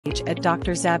at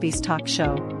Dr. Zabby's Talk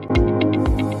Show.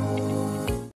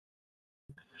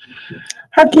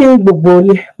 Aki gbogbo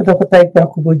ilé pátápátá ipa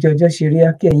kò bójú ọjọ́ ṣe rí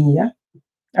akí ẹ̀yin ìyá,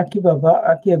 akí bàbá,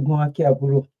 akí ẹ̀gbọ́n, akí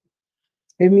àbúrò.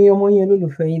 Èmi ọmọ yín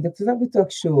olólùfẹ́ yín Dr. Zabby Talk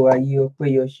Show ayé ọpẹ́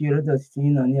yọ sí ọlọ́dọ̀ títí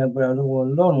yín náà ní agbára lọ́wọ́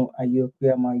Ọlọ́run ayé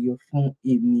ọpẹ́ a máa yọ fún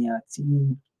èmi àti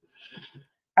yín.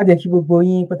 A dẹ̀ kí gbogbo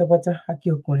yín pátápátá, akí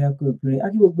ọkùnrin, akí obìnrin,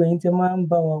 akí gbogbo ẹ̀yin tẹ́ máa ń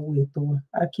bá wa wo ètò wa,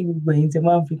 akí gbogbo ẹ̀yin tẹ́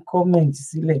máa ń fi comment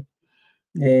sílẹ̀.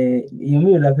 Èèyàn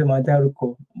mélòó la fẹ́ máa dárúkọ,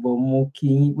 bọ̀ mo kí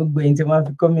yín gbogbo ẹ̀yin tẹ́ máa ń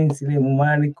fi comment sílẹ̀, mo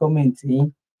máa ń rí comment yín.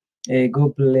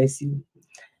 God bless you.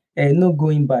 No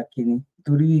going back ni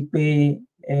torí wípé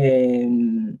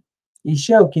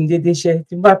iṣẹ́ ò kí ń dédé ṣẹ́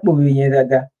tí bá pòwe yẹn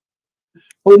dáadáa.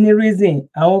 Ó ní reason,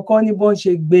 àwọn kan ní bọ́n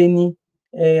ṣe gbé ni,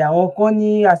 àwọn kan ní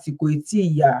àsìkò ètí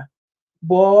ìyá,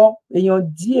 bọ́ èèyàn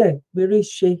díẹ̀ péré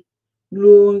ṣe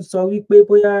ló ń sọ wípé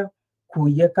bóyá kò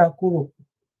yẹ ká kúrò,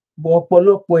 bọ́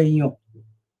ọ̀pọ̀lọpọ̀ èèyàn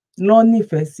ló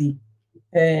nífẹ̀ẹ́ sí.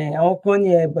 Àwọn kan ní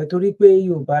ẹ̀bẹ̀ torí pé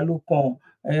Yorùbá ló kàn,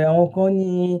 àwọn kan ní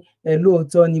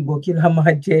lóòótọ́ ni bọ̀ kí la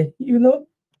máa jẹ,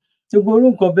 gbogbo orú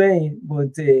nǹkan bẹ́ẹ̀ yẹn,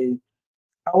 but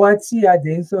àwa tí a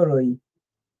dẹ̀ ń sọ̀rọ̀ yìí,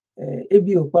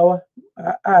 ebi ò pa wá,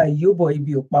 yóò bọ̀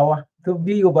ebi ò pa wá, tó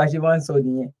bí Yorùbá ṣe máa ń sọ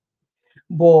nìyẹn.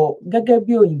 Bọ̀ gẹ́gẹ́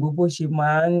bí òyìnbó bó ṣe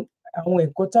máa ń, àwọn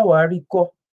ẹ̀kọ́ táwa rí kọ́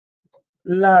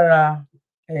lára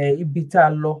ibi tá a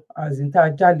lọ, àzìn tá a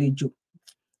jálejò,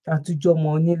 tá a tún jọmọ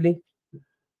onílé,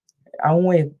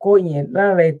 àwọn ẹ̀kọ́ yẹn,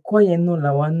 lára ẹ̀kọ́ yẹn náà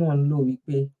làwa náà ń lò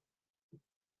wípé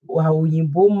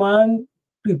òyìnbó máa ń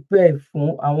prepare fún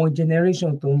àwọn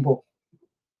generation tó ń bọ̀.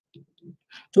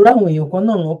 Torí àwọn èèyàn kan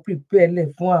náà wọ́n prepare lẹ̀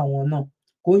fún àwọn náà,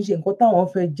 kò ń ṣe nǹkan táwọn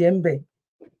fẹ́ jẹ ń bẹ̀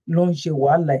ló ń ṣe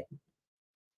wàhálà ẹ̀.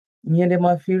 Ìyẹn lẹ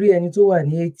máa fi rí ẹni tó wà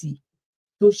ní 80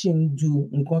 tó ṣì ń ju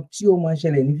nǹkan tí ó máa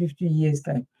ṣẹlẹ̀ ní 50 years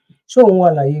time. Ṣé òun wà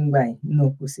láyé ń gbà yẹn? No,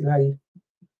 kò sí láyé.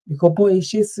 Because bọ́n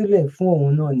ṣe sílẹ̀ fún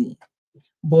òun náà nìyẹn.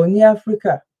 Bọ̀ ní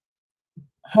Áfríkà,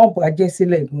 wọ́n bá jẹ́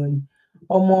sílẹ̀ gan ni.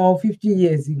 Ọmọ 50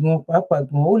 years gan pàápàá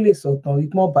gan ó lè sọ̀tàn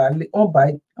wípé wọ́n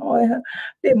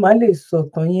lè má lè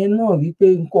sọ̀tàn yẹn náà wípé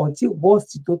nǹkan tí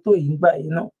worst tó yìí ń gbà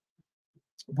yẹn náà.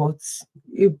 But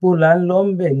ipò là ń lọ ń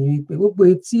bẹ̀ ni wípé gbogbo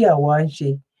etí àwa ń ṣe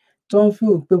tó ń fi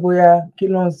pé bóyá kí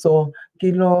ló ń sọ, kí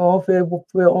ló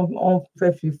wọ́n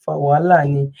fẹ́ fi fa wàhálà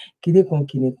ni, kíní kan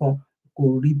kò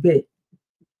rí bẹ́ẹ̀.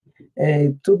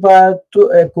 Tó bá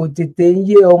kò tètè ń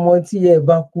yé ọmọ tí ẹ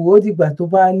bá kú, ó dìgbà tó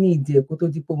bá ní ìdí ẹ̀kọ́ tó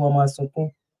dípò máa sunkún.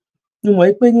 Mo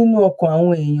mọ̀ pé nínú ọkàn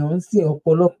àwọn èèyàn ń sìn,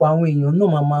 ọ̀pọ̀lọpọ̀ àwọn èèyàn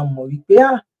náà máa mọ̀ wípé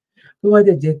tó bá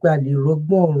dẹ̀ jẹ́ pé a lè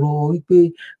rọgbọ́n ọ̀rọ̀ wípé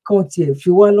kán tiẹ̀ fi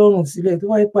wá lọ́rùn sílẹ̀, tó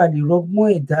bá jẹ́ pé a lè rọgbọ́n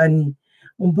ẹ̀dá ni,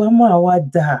 ǹbá máa wá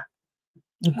dáa,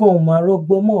 nǹkan ò máa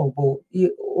rọgbọ́n mọ́ ọ̀bọ.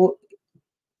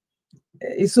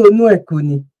 Ìsonú ẹ̀kọ́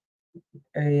ni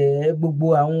gbogbo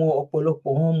àwọn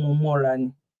ọ̀pọ̀lọpọ̀ wọn mú mọ́ra ni.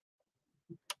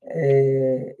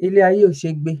 Ilé ayé ò ṣe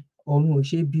gbé, ọ̀run ò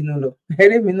ṣe bínú lọ.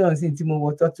 Ẹrẹ́mi náà sì tí mo wọ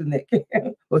turtleneck,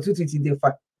 òtútù ti dé fa.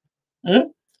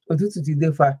 Òtútù ti dé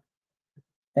fa.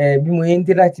 Bí mo ṣe ń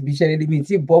dé láti ibi iṣẹ́ rere mi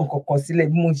tí bọ́ nǹkan kan sílẹ̀,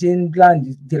 bí mo ṣe ń land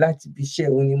dé láti ibi iṣẹ́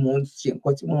òun ni mo ń ṣe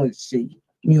nǹkan tí mò ń ṣe yìí,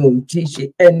 mi ò tí ì ṣe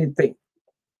anything.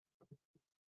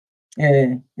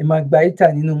 Ẹ máa gba heater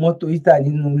nínú mọ́tò, heater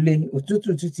nínú ilé, òtútù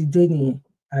tún ti dé nìyẹn,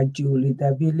 àjò ò lè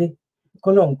dàbí ilé.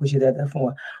 Kọ́lọ́run kó ṣe dáadáa fún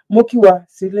wa. Mo kí wa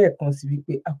sílẹ̀ kan sí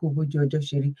wípé a kú bójú ọjọ́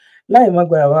ṣe rí. Láì má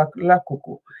gbára wa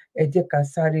lákòókò, ẹ jẹ́ ká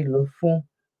sáré lọ fún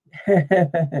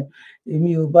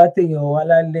èmi ò bá téèyàn wá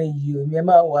lálẹ́ yìí o, ẹ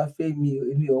má wá fẹ́ mi o,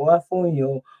 èmi ò wá fún èèyàn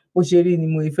o. Bó ṣe rí ni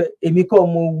mo fẹ́, èmi kọ́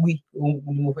mo wí, òun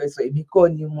ni mo fẹ́ sọ, èmi kọ́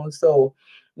ni mo sọ o.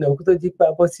 Ìnáwó tó di pa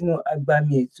bọ́ sínú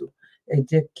agbami ètò, ẹ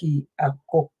jẹ́ kí a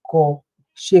kọ́kọ́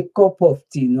ṣe cup of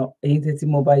tea náà. Ẹ̀yin tẹ́tí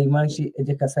mo bá yìí máa ń ṣe, ẹ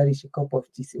jẹ́ ká sáré ṣe cup of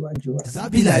tea síwájú wa.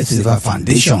 Zabby Lifesaver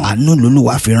Foundation àánú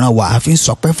lolúwa fi rán wa, a fi ń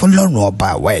sọpẹ́ fọ́lọ́run ọba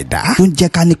àwa ẹ̀dá tó ń jẹ́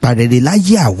ká nípa rere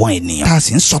láyé àwọn ènìyàn, tá a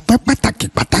sì ń sọpẹ́ pàtàkì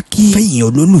fẹ́yìn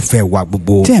olólùfẹ́ wa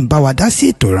gbogbo tẹ́ ń bá wa dá sí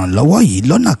ètò ìrànlọ́wọ́ yìí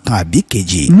lọ́nà kan àbí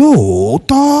kejì.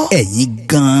 Lóòótọ́ ẹ̀yin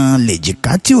gan-an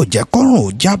lèjìká tí ò jẹ́ kọ́rùn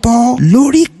ò jábọ́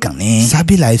lórí ìkànnì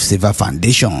Zabby Lifesaver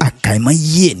Foundation.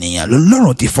 Àkàìmọye ènìyàn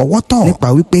lọ́lọ́run ti fọwọ́ tọ̀ nípa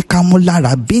wípé ká mú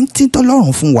lára bíntín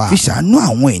tọ́lọ́run fún wa, fi ṣàánú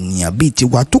àwọn ènìyàn bíi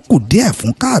tiwa tó kù díẹ̀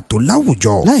fún káàtó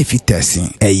láwùjọ, láì fi tẹ̀sìn,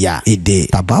 ẹ̀yà, èdè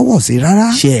tàbáwọ̀ sí rárá.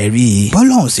 Ṣé ẹ rí i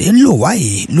bọ́lọ́run ṣe ń lò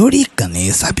wáyé lórí ìkànnì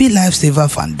Zabby Lifesaver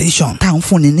Foundation, tá à ń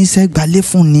fúnni níṣẹ́ gbalé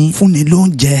fúnni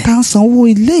lóúnjẹ, tá à ń sanwó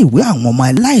ilé ìwé àwọn ọmọ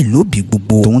aláìlóbì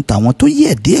gbogbo, tòun tàwọn tó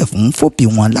yẹ díẹ̀ fún fòbí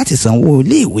wọn láti sanwó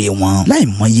ilé ìwé wọn, láì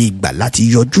mọye ìgbà láti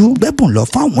yọjú gbẹ́bùn lọ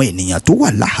fáwọn ènìyàn tó wà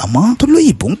láhàámọ́ tó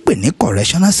lóyìnbó ń pè ní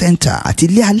correctional center àti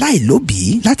ilé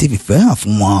aláìlóbì láti fìfẹ́ hàn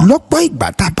fún wọn. Lọ́pọ̀ ìgbà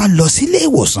ìgbà tá a bá lọ sílé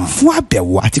ìwòsàn fún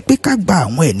àbẹ̀wò àti pé ká gba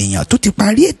àwọn ènìyàn tó ti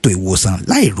parí ètò ìwòsàn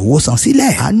láì rówó san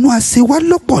sílẹ̀. Àánú á ṣe wá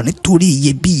lọ́pọ̀ nítorí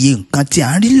iyebíye nǹkan tí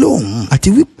à ń rí lóhùn àti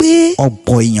wípé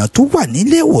ọ̀pọ̀ èèyàn tó wà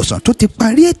nílé ìwòsàn tó ti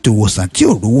parí ètò ìwòsàn tí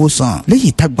ò rówó san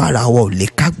léyìí tágbára wa ò lè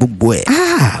ká gbogbo ẹ̀.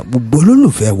 Gbogbo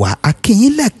olólùfẹ́ wa a kí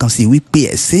yín lẹ́ẹ̀kan sí wípé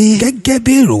ẹ ṣé gẹ́gẹ́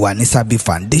bí èrò wa ní Sabi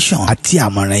Foundation àti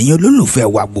àmọ̀ràn ẹ̀yin olólùfẹ́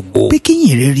wa gbogbo pé kí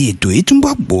yìn rere ètò yìí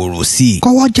túnbọ̀ gbòòrò sí i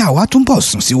kọ́wọ́jà wa túnbọ̀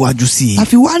sùn síwájú sí i.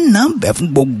 àfi wá nà ń bẹ̀ fún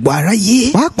gbogbo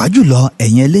aráyé pàápàá jùlọ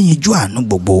ẹ̀yin ẹlẹ́yinjú àánú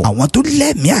gbogbo àwọn tó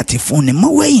lẹ́mìí àti fúnni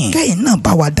mọ́wẹ́yìn kẹ́yìn náà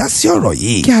bá wa dá sí ọ̀rọ̀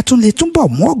yìí kí a tún lè túnbọ̀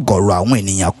mú ọ̀gọ̀rọ̀ àwọn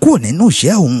ènìyàn kúrò nínú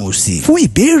ìṣẹ́ òun òsì fún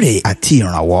ìbéèrè àti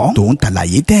ìrànwọ́ tòun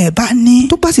tàlàyé tẹ́ ẹ bá ní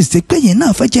tó bá sì ṣe pé yín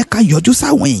náà fẹ́ jẹ́ ká yọjú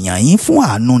sáwọn èèyàn yín fún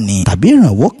àánú ni tàbí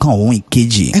ìrànwọ́ kan òun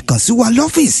ìkejì ẹ kàn sí wa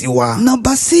lọ́fíìsì wa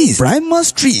nọ́mbà 6 Primus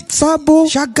Street Sábó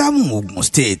Ṣàgámù Ògùn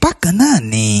State. Bákan náà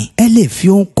ni ẹ lè fi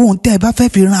ohunkóhun tẹ́ ẹ bá fẹ́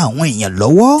fi ran àwọn èèyàn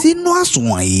lọ́wọ́ sínú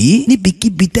àsùnwọ̀n yìí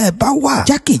níbikíbi tẹ́ ẹ bá wà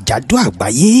jákèjádò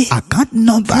àgbáyé. Account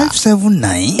number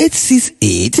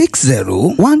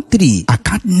 579-868-6013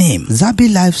 account name Zabi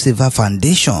Life Saver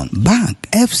Foundation Bank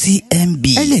FCMB.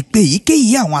 ẹ lè pe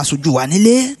èyíkéyìí àwọn aṣojú wa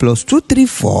nílé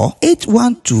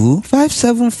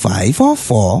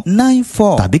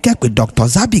 +234-812-575-4494 tàbí kẹ́ pè Dr.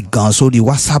 Zabi gan sórí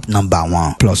WhatsApp number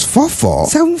wọn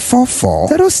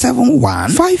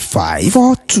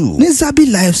 +44-744-071-5542 ní Zabi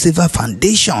Life Saver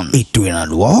Foundation. Ètò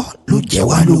ìrànlọ́wọ́ ló jẹ́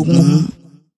wá lógún.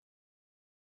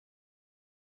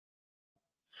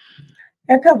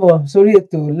 Ẹ káàbọ̀ sórí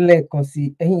ètò lẹ́ẹ̀kan sí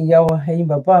ẹ̀yin ìyá wa, ẹ̀yin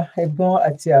bàbá, ẹ̀gbọ́n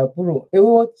àti àbúrò.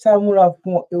 Èwo tá a múra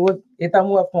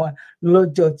fún wa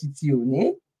lọ́jọ́ títí òní.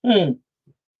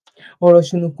 Ọ̀rọ̀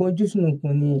ṣùnùkùn ojú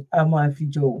ṣùnùkùn ni a máa fi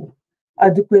jọ wò. A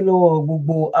dúpẹ́ lọ́wọ́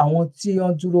gbogbo àwọn tí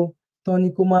wọ́n dúró tán ní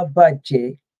kó má bàjẹ́.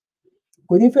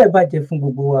 Kò ní fẹ́ bàjẹ́ fún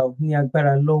gbogbo wa ní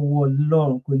agbára lọ́wọ́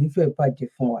Ọlọ́run, kò ní fẹ́ bàjẹ́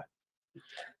fún wa.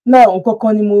 Náà nǹkan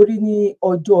kan ni mo rí ní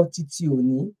ọjọ́ títí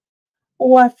òní. Ó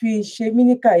wá fi ṣe mí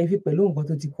ní kàyéfì pẹ̀lú nǹkan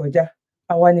tó ti kọjá.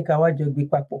 Àwa ní ká wá jọ gbé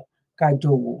papọ̀ ká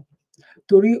jọ wò.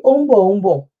 Torí ó ń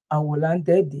bọ̀ àwò là ń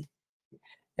dẹ́ẹ̀dẹ̀.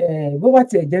 Bó bá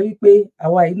tiẹ̀ jẹ́ wípé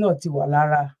àwa yìí náà ti wà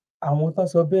lára àwọn tó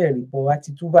sọ bẹ́ẹ̀ rí bọ̀ wá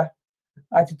ti túbá.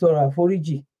 A ti tọrọ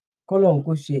àforíjì. Kọ́lọ́run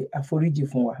kó ṣe àforíjì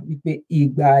fún wa wípé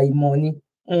ìgbà àìmọ̀ ni.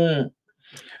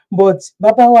 But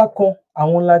bàbá wa kan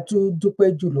àwọn la tún dúpẹ́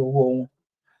jù lọ́wọ́ wọn.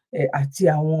 Àti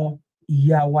àwọn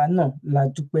ìyá wa náà la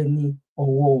dúpẹ́ ní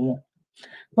ọwọ́ wọn.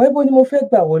 Ibo ni mo fẹ́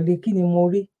gbà wọlé, kí ni mo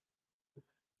rí?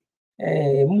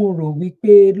 Mo rò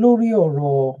wípé lórí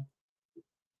ọ̀rọ̀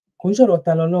kò ń ṣọ̀rọ̀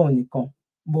ta lọ́lọ́run nìkan,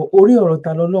 but orí ọ̀rọ̀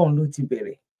ta lọ́lọ́run ló ti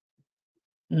bẹ̀rẹ̀.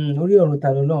 Orí ọ̀rọ̀ ta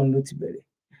lọ́lọ́run ló ti bẹ̀rẹ̀.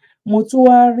 Mo tún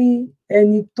wá rí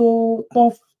ẹni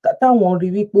táwọn rí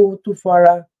wípé ó tún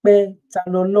fara pẹ́ ta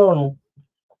lọ́lọ́run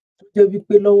tó jẹ́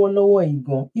wípé lọ́wọ́lọ́wọ́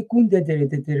ìgan ikú ń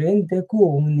dẹ̀dẹ̀rẹ̀ ń dẹ́kun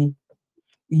òun ni.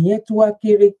 Ìyẹn tún wá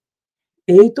kéré.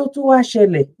 Èyí tó tún wá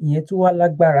ṣẹlẹ̀ ìyẹn tún wá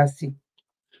lágbára sí i.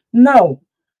 Now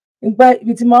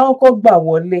ibi tí màá kọ́kọ́ gbà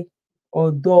wọlé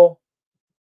ọ̀dọ̀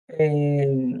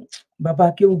bàbá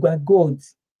Akéwùgbà Gold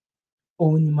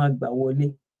òun ni màá gbà wọlé.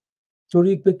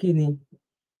 Torí pé kí ni?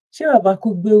 Ṣé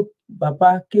bàbá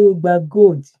Akéwùgbà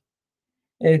Gold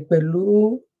pẹ̀lú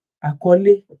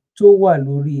àkọlé tó wà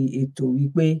lórí ètò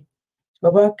wípé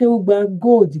bàbá Akéwùgbà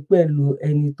Gold pẹ̀lú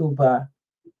ẹni tó ba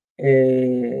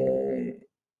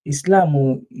Islam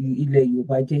ilẹ̀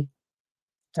Yorùbá jẹ́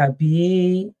tàbí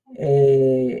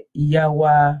ìyá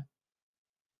wa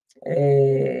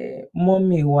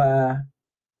mọ́mì wa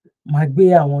máa gbé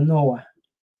àwọn náà wá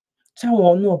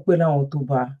táwọn náà pé láwọn tó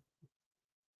ba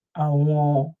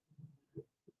àwọn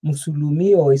mùsùlùmí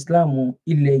or Islam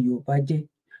ilẹ̀ Yorùbá jẹ́.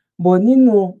 Bọ̀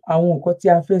nínú àwọn nǹkan tí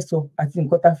a fẹ́ sọ àti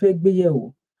nǹkan tá a fẹ́ gbé yẹ̀wò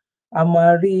a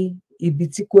máa rí ibi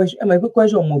tí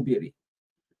question mo béèrè.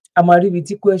 A máa rí ibi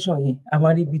tí question yẹn, a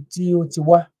máa rí ibi tí ó ti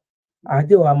wá.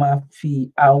 Àdé wa máa fi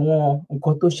àwọn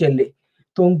nǹkan tó ṣẹlẹ̀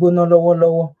tó ń gbóná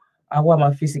lọ́wọ́lọ́wọ́, àwa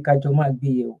máa fi sí kájọ máa gbé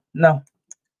yẹ̀wò. Now.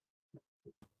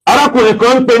 Arákùnrin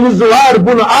kan ń pè ní Zuhair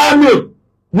bùnà Amir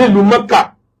nílùú Mẹ́kà.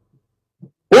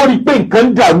 Ó rí pé nǹkan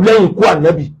dàrú lẹ́yìn ikú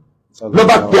ànábì. Ló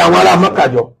bá pe àwọn ará Mẹ́kà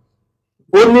jọ.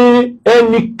 Ó ní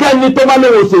ẹnikẹ́ni tó bá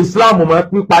léwu ṣe Islam máa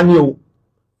pípa ní o.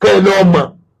 Kẹ́ ẹ lọ́ọ́ mọ̀.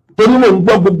 Torí mò ń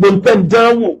gbọ́ gbogbo nǹkan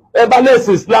dánwò. Ẹ bá lè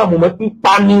ṣe Islam máa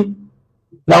pípa ní.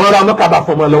 Làwọn ará Mẹ́kà bá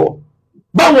fọmọ lọ́wọ́.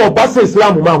 Báwọn ọba ṣe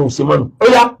Islam máa hùn sí mọ́nu. Ó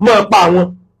yá máa pa àwọn.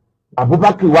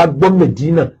 Abubakar wá gbọ́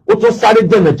Mẹ̀dínà. Ó tún sáré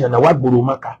jẹ̀nàjẹ̀nà wá gbòòrò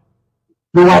Mẹ́kà.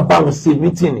 Ló wá bá wọn ṣe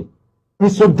mítìnì.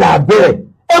 Níṣó dáa bẹ́ẹ̀.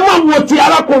 Ẹ má wo ti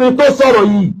arákùnrin tó sọ̀rọ̀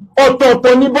yìí.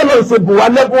 Ọ̀tọ̀ọ̀tọ̀ ní bọ́lá ń ṣe bù wá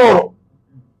lẹ́bùn ọ̀rọ̀.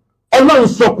 Ọlọ́run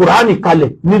sọ Kùránì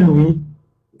kalẹ̀ nílùú yín.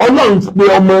 Ọlọ́run pe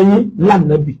ọmọ yín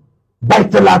lánàbì.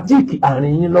 baitalatik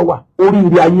àárín yín ló wà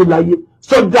oríire ayé láyé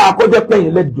sọ́jà akọ́jẹ́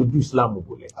pẹ́yìn lẹ́dọ̀dọ̀ Islam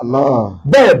bolẹ̀.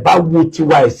 Bẹ́ẹ̀ bá wo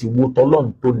tiwa ẹ̀sìn wo tọ́lọ́run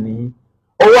tó ní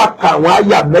ọwọ́ ka àwọn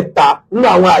àyà mẹ́ta nínú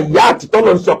àwọn àyà àti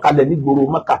tọ́lọ́run sọ̀kalẹ̀ nígboro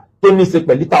Mẹ́kà tó ní í ṣe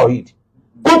pẹ̀lú tawhid.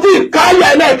 Kò tí ì káyà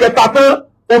ẹlẹ́ẹ̀kẹta tán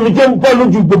omijé ń bọ́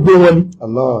lójú gbogbo wọn ni.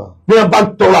 Bí wọ́n bá ń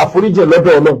tọrọ àforíjì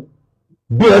lọ́dọ̀ Ọlọ́run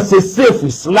bí wọ́n ṣe sèfù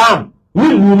Islam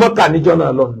nílùú Mẹ́kà níjọ́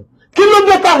náà lọ́nà. Kí ló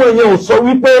dé káwọn èèyàn ò sọ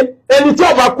wípé ẹni tí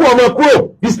ó bá kú ọmọ kúrò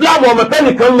Islam ọmọ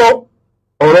tẹ́nìkan lọ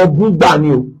ọ̀rọ̀ gbúgbà ni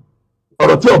o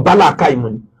ọ̀rọ̀ tí ọba làákà ìmọ̀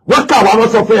ni wọ́n kà wá wọ́n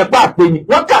sọ fún ẹ pàpé ni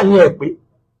wọ́n kà yín ẹ pé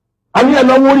àní ẹ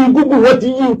lọ́wọ́ orí Google wọ́n ti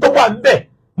yí tó wà níbẹ̀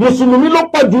mùsùlùmí ló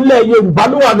pọ̀ jù lẹ̀ Yorùbá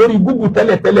ló wà lórí Google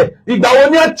tẹ́lẹ̀tẹ́lẹ̀ ìgbà wo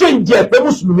ni ẹ change ẹ pé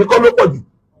mùsùlùmí kọ́ ló pọ̀ jù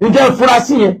ǹjẹ́ ẹ fura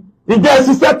sí yẹn ǹjẹ́ ẹ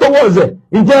ṣiṣẹ́ towards ẹ̀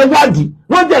ǹjẹ́ ẹ wádìí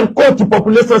wọ́n jẹ́ ń coach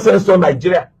population census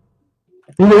Nàìjíríà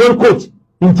ìlú wọn coach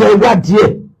ǹjẹ́ ẹ wádìí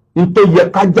ẹ̀ ntó yẹ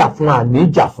ká jà fún àní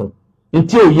jà fún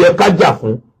ntí ò yẹ ká jà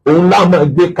fún òun lá máa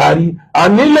gbé kárí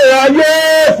ànílé ayé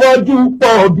fojú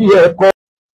pọ̀ bí ẹ̀kọ́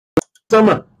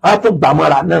sọ́mà á tó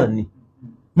gbàmọ́ra náà ni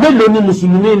mélòó ni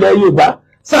mùsùlùmí ilẹ̀ Yorùbá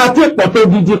sáà tí pọ̀ tó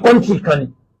gidi kọ́ńtì kan ni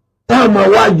tá a máa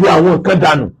wá yọ àwọn nǹkan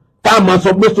dànù tá a máa sọ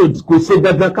pé kò ṣe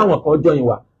dandan káwọn kan jọyìn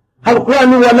wa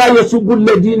Al-Qur'ani wala yasubbu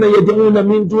alladhina yad'una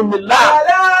min dunillah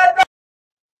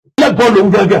lẹ́bọ̀ ló ń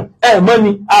gángan mọ́ ni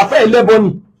àfẹ́ ẹlẹ́bọ ni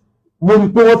mo rí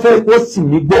pé wọ́n sì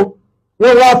mí gbọ́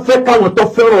wọ́n wá fẹ́ káwọn tó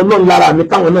fẹ́ràn Ọlọ́run lára mi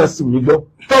káwọn náà sì mí gbọ́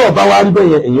tọ́rọ̀ bá wá rí bẹ́ẹ̀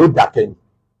yẹn èyàn ó dákẹ́ ni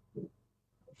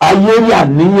ayé rí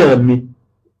àníyàn mi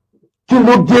kí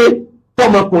ló dé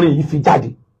tọmọkùnrin yìí fi jáde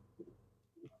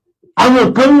àwọn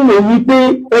kan ń rò wípé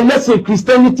ẹlẹ́sìn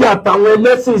Christianity àtàwọn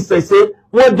ẹlẹ́sìn ìṣẹ̀ṣe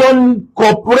wọ́n jọ ń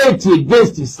cooperate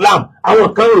against Islam àwọn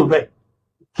kan rò bẹ́ẹ̀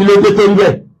kí ló dé tó ń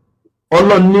bẹ́ẹ̀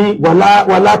Ọlọ́run ní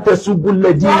wàlá tẹ̀sùbù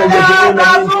lẹ́dí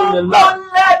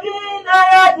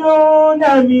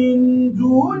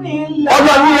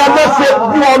Ọlọ́run ní ẹlẹ́sìn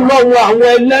bú Ọlọ́run àwọn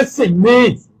ẹlẹ́sìn míì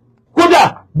kódà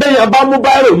bẹ́yàn bá mú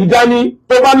báírò yìí dání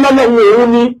tó bá lọ́lọ́run òun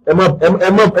ní ẹ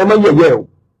má yẹ̀yẹ́ o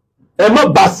ẹ má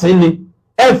bà sí ni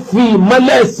ẹ fi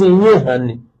ìmọ́lẹ̀ ẹ̀sìn yín hàn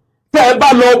ni tẹ́ ẹ bá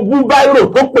lọ bú báírò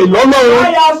tó pè lọ́lọ́run.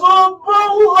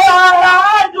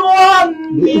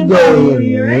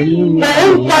 ẹ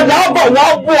ń padà bọ̀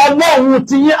wọ́n bú Ọlọ́run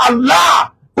ti yín Allah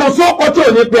kò sóko tí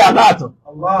ò ní pe Allah tán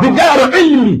bìgáàrọ̀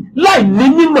ìlì láì ní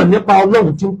mímọ̀ nípa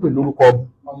Ọlọ́run tí ń pè lórúkọ ọbù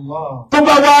tó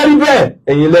bá wá rí bẹ́ẹ̀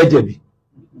ẹ̀yin lẹ́jẹ̀bi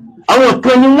àwọn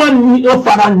kan ni wọ́n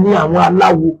fara ní àwọn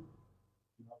aláwo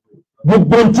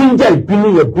gbogbo tí ń jẹ́ ìbínú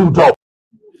yẹn build up.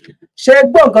 ṣe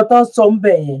gbọ́ nǹkan tó ń sọ ń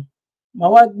bẹ̀ yẹn màá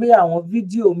wá gbé àwọn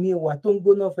fídíò mi wà tó ń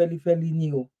gbóná fẹlifẹli ni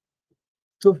o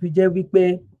tó fi jẹ́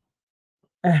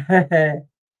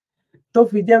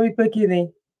wípé kí ni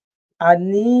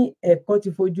àní ẹ̀kọ́ ti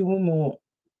fojú mímu wọn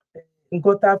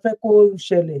nǹkan tá a fẹ́ kó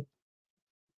ṣẹlẹ̀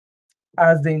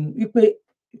as in wípé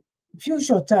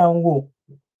future tá à ń wò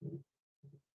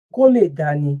kó lè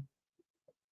dání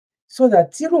so that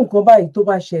tírú nǹkan báyìí tó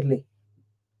bá ṣẹlẹ̀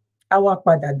á wá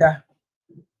padà dá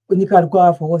oníkálukú á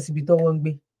fọwọ́ síbi tọ́wọ́ ń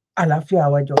gbé àlàáfíà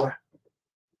àwa jọba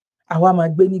àwa máa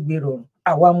gbé nígbè rọrùn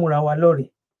àwa múra wa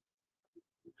lọ́rẹ̀ẹ́.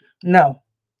 Now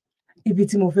ibi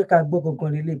tí mo fẹ́ ká gbọ́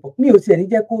gangan lélẹ̀ bọ̀ mi ò tiẹ̀ ní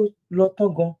jẹ́ kó lọ tán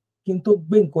gan kí n tó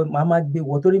gbé nǹkan màá máa gbé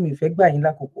wọ̀ torí mi ì fẹ́ gbà yín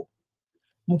lákòókò.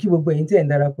 Mo kí gbogbo ẹ̀yin tí ẹ̀ ń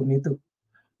darapọ̀ mẹ́tò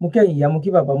mo kí ẹ̀yin ìyá mo kí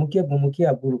bàbá mo kí ẹ̀gbọ́n mo kí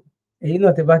àbúrò ẹ̀yin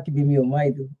náà tẹ́ bá kíbi mi ò má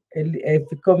ìdò ẹ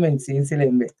fi kọ́mẹ̀ntì yín sílẹ̀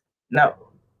ń bẹ̀. Now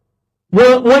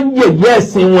wọ́n ń yẹ̀yẹ́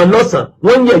ẹ̀sìn wọn lọ́sàn-án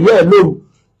wọ́n ń yẹ̀yẹ́ ẹ̀ lóru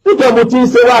nítorí mo ti ń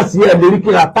ṣe wá sí ẹ̀ lérí kí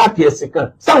n àtáàkì ẹ̀sìn kan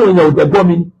sáwọn èèyàn ò dẹ̀gbọ́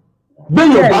mi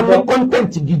gbẹ̀yìn bá ní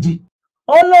kọ́ńtẹ́ǹtì gidi.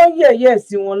 ó ló ń yẹ̀yẹ́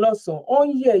ẹ̀sìn wọn lọ́sàn-án ó ń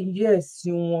yẹ̀yẹ́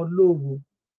ẹ̀sìn wọn lóru.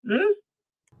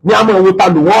 ní àmọ́ ìwé ta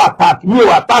lò wọ́n àtáàkì mi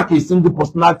ò àtáàkì single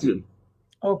personality rí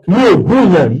mi ò bú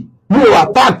èèyàn rí mi ò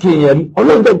àtáàkì èèyàn rí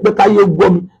Ọlọ́run dẹ̀ pé káyé gbọ́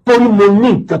mi torí mo ní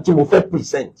nǹkan tí mo fẹ́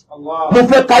present mo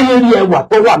fẹ́ káyé rí ẹwà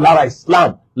tó wà lára Islam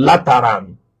látara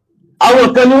mi. àwọn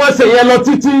kan ni wọ́n ṣe yẹn lọ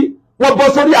títí wọ́n bọ́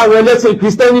sórí àwọn ẹlẹ́sìn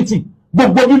Christianity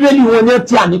gbogbo bíbélì wọn ní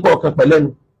tí àníkọ̀ ọ̀kan pẹ̀lẹ́nu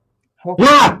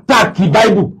wọ́n àtáàkì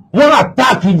Bible wọ́n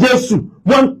àtáàkì Jésù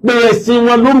wọ́n ń pe ẹ̀sìn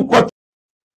wọn lórúkọ.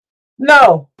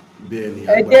 Now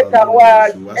ẹ jẹ́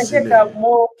ká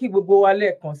mọ̀ kí gbogbo wa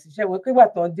lẹ́ẹ̀kan sí ṣẹ́wọ̀n kígbà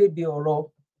tán débi ọ̀rọ̀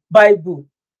Bible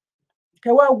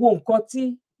kẹ́ wá wo nǹkan tí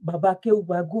bàbá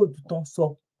Kéwùgbà Gold tán sọ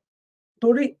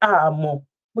torí àmọ́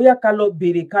bóyá ká lọ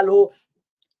béèrè ká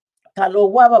lọ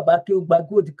wá bàbá Kéwùgbà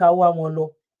Gold ká wá wọn lọ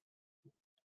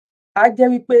á jẹ́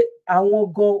wípé àwọn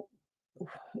gan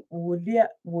wòlíì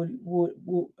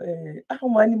àwọn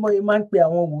máa ní mọ́ ẹ máa ń pe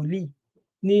àwọn wòlíì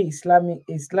ní Islam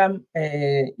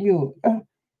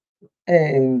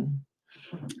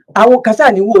àwọn kásá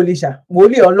ní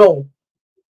wòlíì Ọlọ́run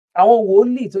àwọn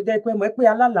wòlíì tó jẹ́ pé mọ̀ pé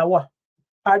alálàá wà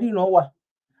aríran wà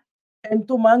ẹni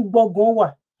tó máa ń gbọ́gan wà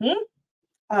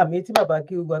àmì tí bàbá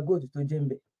kí ó gba gold tó jẹ́ ń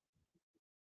bẹ̀.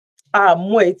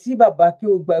 Àmọ́ ẹ̀ tí bàbá kí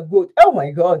ó gba gold, oh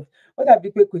my god, ó dàbí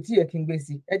pé kò tí yẹ kí n gbé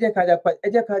sí. Ẹ jẹ́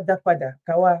ká dá padà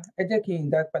ká wá, ẹ jẹ́ kí n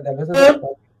dá padà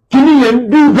lọ́sọ̀rọ̀. Kíní yẹn ń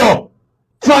dúdọ̀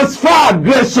transfer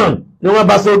aggression ni wọ́n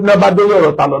bá sọ ní bá dórí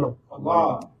ọ̀rọ̀ ta lọ́nà.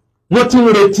 Wọ́n ti ń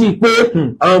retí pé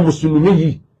àwọn mùsùlùmí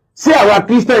yìí ṣé àwa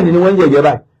kírísítẹ́nì ni wọ́n ń yẹ̀yẹ́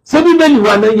báyìí, ṣé bíbélì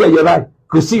wa náà ń yẹ̀yẹ́ báyìí,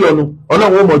 kò sí ìyọnu,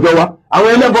 ọlọ́run ó mọ̀jọ́ wa, àwọn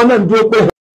ẹlẹ́bọ náà ń dúró pé.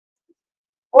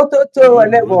 Ó tó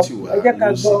ẹlẹ́bọ, ẹ jẹ́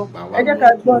ká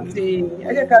gbọ́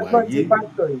ti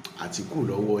pásítọ̀ yìí. Àti kù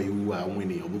lọ́wọ́ ewu àwọn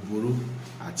ènìyàn búburú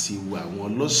àti ewu àwọn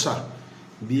ọlọ́ṣà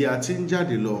bí a ti ń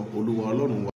jáde lọ, Olúwa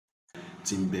Ọlọ́run wa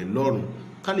ti ń bẹ lọ́run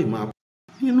ká lè máa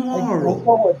nínú ọ̀rọ̀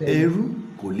ẹrú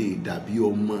kò lè dàbí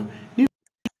ọmọ nínú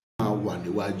máa wà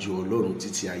níwájú Ọlọ́run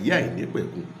títí ayé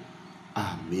àìnípẹ̀kun.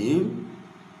 Àmín.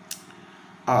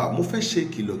 Mo fẹ́ ṣe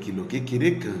kìlọ̀kìlọ̀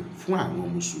kékeré kan fún àwọn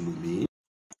mùsùlùmí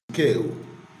kẹ́ẹ̀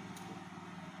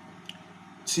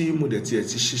tí mo dẹ̀ tiẹ̀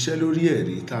ti ṣiṣẹ́ lórí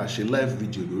ẹ̀rí tá a ṣe live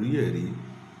video lórí ẹ̀rí.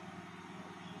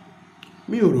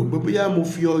 Mi ò rò pé bóyá mo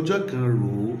fi ọjọ́ kan rò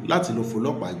ó láti lọ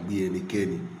fọlọ́pàá gbé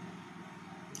ẹnikẹ́ni,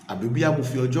 àbí bóyá mo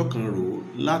fi ọjọ́ kan rò ó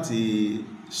láti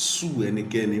sú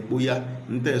ẹnikẹ́ni bóyá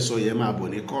ń tẹ́ sọ yẹn máa bọ̀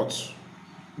ní court,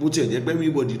 bó tiẹ̀ jẹ́ pé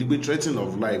everybody rí pé threatening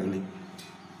of life ni.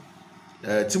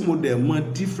 Tí mo dẹ̀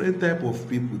mọ different type of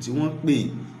people tí wọ́n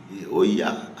pè ó yá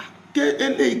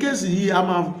eléyìí kéèsì yìí a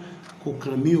máa kò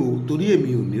kàn mí o, torí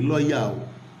èmi ò ní lọ́ọ̀yà o,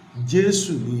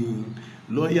 Jésù ni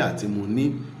lọ́ọ̀yà tí mo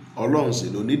ní, Ọlọ́run sì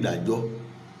ló ní ìdájọ́.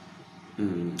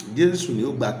 Jésù ni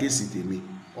ó gba kéèsì tèmi,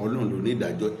 Ọlọ́run ló ní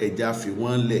ìdájọ́. Ẹja fi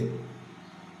wọ́n lẹ̀,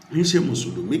 ń ṣe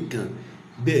mùsùlùmí kan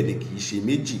bẹ́ẹ̀ ni kì í ṣe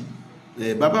méjì.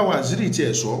 Bàbá Waziri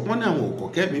tiẹ̀ sọ wọ́n ní àwọn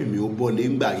òkọ̀kẹ́ mi ò bọ́lé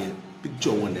ńgbà yẹn,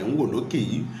 picture wọn lẹ̀ ń wò lókè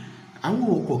yìí, àwọn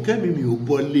òkọ̀kẹ́ mi ò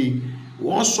bọ́lé,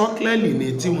 wọ́n sọ clearly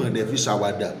ni tí wọ́n dẹ̀ fi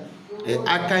ṣàwàdà.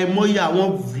 Àkàìmọye àwọn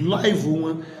live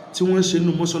wọn tí wọ́n ṣe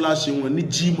nínú mọ́ṣáláṣí wọn ní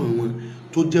jímọ̀ wọn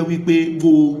tó jẹ́ wípé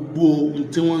gbogbo ohun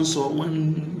tí wọ́n ń sọ wọ́n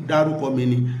ń dárúkọ mi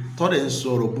ni, tọ́rẹ̀ ń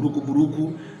sọ̀rọ̀ burúkú.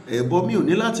 Ẹ̀bọ mi ò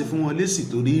ní láti fún wọn lésì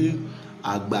torí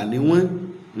àgbà ni wọ́n,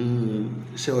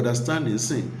 ṣe understanding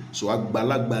sìn, so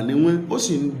àgbàlagbà ni wọ́n. Ó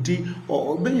sì ń di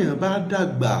bẹ́yàn bá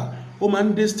dàgbà ó máa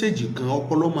ń dé stage kan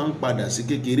ọpọlọ máa ń padà sí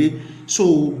kékeré, so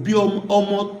bí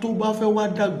ọmọ tó bá fẹ́ wá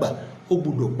dàgbà ó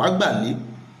gbọ́dọ̀ pàgbà lé.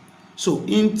 So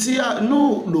in tí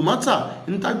no matter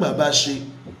in tàgbà bá ṣe,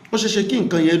 ó ṣeéṣe kí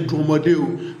nǹkan yẹn dùn ọmọdé o,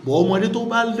 bọ̀ ọmọdé tó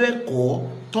bá lẹ́kọ̀ọ́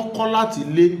tọ́kọ́ láti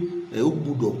lé ó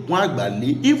gbọ́dọ̀ kún àgbà lé.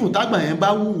 Even tàgbà yẹn bá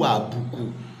hùwà àbùkù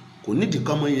kò nídìí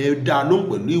kan ọmọ yẹn dá lóhùn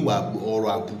pẹ̀lú ìwà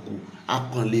ọ̀rọ̀ àbùkù,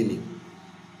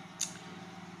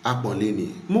 apọ̀nlé ni.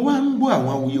 Mo wá ń gbọ́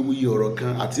àwọn awuyewuye ọ̀rọ̀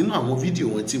kan àti inú àwọn fídíò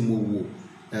wọn tí mo wò,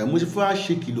 mo ti fẹ́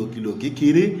ṣe kìlọ̀kìlọ̀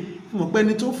kékeré. Mo pẹ́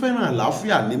ni tó fẹ́ràn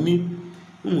àlàáfíà ní mí,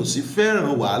 mo sì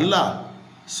fẹ́ràn wàhálà,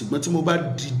 ṣùgbọ́n tí mo bá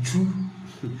dijú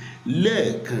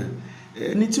lẹ́ẹ̀kan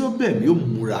ẹni tí ó bẹ̀ mí ó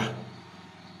múra.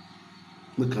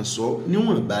 Mo kàn sọ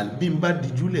níwọ̀nba bí n bá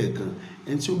dijú lẹ́ẹ̀kan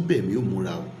ẹni tí ó bẹ̀ mí ó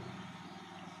múra o.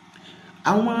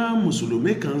 Àwọn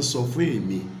mùsùlùmí kan sọ fún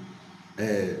èmi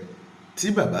tí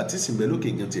bàbá tí sì ń bẹ lókè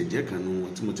gan tiẹ̀ jẹ́ kan nu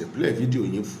wọn tí mo tẹ̀ play fídíò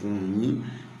yín fún yín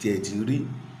tiẹ̀ ti rí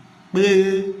pé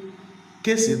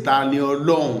kéèsì Tani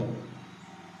Ọlọ́run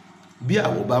bí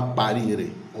àwọn bá parí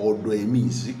rẹ̀ ọ̀dọ̀ èmi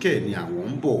ìsíkẹ̀ ni àwọn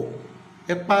ń bọ̀.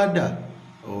 Ẹ padà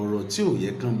ọ̀rọ̀ tí ò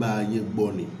yẹ kán bá yín gbọ́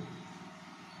ni.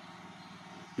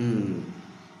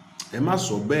 Ẹ má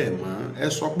sọ bẹ́ẹ̀ mọ́, ẹ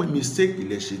sọ pé mistake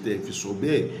ilẹ̀ ṣe tẹ́ fi sọ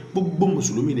bẹ́ẹ̀. Gbogbo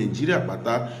mùsùlùmí Nàìjíríà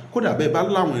pátá, kódà bẹ́ẹ̀ bá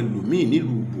láwọn ẹlòmíì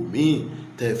nílùú ibòmíì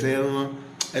tẹ́ fẹ́ rán,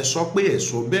 ẹ sọ pé ẹ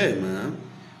sọ bẹ́ẹ̀ mọ́,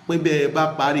 pé bẹ́ẹ̀ bá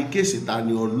parí kéèsì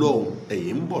Tani Ọlọ́run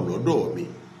ẹ̀yin ń bọ̀ lọ́dọ̀ mi.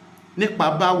 Nípa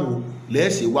báwo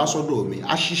lẹ́ẹ̀sì wá sọ́dọ̀ mi,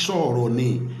 aṣíṣọ́ ọ̀rọ̀ ni.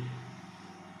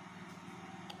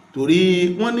 Torí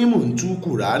wọ́n ní mò ń tú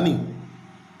Kùránì,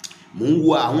 mò ń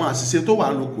wo àwọn àṣìṣe tó wà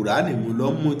nínú Kùránì, mo lọ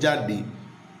mú jáde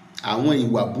àwọn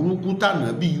ìwà burúkú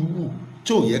tànàbí wù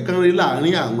tí ò yẹ kán rí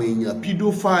láàrin àwọn èèyàn,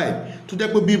 pedophile tó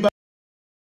jẹ́ pé bí bá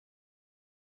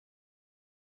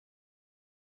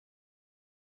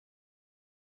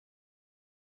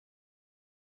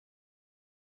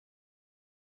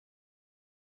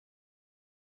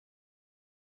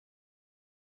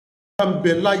ń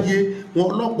bẹ láyé wọn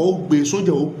ọlọ́pàá ó gbé,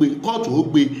 sójà ó gbé, kóòtù ó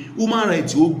gbé, human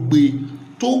rights ó gbé,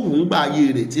 tó wù ń gba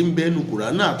ayé rẹ̀ tí ń bẹ nínú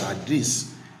Kùránì àtàdís.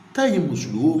 Tẹ́yìn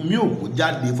mùsùlùmí ò mú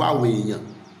jáde fáwọn èèyàn,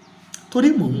 torí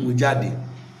mò ń mú jáde.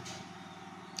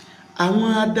 Àwọn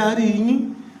adarí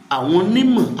yín, àwọn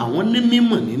nímọ̀, àwọn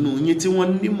nímọ̀ nínú yín tí wọ́n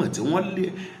nímọ̀ tí wọ́n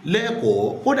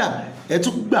lẹ́kọ̀ọ́, kódà ẹ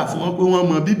tún gbà fún wọn pé wọ́n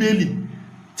mọ Bíbélì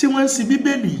tí wọ́n ń ṣì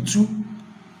Bíbélì tú.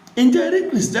 Ǹjẹ́ rí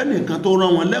Kìrìsìtẹ́nì kan tó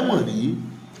rán wọn lẹ́wọ̀n rí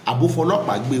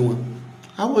àbúfọlọ́pàá gbé wọn?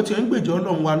 Àwọn tí wọ́n ń gbèjà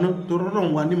Ọlọ́run wa náà, torí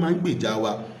Ọlọ́run wa ní máa ń gbèjà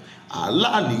wa.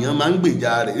 Allah lèèyàn máa ń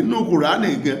gbèjà rẹ̀ inú Kùránì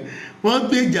gan wọ́n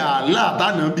gbèjà Allah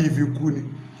tánà bíi fi kú ni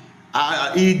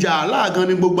ìjà Allah gan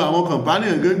ni gbogbo àwọn kọ̀ǹpánì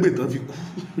gan gbè tán fi kú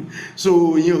so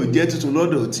ìyẹn ò jẹ́ tuntun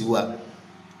lọ́dọ̀ tiwa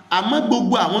àmọ́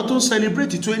gbogbo àwọn tó ń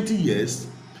celebrate 20 years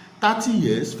 30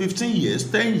 years 15 years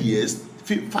 10 years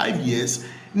 5 years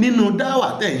nínú dáwà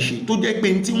tẹ̀ ń ṣe tó jẹ́ pé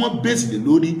tí wọ́n bèsì lé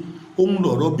lórí ohun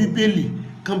lọ̀rọ̀ bíbélì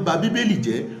kan bà bíbélì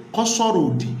jẹ́ kó sọ̀rọ̀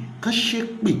òdì kan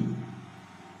ṣépè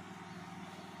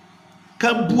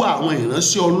kan bú àwọn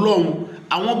ìránṣẹ́ Ọlọ́run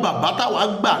àwọn bàbá táwa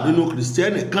gbà nínú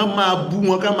kìrìsìtẹ́nì kan máa bú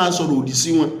wọn kan máa sọ̀rọ̀ òdì sí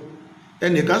wọn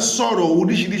ẹnìkan sọ̀rọ̀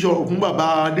oríṣiríṣi ọ̀rọ̀ fún bàbá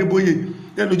Adébóyè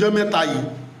lẹ́nujọ́ mẹ́ta yìí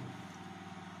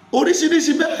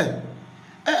oríṣiríṣi bẹ́ẹ̀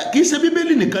kì í ṣe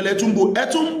bíbélì nìkan lẹ tún bú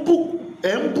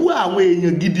ẹ ń bú àwọn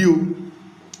èèyàn gidi o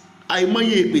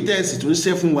àìmọye èpè tẹ́ẹ̀sì tó ń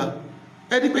ṣẹ́ fún wa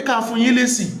ẹ ní pé ká fún yín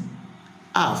lésì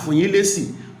fún yín lésì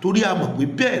torí a mọ̀ pé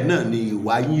bẹ́ẹ̀ náà ni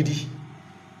ìwà yín rí.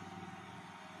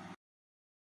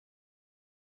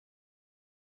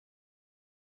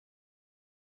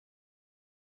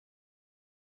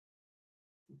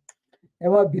 ẹ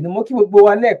wá bínú mo kí gbogbo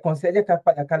wa lẹ́ẹ̀kan sí ẹ jẹ́ ká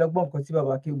padà ká lọ gbọ́ nǹkan tí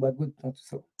bàbá kí gbàgbé kan tó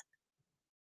sọ.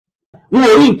 n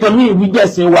ò rí nǹkan míì wí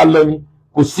jẹ́sìn wa lọ ni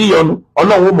kò sí ìyọnu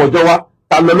Ọlọ́run ó mọ̀jọ́ wa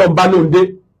ta lọ́lọ́run bá lóun dé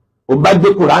ò bá gbé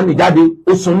Kùránì jáde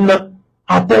ó sùn ná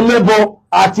àtẹlẹ́bọ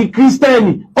àti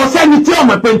kírísítẹ́nì kò sẹ́ni tí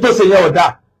ọmọ pé n tó ṣe yẹ ọ̀dà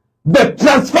the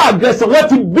transfer aggression wọ́n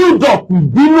ti build up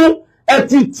ìbínú ẹ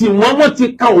ti tì wọ́n ti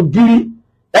ka ògiri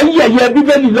ẹ ń yẹ̀yẹ́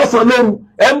bíbélì lọ́sàn-án lóru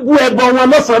ẹ ń bú ẹbọ wọn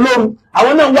lọ́sàn-án lóru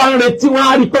àwọn náà wá ń retí wọn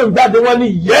á rí tó ń jáde wọn ní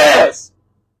yes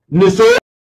nìṣó.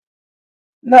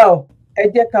 now ẹ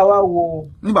jẹ́ ká wá wo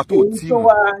nígbà tó èyí tó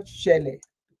wá ṣẹlẹ̀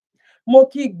mo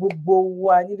kí gbogbo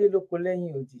wa nílé lóko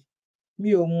lẹ́yìn òdì mi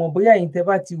ò mọ̀ bóyá ẹ̀yin tẹ́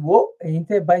bá ti wò ẹ̀yin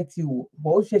tẹ́ bá ti wò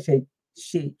bọ́ ó ṣẹ̀ṣẹ̀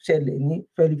ṣẹlẹ̀ ní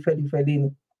fẹ́lifẹ́lifẹ́lẹ́ ni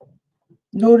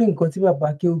lórí nǹkan tí bàbá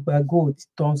Akéwùgbà Gold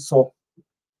tó ń sọ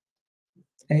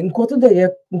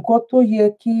nǹkan tó yẹ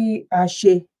kí a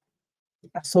ṣe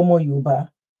àsọmọ Yorùbá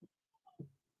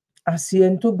àṣẹ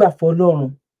ẹni tó gbà fọ́lọ́run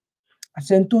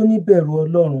àṣẹ ẹni tó níbẹ̀rù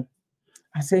Ọlọ́run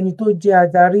àṣẹ ẹni tó jẹ́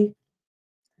adarí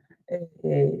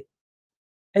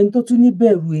ẹni tó tún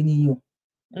níbẹ̀rù ènìyàn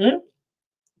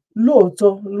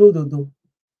lóòótọ́ lódodo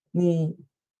ni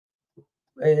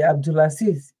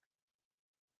Abdulaziz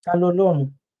ta lọ́lọ́run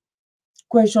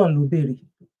question ló béèrè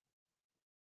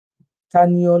ta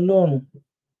ni Ọlọ́run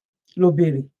ló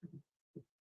béèrè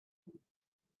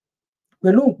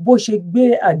pẹ̀lú bó ṣe gbé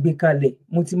àgbékalẹ̀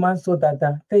mo ti máa ń sọ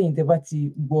dáadáa tẹ́yìn tẹ́ bá ti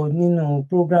gbọ́ nínú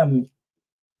program mi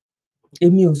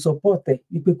èmi ò support ẹ̀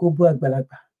wípé kó bú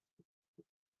àgbàlagbà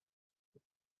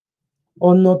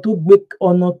ọ̀nà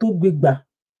tó gbé gbà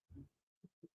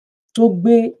tó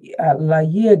gbé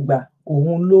àlàyé ẹ̀ gbà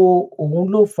òun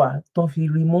ló fà á tán fi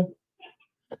rí mú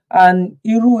and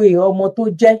irú ọmọ tó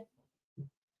jẹ́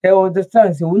ẹ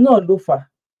understand òun náà ló fà á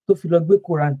tó fi lọ gbé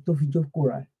Quran tó fi jó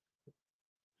Quran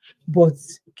but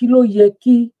kí ló yẹ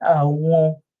kí àwọn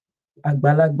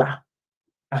àgbàlagbà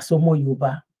àsọmọ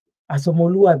Yorùbá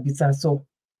àsọmọlúwàbí ta sọ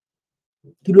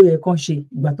kí ló yẹ kán ṣe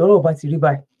ìgbà tọ́rọ̀ bá ti rí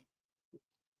báyìí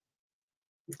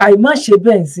àìmá ṣe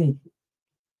bẹ́ẹ̀ sì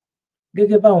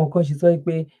gẹ́gẹ́ báwọn kan ṣe sọ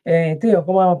pé téèyàn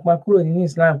kan máa pa kúrò nínú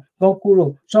Islam kan kúrò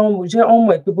ṣé wọ́n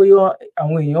mọ̀ pé bóyá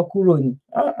àwọn èèyàn kúrò ni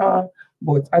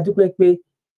but a dúpẹ́ pé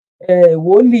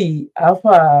wòlíì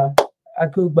Alfa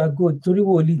Akéwùgbà Gold torí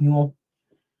wòlíì ni wọ́n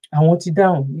àwọn ti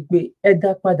dáhùn wípé ẹ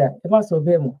dá padà ẹ má sọ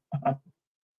bẹ́ẹ̀ mọ́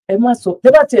ẹ má sọ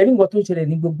tẹ́ bá tiẹ̀ rí nǹkan tó ń ṣẹlẹ̀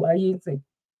ní gbogbo ayé ń sìn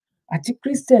àti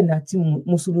Christian àti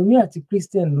mùsùlùmí àti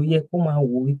Christian ló yẹ kó máa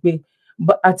wò wípé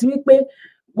àti wípé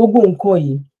gbogbo nǹkan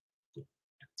yìí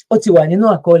ó ti wà nínú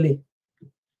àkọọ́lẹ̀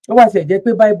ó wá tiẹ̀ jẹ́ pé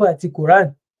Bible àti Quran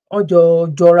wọ́n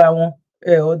jọra wọn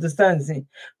understand sí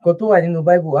nǹkan tó wà nínú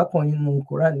Bible wà kàn nínú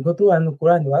Quran nǹkan tó wà nínú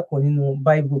Quran wà kàn nínú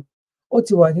Bible ó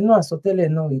ti wà nínú àsọtẹ́lẹ̀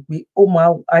náà wípé ó máa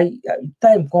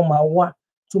time kan máa wá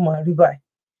tó máa rí báyìí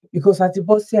because a ti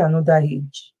bọ́ sí another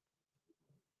age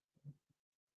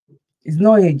it's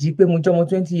not age pé mo jọmọ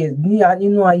 20 years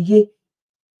nínú ayé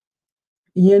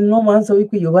ìyẹn náà máa ń sọ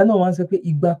wípé Yorùbá náà máa ń sọ pé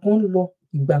ìgbà kan ń lọ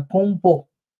ìgbà kan ń bọ̀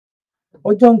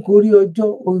ọjọ́ ń gorí ọjọ́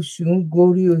oṣù ń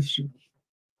gorí oṣù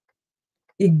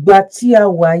ìgbà tí a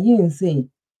wà yìí ń sìn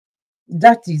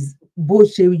that is bó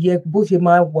ṣe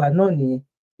máa wà náà nìyẹn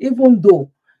even though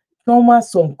kí wọ́n má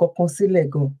sọ nǹkan kan sílẹ̀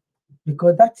gan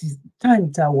because that is time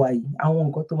tá a wà yìí àwọn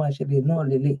nǹkan tó máa ṣẹlẹ̀ náà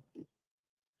lélẹ̀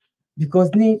because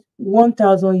ní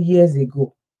 1000 years ago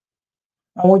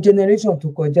àwọn generation tó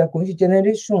kọjá kò ń ṣe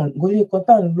generation gòlì kan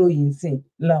tá à ń lò yìí ń sìn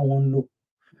láwọn ń lò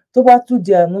tó bá tún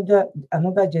di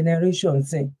another generation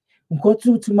sìn nǹkan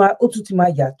ó tún ti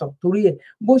máa yàtọ̀ torí ẹ̀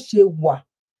bó ṣe wà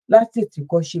láti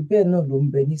ètìkọ́ ṣe bẹ́ẹ̀ náà ló ń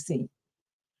bẹ nísìnyí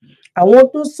àwọn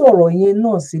tó sọ̀rọ̀ yẹn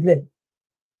náà sílẹ̀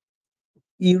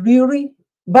ìrírí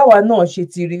báwa náà ṣe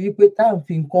ti rí wípé tá à ń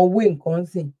fi nǹkan wé nǹkan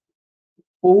sìn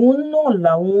òun náà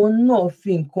làwọn náà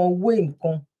fi nǹkan wé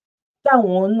nǹkan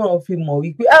táwọn náà fi mọ̀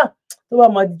wípé tó bá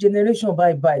máa di generation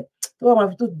báyìí báyìí tó bá máa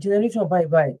fi tó generation báyìí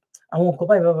báyìí àwọn nǹkan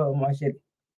báyìí báyìí máa ṣẹlẹ̀.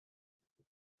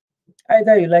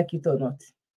 Either you like it or not,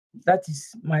 that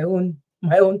is my own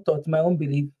thought, my own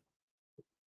belief.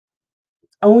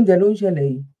 Àwọn oúnjẹ ló ń ṣẹlẹ̀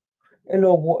yìí ẹ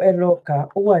lọ kà á,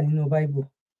 ó wà nínú Bible,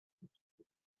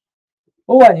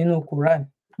 ó wà nínú Quran,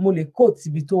 mo lè quote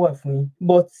ibi tó wà fún yín,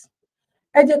 but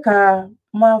ẹ jẹ́ ká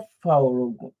má fa ọ̀rọ̀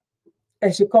gùn, ẹ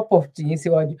ṣe cup of tea yín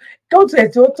síwájú kí ó tiẹ̀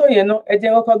tí ó tó yẹn náà ẹ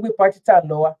jẹ́ kọ́kọ́ gbé party tá a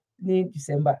lọ wá ní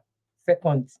December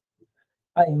 2nd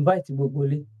a invite gbogbo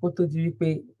ilé kó tó di wípé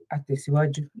a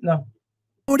tẹ̀síwájú náà.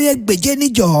 Orí ẹgbẹ̀je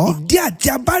níjọ ìdí àti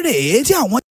abárè tí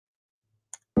àwọn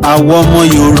ọmọ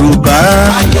Yorùbá.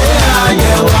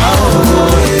 ayé wa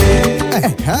òye.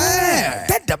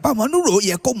 Tẹ́dà bá mọ núrò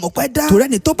yẹ kó mọ̀ pẹ́ dá. Torí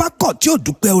ẹni tó bá kọ̀ tí ò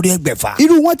dúpẹ́ orí ẹgbẹ̀fà.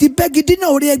 Irú wọn ti bẹ́gi dínà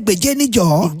orí ẹgbẹ̀je níjọ.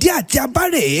 Ìdí àti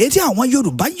abárè tí àwọn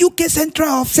Yorùbá UK Central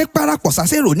Office parapọ̀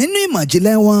sàṣẹ̀rò nínú ìmọ̀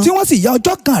ìjìnlẹ̀ wọn. Tí wọ́n sì ya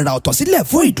ọjọ́ kan àrà ọ̀tọ̀ sílẹ̀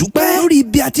fún ìdúpẹ́. Lórí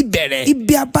ibi àti bẹ̀rẹ̀,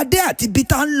 ibi abadé àti ibi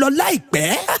tá ń lọ láìpẹ́.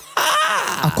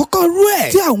 Àkọ́kọ́ rú ẹ̀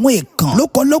tí àwọn èèkàn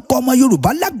lókọlókọ ọmọ Yorùbá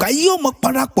lágbàáyé yóò mọ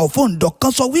parapọ̀ fún ǹdọ̀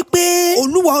kan sọ wípé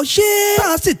Olúwa ó ṣe é. Tá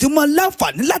a sì ti mọ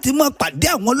láǹfààní láti mọ pàdé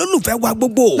àwọn olólùfẹ́ wa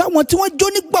gbogbo. Láwọn tí wọ́n jó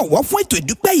nígbàwọ́ fún ètò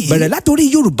ìdúpẹ́ yìí. Bẹ̀rẹ̀ látòrí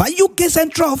Yorùbá UK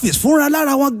Central Office fúnra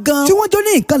lára wọn gan. Tí wọ́n jó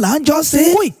ní nǹkan là ń jọ ṣe.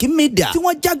 Koiki Media tí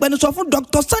wọ́n jágbẹnusọ fún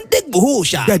Dr. Sunday Igboho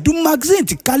Òòṣà. Gbẹ̀dú magazine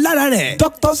ti ka lára rẹ̀.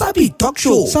 Dr. Sabi Talk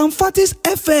Show. Sanfatis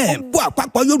FM. Gbogbo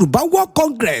àpapọ̀ Yorùbá World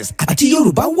Congress àti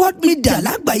Yorùbá World Media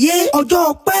lágbàáyé. Ọjọ́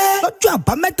ọpẹ́ lọ́jọ́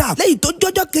àbámẹ́ta lẹ́yìn tó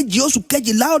jọjọ́ kejì oṣù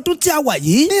kejìlá ọdún tí a wà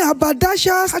yìí. Ní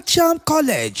Abadasha Hatcham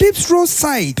College, Pips Road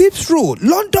Side, Pips Road,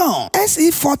 London,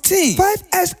 SE14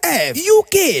 5SF,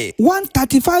 UK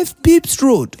 135 Pips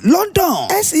Road, London,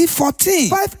 SE14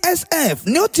 5SF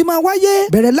ni ó ti máa wáyé.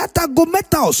 Bẹ̀rẹ̀ látago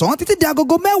 3 ọ̀sán títí di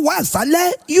agogo 10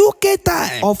 àṣálẹ́ UK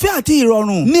time. Ọ̀fẹ́ àti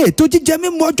ìrọ̀rùn ní ètò jíjẹ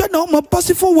mímu ọjọ́ náà mọ bọ́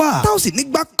sí fún wa. Tá ò sì ní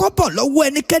gba kọ́bọ̀ lọ́wọ́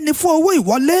ẹnikẹ́ni fún owó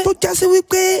ìwọlé. Tó já sí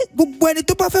wípé gbogbo ẹni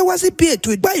tó bá fẹ́ wá síbi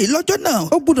ètò ìgbà yìí lọ́jọ́ náà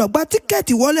ó gbọ́dọ̀ gba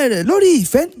tíkẹ́ẹ̀tì wọlé rẹ̀ lórí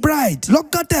Eventbrite.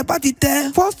 Lọ́gán tẹ́ bá ti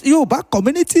tẹ First Yorùbá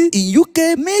Community in UK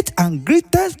Meet and Greet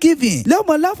Thanksgiving.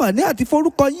 Lẹ́ọ̀mọ láǹfààní àti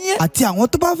forúkọ yín àti àwọn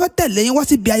tó bá fẹ́ tẹ̀lé yín wá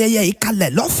síbi ayẹyẹ yìí kalẹ̀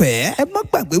lọ́fẹ̀ẹ́. Ẹ má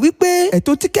gbàgbé wípé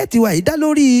ètò tíkẹ́ẹ̀tì wa yìí dá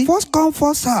lórí first come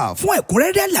first serve. Fún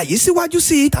ẹ̀kúnrẹ́rẹ́ àlàyé síwájú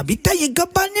sí i tàbí tẹ́yin gan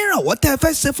bá nírànwọ́ tẹ́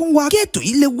fẹ́ ṣe fún wa kí ètò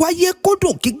yìí lè wáyé kó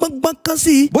dùn kí gbọ́ngbọ́n kan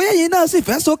sí i. Bóyá yín náà sì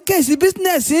fẹ́ sọ kéèsì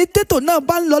bísínẹ́sì tètò náà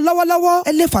bá ń lọ lọ́wọ́lọ́wọ́.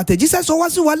 Ẹ lè fàtẹ̀jíṣẹ́ sọ wá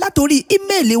sí wa látòrí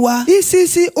ímeèlì wa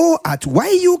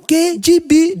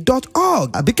ecco@yukgb.org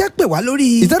àbí kẹ́ pè wá lórí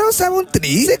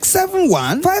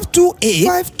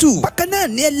 073-671-52852. Bákan náà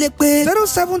ni ẹ lè pè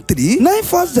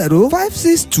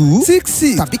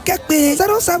 073-940-56266 tàbí kẹ́ pè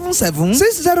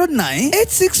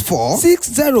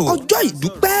 077-609-86460. Ọjọ́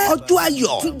ìdúpẹ́, ọjọ́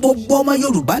ayọ̀ fún gbogbo ọmọ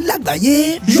Yorùbá lágbàáyé.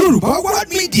 Yorùbá World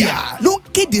Media ló ń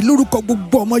kéde lórúkọ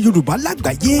gbogbo ọmọ Yorùbá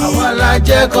lágbàáyé. Àwọn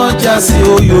alájẹ kan já sí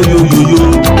oyoyoyoyo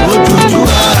ojújú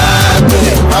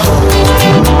àgbẹ̀ wa o.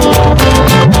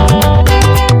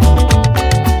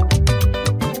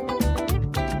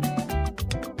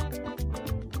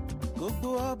 Gbogbo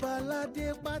ọba aládé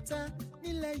pátá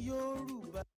nílẹ̀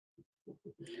Yorùbá.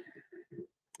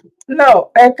 Now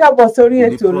ẹ káàbọ̀ sórí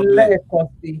ètò lẹ́ẹ̀kan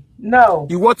sí. Now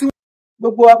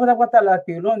gbogbo wa pátápátá la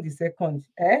pè on the 2nd.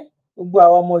 Gbogbo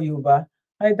àwọn ọmọ Yorùbá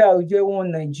either ó jẹ́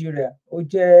one Nigeria ó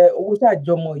jẹ́ owó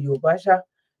ṣàjọmọ Yorùbá ṣá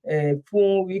fún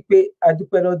wípé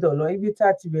adúpẹ́ lọ́dọ̀ lọ ibi tá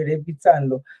a ti bẹ̀rẹ̀ ibi tá a ń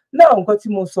lọ. Náà nǹkan tí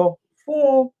mo sọ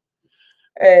fún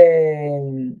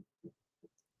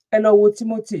ẹ lọ wo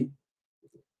Timothy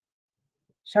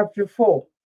chapter 4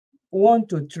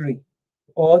 1-3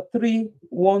 or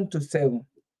 3:1-7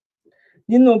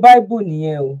 nínú Bible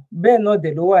nìyẹn o. Bẹ́ẹ̀ náà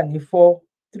dẹ̀ ló wà ní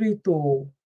 4:3 to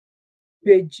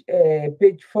page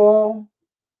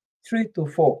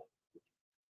 4:3-4.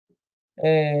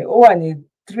 Ó wà ní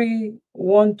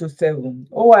 3:1-7.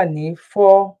 Ó wà ní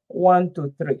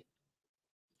 4:1-3.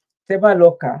 Tẹ́ bá lọ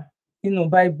kà nínú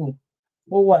Bible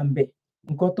ó wà ńbẹ̀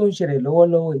nǹkan tó ń ṣẹlẹ̀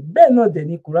lọ́wọ́lọ́wọ́ yìí. Bẹ́ẹ̀ náà dẹ̀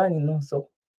ni Kùránì náà sọ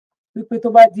wípé tó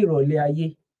bá di ìrọ̀lẹ́ ayé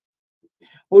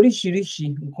oríṣiríṣi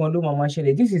nǹkan ló máa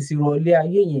ṣẹlẹ̀. This is ìrọ̀lẹ́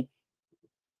ayé yẹn.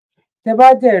 Tẹ́ bá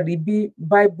dẹ̀ rí bí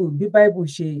Bible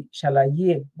ṣe ṣàlàyé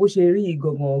ẹ̀ bó ṣe rí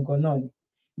ìgangan náà ni.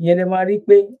 Ìyẹn lẹ máa rí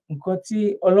pé nǹkan tí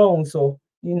Ọlọ́run sọ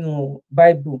nínú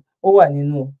Bible ó wà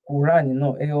nínú Quran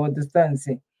náà, ẹ understand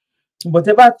sí. But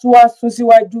tẹ́ bá tún wá sún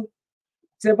síwájú,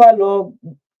 tẹ́ bá lọ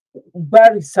gbá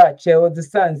research, ẹ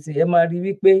understand sí, ẹ máa rí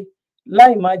wípé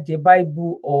láì má jẹ́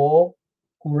Bible or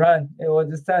Quran, ẹ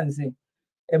understand sí,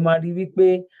 ẹ máa rí wípé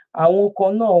àwọn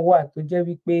kan náà wà tó jẹ́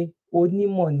wípé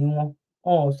onímọ̀ ni wọ́n.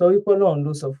 wọn sọ wípé Ọlọ́run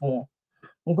ló sọ fún wọn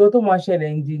nǹkan tó máa ṣẹlẹ̀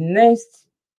in the next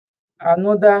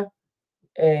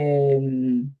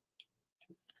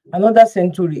another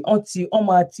century wọ́n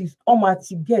máa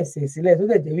ti gẹ̀ẹ́sẹ̀ sílẹ̀ tó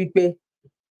dẹ̀ jẹ́ wípé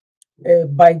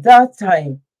by that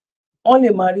time wọ́n lè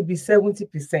máa rí bí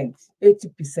 70%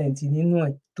 80% nínú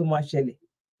ẹ̀ tó máa ṣẹlẹ̀.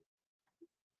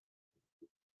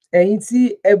 Ẹ̀yin tí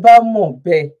ẹ bá mọ̀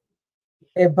bẹ́ẹ̀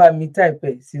ẹ bá mi type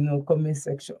ẹ̀ sínú comment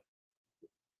section.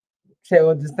 Ṣé ẹ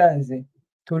understand ẹ?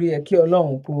 Torí ẹ kí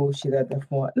Ọlọ́run kó ṣe dáadáa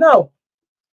fún wa. Now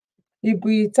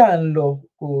ibi tá à ń lọ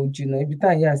kò jìnnà ibi tá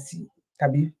à ń yà sí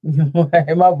tàbí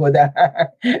ẹ má bọ̀dá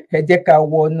ẹ jẹ́ ká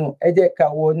wọnú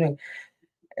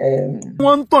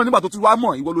wọ́n ń tàn nígbà tó ti wá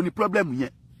mọ̀ ìwọ ló ní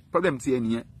problem ti ẹ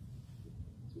nìyẹn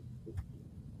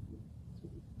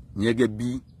gẹ́gẹ́ bí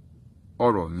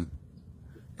ọ̀rọ̀ mi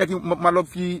ẹ kí n máa lọ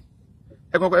fi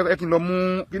ẹ kí n lọ mú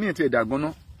kí ní ètò ẹ̀dà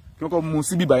gan-an kí wọ́n kọ́ mú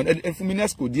síbí báyìí ẹ fún mi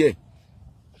nẹ́sìkò díẹ̀.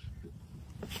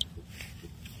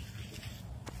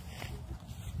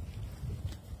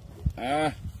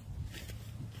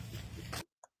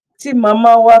 tí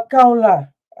màmá wa Kaola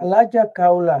Alájà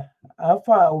Kaola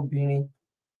àáfà obìnrin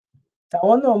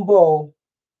tàwọn náà ń bọ̀ o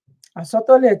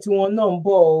àsọtọ́lẹ̀ tí wọn náà ń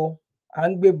bọ̀ o à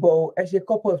ń gbé bọ̀ o ẹ ṣe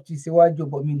cup of tea síwájú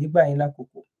bọ̀ mí nígbà yín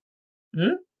lákòókò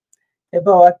ẹ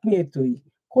bá wa pín ètò yìí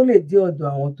kó lè dé ọ̀dọ̀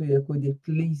àwọn tó yẹ kó dé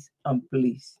please and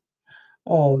please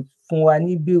fún wa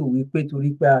ní bíò wípé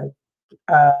torí pé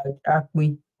a pín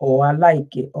ọ̀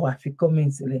aláìkẹ́ ọ̀ àfi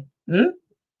comment sílẹ̀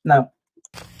now.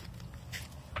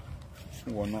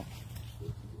 Bueno.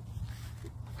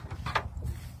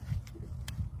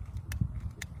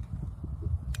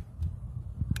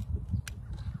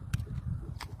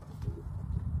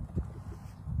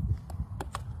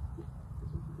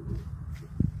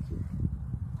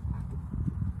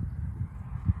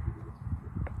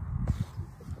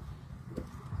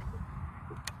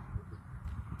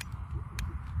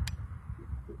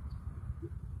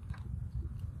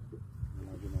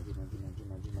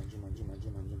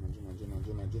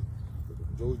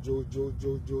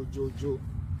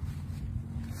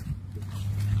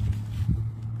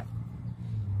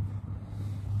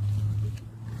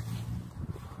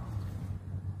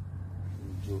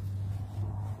 Jo.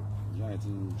 Ìyá ẹ̀ ti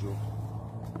ń jó.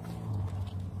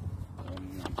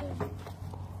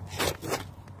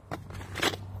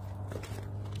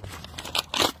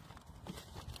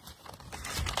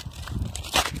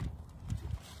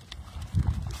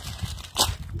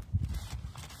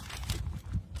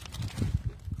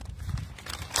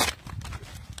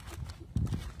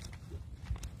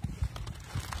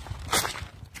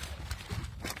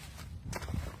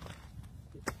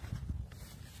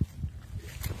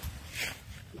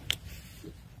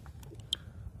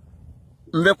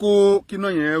 Nfẹ́ kó kíná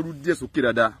yẹn rú díẹ̀ sókè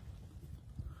dáadáa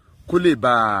kó lè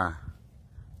bá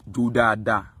jó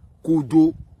dáadáa kó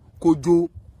jó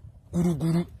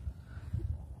gúrúgúrú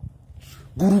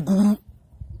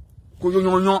kó yó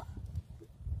yányán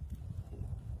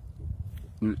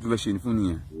tó fẹ́ ṣe ní fún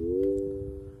nìyẹn.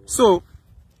 So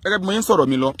gẹ́gẹ́ bí mo yẹn sọ̀rọ̀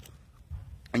mi lọ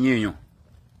ẹ̀yin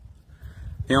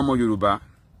èèyàn ọmọ Yorùbá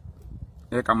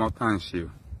ẹ ká mọ̀ tá à ń ṣe o.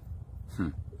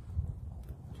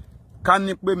 Ká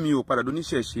ní pé mi ò padà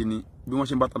doníṣẹ́ ṣe ni bí wọ́n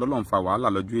ṣe ń bá ta lọ́lọ́run fa wàhálà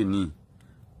lọ́jọ́ èní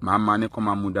màá ní kó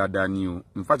máa mú dáadáa ni o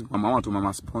in fact màmá wọn tó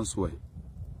máa sponsor ẹ̀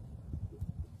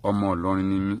ọmọ Ìlọrin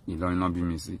ni mí Ìlọrin náà bí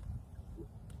mi sí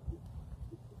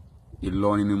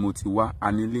Ìlọrin ni mo ti wá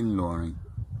anílé Ìlọrin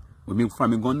omi fún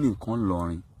mi gan ní nǹkan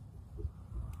Ìlọrin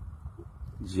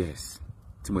yes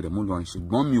tí mo dẹ̀ mú Ìlọrin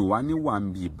ṣùgbọ́n mi ò wá ní wà ń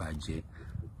bi ìbàjẹ́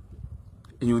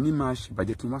èèyàn ní máa ṣe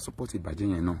ìbàjẹ́ kí n wá support ìbàjẹ́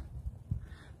yẹn náà.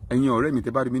 Ẹ̀yin ọ̀rẹ́ mi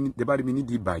tẹ́ bá rí mi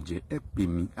nídìí ìbàjẹ́ ẹ pè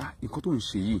mí nǹkan tó ń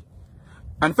ṣe yìí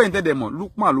and fẹ́yìn tẹ́dẹ̀ mọ̀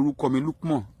Lukman lórúkọ mi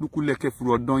Lukman Lukulẹ̀kẹ́ fúru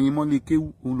ọ̀dán yín mọ́lẹ̀ kéwù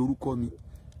òun lórúkọ mi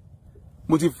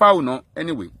mo ti fáwọn náà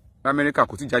anyway Amẹ́ríkà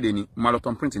kò tí jáde ni mo máa lọ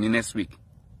tán print ní next week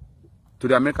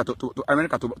torí Amẹ́ríkà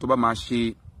tó bá máa ṣe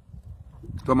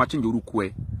tó bá máa change orúkọ ẹ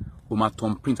o máa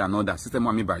tán print another system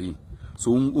wa mi báyìí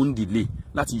so ó ń delay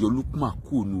láti yọ Lukman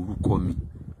kúrò ní orúkọ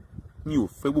mi ò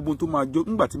fẹ́ gbogbo tó máa jọ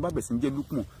nígbà tí bá bẹ̀ sí ń jẹ́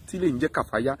Lukman tí lè ń jẹ́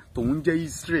Kàfáyá tòun jẹ́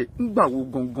Israel nígbà wo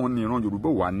gangan ni ìran Yorùbá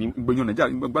wà ní gbẹ̀yàn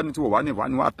Nàìjíríà gbani tí wọ́n wà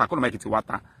ní wà ta kọ́nà máìkì tí wà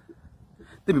ta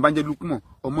tèmi bá ń jẹ́ Lukman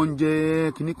ọmọ ń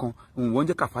jẹ́ kinní kan òun wọ́n ń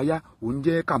jẹ́ Kàfáyá òun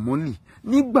jẹ́ Kàmọ́lì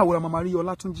nígbà wo la máa rí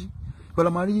Ọlátúnjí wọ́n la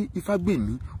máa rí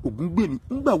Ifágbèmí Ògúngbèmí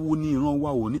nígbà wo ni ìran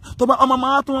wa ò ní tó bá ọmọ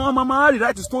máa rí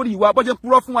right story wa bọ́jẹ́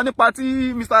purọ́ fún wa nípa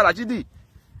tí Mr.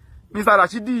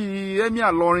 Rashidi emir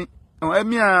Ìlọrin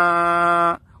emir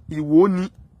Ìwó ni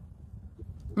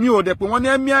mi ò dẹ̀ pé wọ́n ní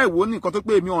emir Ìwó nìkan tó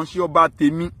pé èmi ò ń ṣe ọba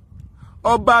tèmi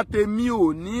ọba tèmi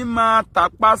ò ní máa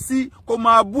tàpá sí kó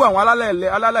máa bú àwọn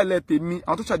alálẹ̀lẹ̀ tèmi,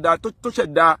 àwọn tó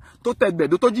ṣẹ̀dá tó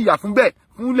tẹ̀gbẹ̀dó tó jìyà fún bẹ́ẹ̀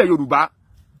fún ilẹ̀ Yorùbá.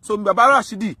 So bàbá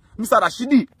Rashidi, Mr.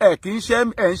 Rashidi, kì í ṣe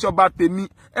ẹ̀ ń ṣe ọba tèmi,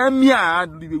 ẹ̀mí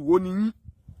àdìwò ni yín.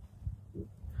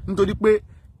 Nítorí pé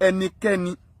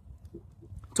ẹnikẹ́ni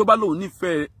tó bá lóun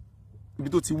nífẹ̀ẹ́ ibi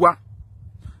tó ti wá,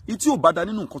 ìtí ò bá da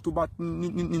nínú nǹkan tó bá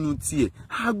nínú tiẹ̀,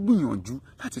 á gbìyànjú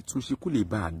láti túnṣe kó lè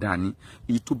bá a dá ní.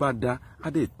 Èyí tó bá dá á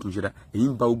dẹ̀ túnṣe dá. Èyí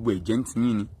ń ba gbogbo ẹ̀jẹ̀ ń ti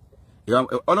yín ni.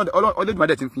 Ọlọ́dún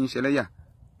adẹ̀ ti fi ń ṣẹlẹ́yà.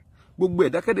 Gbogbo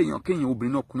ẹ̀dákẹ́dẹ̀ èèyàn kéèyàn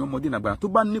obìnrin náà kùnrin ọmọdé nàgbàrà tó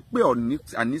bá ní pé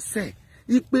àníṣẹ́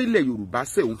ipe ilẹ̀ Yorùbá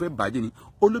sẹ́ òun fẹ́ bàjẹ́ ni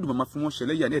Olódùmarè máa fi wọ́n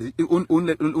ṣẹlẹ́yà ní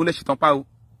òun lẹ́ ṣetán pa o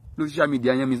lórí social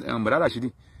media yẹn bàdá Rashidi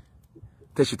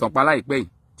tẹ ṣetán pa láìpẹ́ yìí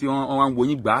tí wọ́n ń wo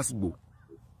yín gbàásìgbò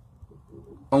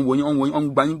wọ́n ń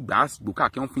gba yín gbàásìgbò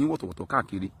káàkiri wọ́n fi yín wọ̀tọ̀wọ̀tọ̀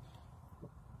káàkiri.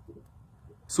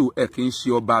 So ẹ kì í ṣe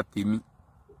ọba tèmi,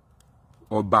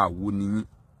 ọba àwo ni yín.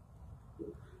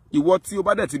 Ìwọ tí o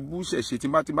bá dẹ̀ ti bú ṣẹ̀ṣẹ̀ tí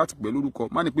bá ti pẹ̀ lórúkọ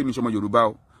má ní pé mi ṣọmọ Yorùbá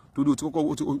o torí o ti kọ́kọ́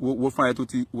wo fún ara ẹ tó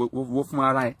ti wo fún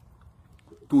ara ẹ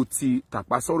tó ti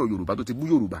tàpá sọ̀rọ̀ Yorùbá tó ti bú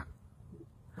Yorùbá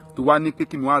tó wá ní pé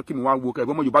kí mi wá wo kẹ́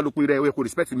ẹ̀gbọ́n ọmọ Yorùbá ló pé rẹ̀ ẹ kò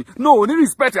respect mi. No, ní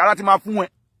respect ara ti máa fún ẹ.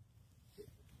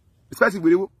 Respect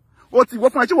wèrè wo o ti wọ́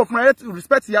fún ẹ ṣé wọ́ fún ẹ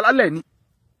respect alálẹ̀ ni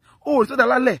o respect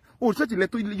alálẹ̀ o respect ilẹ̀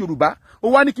tó Yorùbá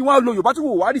o wá ní kí wọ́n lo Yorùbá tí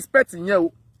wò wá respect yẹn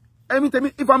o. Tell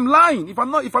me if I'm lying, if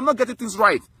I'm not getting things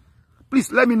right, please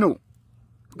let me know.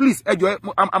 Please ẹ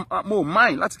jọ̀ọ́ I'm more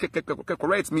mind láti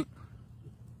correct me.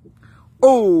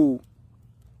 Oh,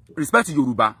 respect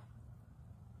Yorùbá.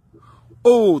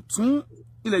 O tún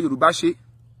ilẹ̀ Yorùbá ṣe.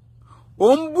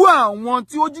 O ń bú àwọn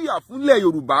tí ó jìyà fún ilẹ̀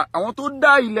Yorùbá, àwọn tó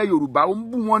dá ilẹ̀ Yorùbá, o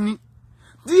ń bú wọn ni.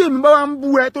 Tí èmi bá wá ń bú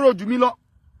ẹ tó rọ̀ jù mí lọ.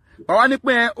 Bá wá ní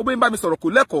pé obìnrin bá mi sọ̀rọ̀ kò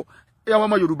lẹ́kọ̀ọ́,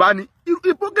 ọmọ Yorùbá ni.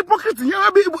 Hypocrite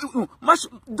yẹn bí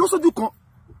jó sójú kan.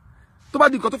 Tó bá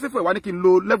di nǹkan tó fẹ́ fún ẹ wá ní kí n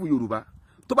lo level Yorùbá.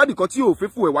 Tó bá di nǹkan tí ò fẹ́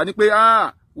fún ẹ wá ní pé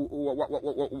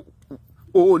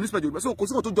o ní respect Yorùbá. So kò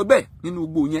sí nǹkan tó jọ bẹ́ẹ̀ nínú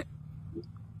gbogbo yẹn.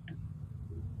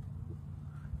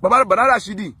 Bàbá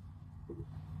Rashidi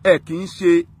kì í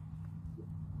ṣe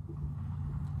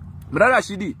Bàbá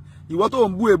Rashidi, ìwọ tó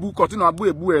ń bú èbú continue abú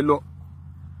èbú ẹ lọ.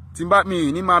 Tí bá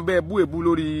mi ní máa bẹ́ bú èbú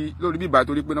lórí bíbá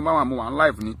torí pé number 1 mo wà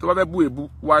live ni. Tó bá fẹ́ bú èbú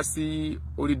wá sí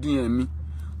orí DM mi.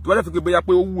 Tó bá fẹ́ fi pé bóyá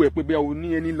pé ó wù ẹ́ pé bóyá o ní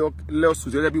ẹni lọ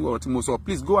sùn gẹ́gẹ́ bí ọ̀rọ̀ tí mo sọ,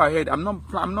 please go ahead.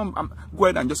 Go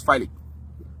ahead and just file it.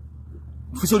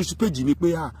 Fi sórí page mi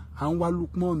pé à ń wá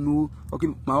Lukman o okay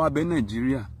máa wá bẹ̀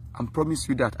Nàìjíríà. I promise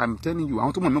you that. I'm telling you.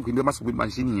 Àwọn tó mọ̀ náà kò ní bá sọ pé máa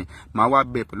ṣe nìyẹn. Máa wá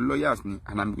bẹ̀ pẹ̀lú lawyers ni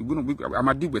and I'm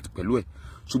a deal with pẹ̀lú ẹ̀.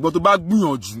 Ṣùgbọ́n tó bá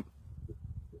gbìyànjú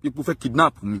ipò fẹ́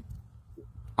kidnap mi.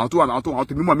 Àwọn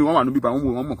tó mímọ̀ mi wọ́n wà níbí bá wọ́n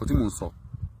mọ̀ nǹkan tí mò ń sọ.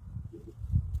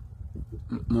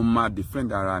 Mo máa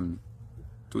defend ara mi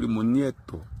torí mo ní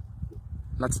ẹ̀tọ́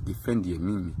láti defend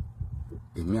ẹ̀mí mi,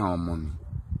 ẹ̀mí àwọn ọmọ mi.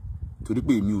 Torí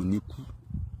pé èmi ò ní kú.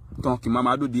 Tán kí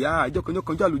máa dòde ìjọ kan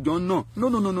àlùjọ náà no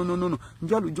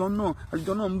ìjọ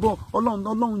àlùjọ náà ń bọ̀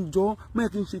Ọlọ́run jọ mẹ́ẹ̀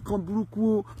kí n ṣe kan burúkú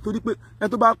o torí pé ẹni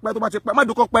tó bá pẹ́ tó bá ti pẹ́ má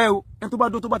dúkọ́ pẹ́ o ẹni tó bá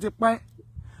dó tó bá ti pẹ́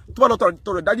tó bá lọ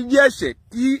tọrọ dájú jẹ́ ẹ̀ṣẹ̀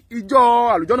kí ìjọ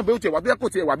àlùjọ náà bẹ́ẹ̀ tiẹ̀ wà bí kò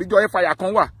tiẹ̀ wà bí ìjọ ẹ̀fàyà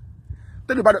kan wà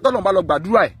tọ́lọ́run bá lọ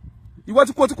gbàdúrà ẹ̀ ìwọ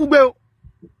tí kú gbé o.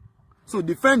 So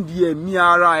defend ẹ̀mí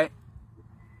ara ẹ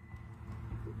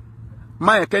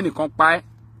má yẹ kẹ́nìkan pa ẹ́.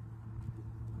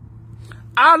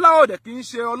 Allah dẹ̀ kì í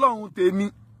ṣe Ọlọ́run tèmi.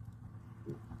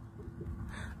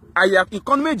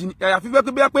 Ìkan méjì ni àyàfi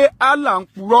pé Allah ń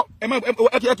purọ́.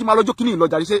 Ẹ kí máa lọ́jọ́ kíní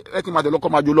ìlọjà ṣe ẹ kí máa dẹ̀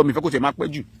lọ́kọ́ máa jọ lọ mi fẹ́ kó tiẹ̀ máa pẹ́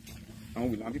jù. Àwọn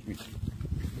wìlà ń pípín.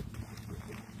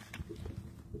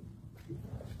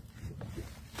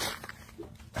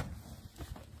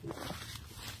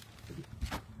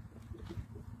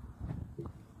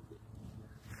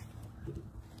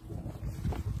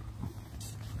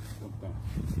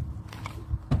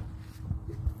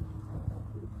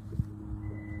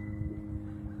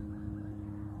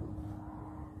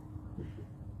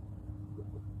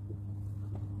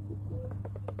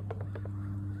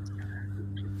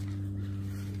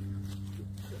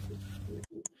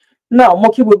 Náà mo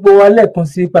kí gbogbo wa lẹ́ẹ̀kan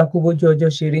sí pakúbójú ọjọ́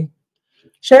ṣeré.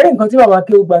 Ṣẹ́rí nǹkan tí bàbá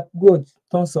Akéwùgbà Gold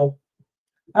tó ń sọ.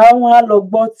 Àwọn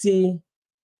alọ́gbọ́ ti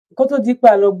kó tó dípẹ́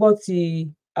alọ́gbọ́ ti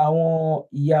àwọn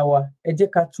ìyá wa. Ẹ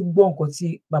jẹ́ ká tún gbọ́ nǹkan tí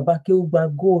bàbá Akéwùgbà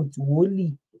Gold wòlíì.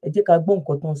 Ẹ jẹ́ ká gbọ́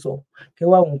nǹkan tó ń sọ. Kẹ́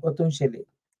wá wo nǹkan tó ń ṣẹlẹ̀.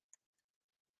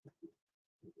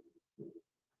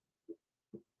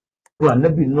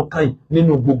 Ànábì nọ́kàn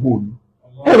nínú gbogbo òní.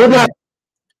 Ẹ̀rọ dáa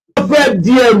wọ́n fẹ́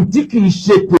di ẹrù tí kì í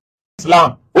ṣe tó Islam.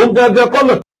 Ó gẹ́gẹ́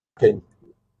kọ́nà kẹ́yìn.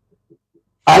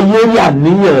 Ayé rí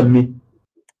àníyàn mi.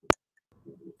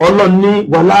 Ọlọ́ni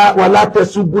wàlá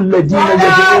tẹ̀sùbù lẹ́dí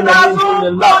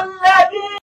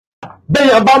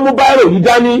bẹ́yàn bá mú báírò yìí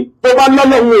dání tó bá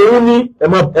lọ́lọ́run òun ní ẹ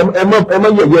má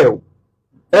yẹ̀yẹ́ o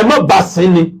ẹ má bà sí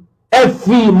ni ẹ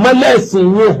fi ìmọ́lẹ̀ ẹ̀sìn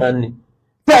yín hàn ni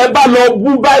tẹ́ ẹ bá lọ bú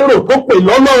báírò tó pè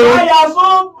lọ́lọ́run.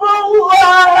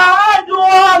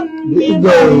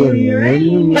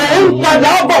 ẹ ń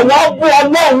padà bọ̀ wọ́n bú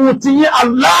ọlọ́run ti yín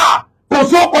Allah kò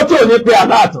sóko tí ò ní pe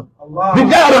Allah tán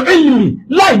bìgá ọ̀rọ̀ ìlì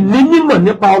láì ní mímọ̀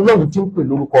nípa ọlọ́run tí ń pè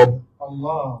lórúkọ ọ̀bù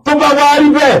tó bá wá rí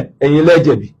bẹ́ẹ̀ ẹ̀yin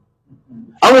lẹ́jẹ̀bi.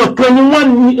 Àwọn kan ni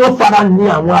wọ́n fara ní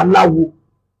àwọn aláwo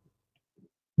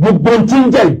gbogbo tí ń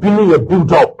jẹ́ ìbínú yẹn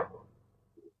build up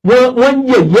wọ́n ń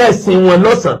yẹ̀yẹ́ ẹ̀sìn wọn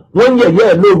lọ́sàn-án wọ́n ń yẹ̀yẹ́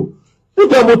ẹ̀ lóru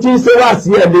nígbà mo ti ń ṣe wá sí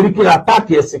ẹ̀ lérí kí n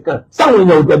àtáàkì ẹ̀sìn kan sáwọn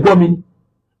èèyàn ò dẹ̀gbọ́ mi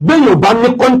gbẹ̀yìn ò bá ní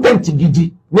content gidi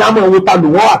ní àmọ́ owó ta lò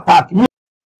wọ́n àtáàkì.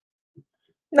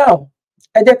 Now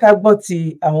ẹ jẹ́ ká gbọ́ ti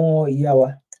àwọn ìyá wa.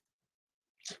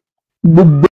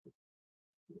 Gbogbo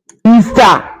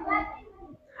Easter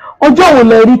ọjọ́ wo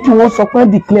lẹ rí tí wọ́n sọ pé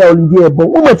declare holiday ẹ̀bọ̀n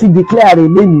wọ́n mọ̀ ti declare rẹ̀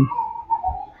lẹ́yìn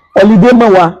holiday mọ́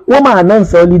wa wọ́n máa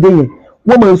announce holiday yẹn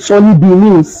wọ́n máa sọ níbi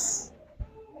news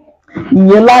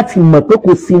ìyẹn láti mọ̀ pé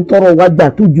kò sí tọrọ wá gbà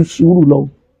tó ju sùúrù lọ.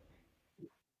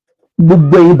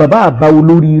 Gbogbo ẹ̀yin bàbá àbáwo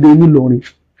lóríire nílọrin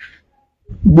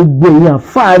gbogbo ẹ̀yin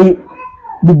àfáàrí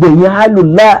gbogbo ẹ̀yin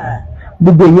alùlá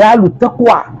gbogbo ẹ̀yin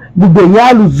alùtẹ́kùà gbogbo ẹ̀yin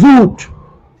alùzúùd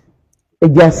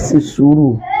ẹja ṣe sùúrù.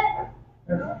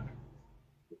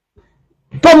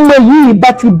 Tọ́mọ yìí bá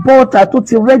ti bọ́ta tó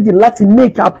ti rẹ́dì láti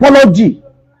make apology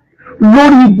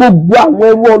lórí gbogbo àwọn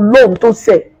ẹrú ọlọ́run tó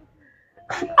ṣẹ̀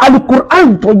alukur'an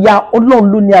tó ya ọlọ́run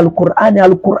ló ní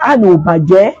alukur'an ò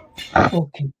bàjẹ́.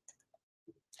 Okay.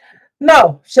 Now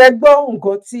ṣe gbọ́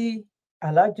nǹkan tí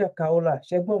Alhaja Kaola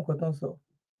ṣe gbọ́ nǹkan tó ń sọ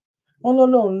wọ́n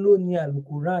lọ́lọ́run ló ní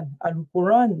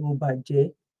alukur'an ò bàjẹ́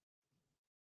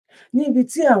níbi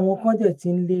tí àwọn kan dẹ̀ ti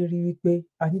ń lérí wípé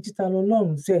àní títa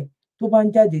lọ́lọ́run ṣẹ̀ tó bá ń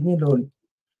jáde nílọrin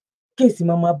kéèsì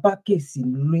máa bá kéèsì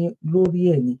lórí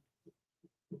ẹ̀ ni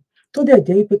tó dẹ̀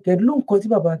jẹ́ wípé pẹ̀lú nǹkan tí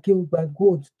bàbá Akéwùgbà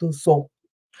Gold tó sọ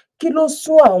kí ló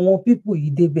sún àwọn pípù yìí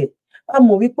débẹ̀ a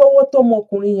mọ̀ wípé ọwọ́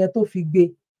tọmọkùnrin yẹn tó fi gbé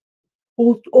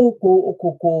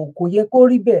kò yẹ kó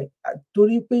rí bẹ́ẹ̀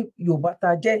torí pé Yorùbá ta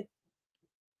jẹ́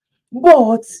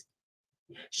but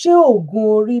ṣé oògùn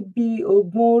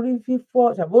orí fífọ́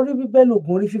tàbí orí bíbẹ́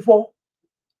lògùn orí fífọ́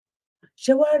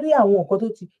ṣé wàá rí àwọn nǹkan tó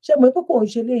ti ṣe mọ̀ pé kò ń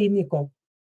ṣe léyìí nìkan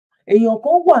èèyàn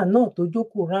kan wà náà tó jó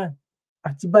Quran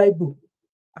àti Bible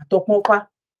àtọpọ́npá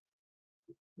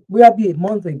bóyá bíi a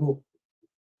month ago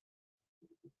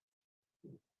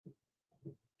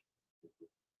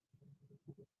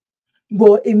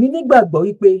bọ̀ èmi nígbàgbọ́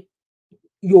wípé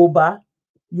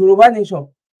Yorùbá nation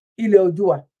ilẹ̀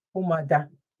Oòduà ó máa dá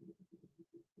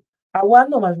àwa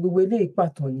náà máa fi gbogbo eléyìí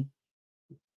pàtàn ni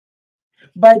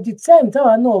by the time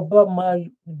táwa náà bá máa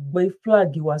gbé flag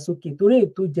wa sókè torí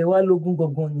ètò jẹ wá lógún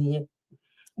gangan nìyẹn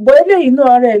bọ̀ eléyìí náà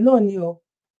ara ẹ̀ náà ni o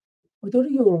nítorí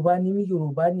Yorùbá ni mí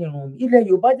Yorùbá ni ìran mi ilẹ̀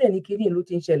Yorùbá dẹ̀ ní kinní ló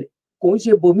ti ń ṣẹlẹ̀ kò ń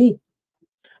ṣe bòmíì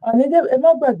àní ẹ má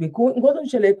gbàgbé nǹkan tó ń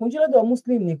ṣẹlẹ̀ kò ń ṣe lọ́dọ̀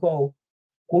Muslim nìkan o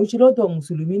kò ń ṣe lọ́dọ̀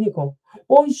Mùsùlùmí nìkan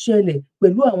ó ń ṣẹlẹ̀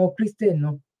pẹ̀lú àwọn Christian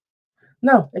náà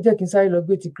now ẹ jẹ́ kí n sáré lọ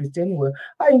gbé ti Christian wẹ̀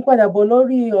àyè ń padà bọ̀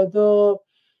lórí ọ̀dọ̀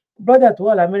brother tó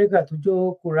wà l'Amẹ́ríkà tó jó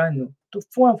Quran tó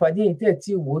fún àǹfààní èyí tẹ̀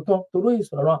tí wò ó tán torí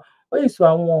ó yìí sọ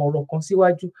àwọn ọ̀rọ̀ kan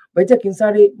síwájú bẹ́ẹ̀ jẹ́ kí n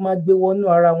sáré máa gbé wọnú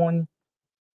ara wọn ni.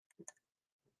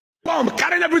 Bomb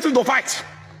carrying everything to fight.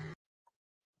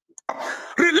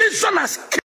 Religion has.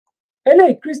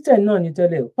 Eléyìí Christian náà ní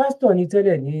tẹ́lẹ̀ o pastor ní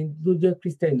tẹ́lẹ̀ ní ló jẹ́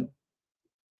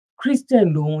Christian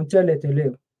lòun tẹ́lẹ̀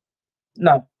o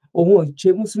now òun ò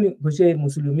ṣe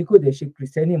mùsùlùmí kò dẹ̀ ṣe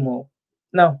Christian mọ́ o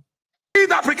now.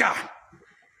 In Africa,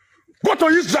 go to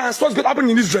Israel and see what's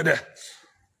happening in Israel there.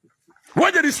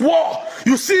 When there is war,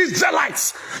 you see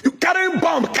Israelites, you carrying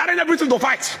bomb, carrying everything to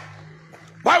fight.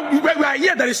 While we are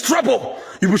here, there is trouble.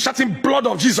 You will be shouting blood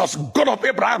of Jesus, God of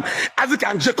Abraham, Isaac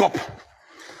and Jacob.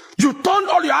 You turned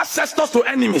all your ancestors to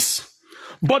enemies.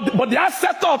 But the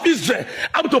ancestor of Israel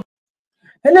have to.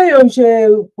 Eléyìí ò ń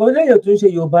ṣe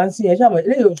Yorùbá ń sìn ẹ ṣàmọ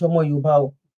eléyìí ò ń ṣe ọmọ Yorùbá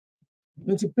o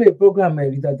mo ti play program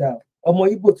ẹ rí dáadáa ọmọ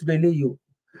Ìgbò tún lélẹyìí o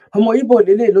ọmọ Ìgbò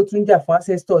lélẹyìí ló tún jà fún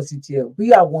ancestors tiẹ̀ bí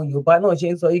àwọn Yorùbá náà ṣe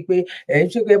ń sọ yìí pé ẹ ń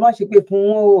ṣe pé ẹ má ṣe pé fún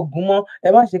Ògún mọ́ ẹ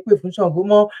má ṣe pé fún Ṣàngó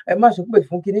mọ́ ẹ má ṣe pé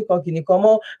fún kinníkan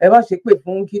mọ́ ẹ má ṣe pé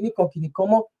fún kinníkan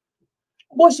mọ́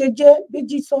bó ṣe jẹ́ bí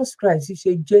Jesus Christ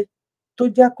ṣe jẹ́ tó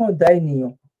jákàndá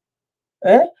ènìyàn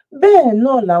bẹ́ẹ̀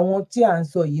náà làwọn tí à ń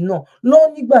sọ yìí náà ló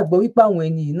nígbàgbọ́ wípé àwọn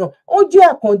ènìyàn náà ó jẹ́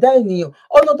àkàndá ènìyàn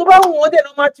ọ̀nà tó bá wù wọ́n dẹ̀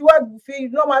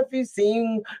lọ́ máa fi sìn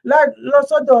lọ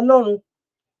sọ́dọ̀ Ọlọ́run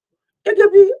gẹ́gẹ́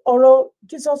bí ọ̀rọ̀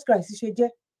Jesus Christ ṣe jẹ́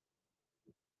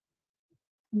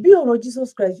bí ọ̀rọ̀ Jesus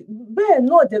Christ bẹ́ẹ̀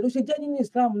náà dẹ̀ ló ṣe jẹ́ nínú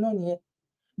Islam náà nìyẹn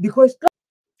because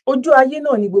ojú ayé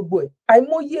náà ni gbogbo ẹ̀.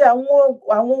 Àìmọye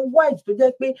àwọn white tó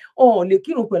jẹ́ pé wọn ò lè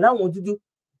kírun pẹ̀lú àwọn dúdú.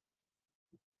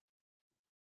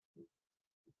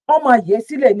 Wọ́n máa yẹ̀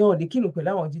sílẹ̀ ni wọn ò lè kírun pẹ̀lú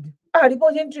àwọn dúdú. A rí bó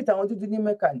ṣe ń treat àwọn dúdú ní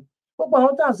Mẹ́kà ni. Gbogbo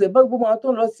àwọn tá à ń sọ gbogbo àwọn tó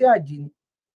ń lọ sí àjì ni.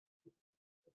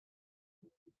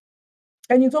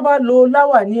 Ẹni tó bá lo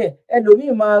láwàní ẹ̀,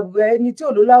 ẹlòmíì máa ẹni tí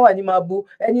ò lo láwàní máa bu,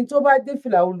 ẹni tó bá dé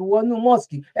fìlà wọnú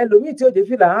mosque, ẹlòmíì tí ò dé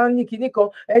fìlà á ní kinní kan,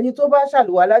 ẹni tó bá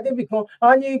ṣàlùwàlá débì kan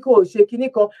á ní kò ṣe kinní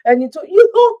kan, ẹni tó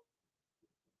yíkó.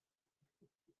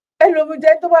 Ẹlòmíì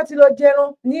jẹ́ tó bá ti lọ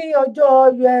jẹran ní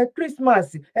ọjọ́ Christmas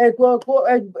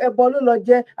ẹbọ ló lọ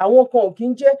jẹ, àwọn kan ò kí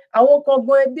ń jẹ, àwọn kan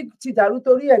gan ẹbí ti dàrú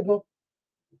torí ẹ̀ gan.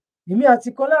 Èmi àti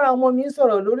kan lára ọmọ mi ń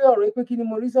sọ̀rọ̀ lórí ọ̀rọ̀ pé kí ni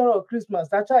mo rí sọ̀rọ̀ Christmas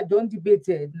táṣàjọ ń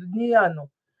debate ẹ̀ ní àná,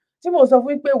 tí mo sọ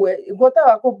fún pé nǹkan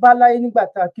táwa kó bá láyé nígbà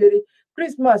tá a kéré,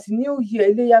 Christmas, New Year,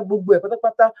 Iléyá, gbogbo ẹ̀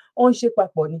pátápátá ó ń ṣe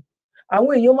papọ̀ ni.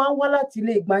 Àwọn èèyàn máa ń wá láti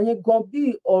ilé ìgbà yẹn gan bí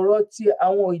ọ̀rọ̀ ti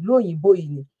àwọn ìlú òyìnbó yìí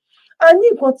ni. A ní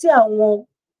nǹkan tí àwọn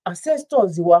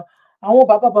ancestors wa, àwọn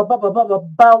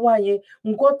bàbá wa yẹn,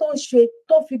 nǹkan tó ń ṣe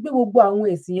tó fi gbé gbogbo àwọn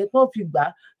ẹ̀sìn yẹn tó fi gbà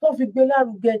á, tó fi gbé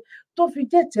lárugẹ, tó fi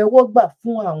jẹ́ ìtẹ́wọ́gbà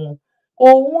fún àwọn.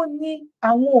 Òun ni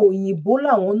àwọn òyìnbó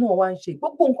làwọn náà wá ń ṣe.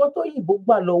 Gbogbo nǹkan tó òyìnbó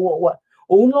gbà lọ́wọ́ wa,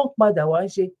 òun náà padà wá ń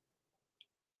ṣe.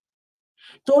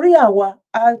 Torí àwa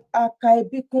a ka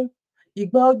ẹbí kún.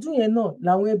 Ìgbà ọdún yẹn náà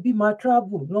làwọn ẹbí máa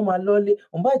travel, náà máa lọ́lé.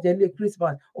 Òun bá jẹ́ ilé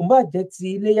Christmas, òun bá jẹ́ ti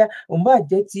Iléyá, òun bá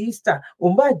jẹ́ ti Easter,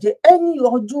 òun bá jẹ́ any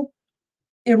ọdún,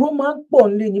 èrò máa ń pọ̀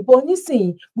nílé ní. Bọ́ nísìnyí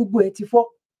gbogbo ẹ̀ ti fọ́.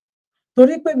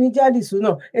 Torí pé mi jáde sùn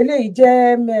náà, eléyìí jẹ́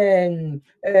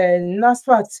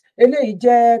Nasfat, eléyìí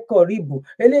jẹ́ Kọ̀ríbù,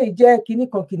 eléyìí jẹ́ kinní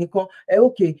kan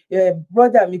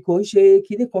brother mi kò ń ṣe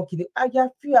kinní kan.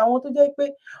 Àyàfi àwọn tó jẹ́ pé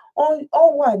ó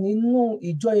wà nínú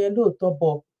ìjọ yẹn lóòótọ́,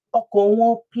 bọ̀ ọkàn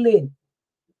wọn plain,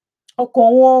 ọkàn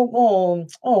wọn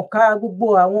hàn ká gbogbo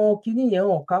àwọn kinní yẹn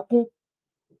hàn ká kún.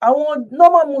 Àwọn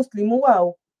normal Muslim wà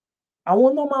o,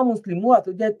 àwọn normal Muslim wà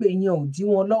tó jẹ́ pé ìyẹn ò dí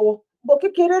wọn lọ́wọ́, bọ̀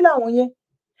kékeré làwọn yẹn.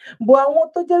 Bọ̀ àwọn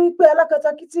tó jẹ́ wípé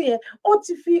alákatakítí yẹn,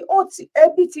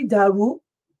 ẹbí ti dàrú.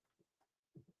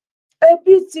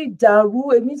 Ẹbí ti dàrú.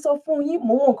 Èmi sọ fún yín,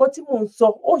 mo mọ nǹkan tí mò ń sọ.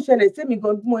 Ó ṣẹlẹ̀ sí mi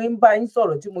gan bí mo ń bá yín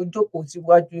sọ̀rọ̀, tí mo jókòó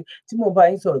síwájú tí mo bá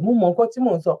yín sọ̀rọ̀, mo mọ nǹkan tí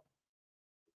mò ń sọ.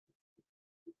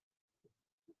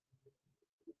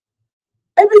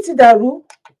 Ẹbí ti dàrú.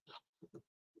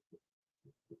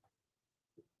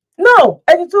 Now,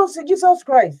 ẹni tó ń sin Jesus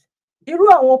Christ, irú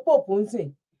àwọn Pope ń sìn,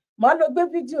 màá lọ gbé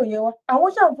fídíò yẹn wá.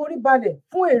 Àwọn ṣàǹforí balẹ̀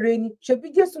fún èrè ni. Ṣebí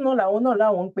Jésù náà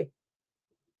làwọn ń pè.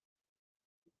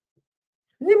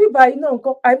 Níbí báyìí náà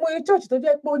nǹkan, àìmọye church tó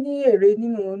jẹ́ pé ó ní èrè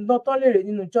nínú, lọ́tọ́ lèrè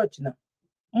nínú church náà.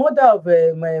 Mother of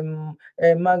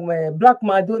Black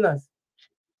Madonnas.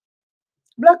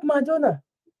 Black Madonna.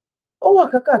 Ó wà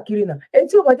káàkiri náà. Èyí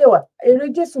tí ò bá dẹ̀ wà, èrè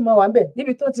Jésù máa wà ńbẹ̀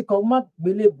níbi tó ti kàn má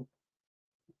gbélébù.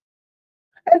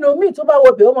 Ẹlòmíì tó bá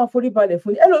wọbẹ̀ ó máa forí balẹ̀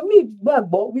fún ni. Ẹlòmíì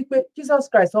gbàgbọ́ wípé Jesus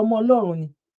Christ ọmọ Ọlọ́run ni.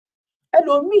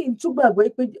 Ẹlòmíì tún gbàgbọ́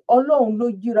pé Ọlọ́run ló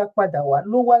yíra padà wá,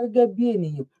 ló wá gẹ́gẹ́ bí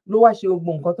ènìyàn, ló wá ṣe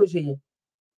gbogbo nǹkan tó ṣe yẹn.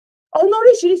 Ọ̀nà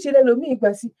oríṣiríṣi lẹlòmíì gbà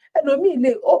sí. Ẹlòmíì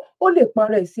ó lè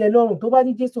parẹ́ sí ẹ lọ́rùn tó bá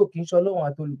ní Jésù kì í ṣe Ọlọ́run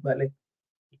àti olùgbàlà.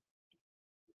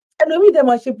 Ẹlòmíì dẹ̀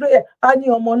máa ṣe prayer, á ní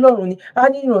ọmọ Ọlọ́run ni, á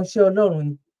ní ìránṣẹ́ Ọlọ́run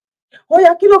ni. Ó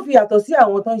yá, kí ló fi yàtọ̀ sí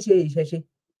àwọn tó ń ṣe ìṣẹ̀ṣe?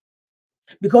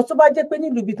 Because tó bá jẹ́ pé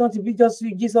nílùú ibi tán ti bí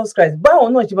Jesus Christ,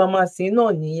 báwọn náà ṣe máa sìn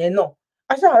náà nìyẹn náà.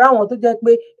 Aṣáára àwọn tó jẹ́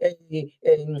pé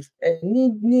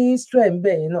ní Israel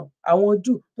bẹ́ẹ̀ yẹn náà, àwọn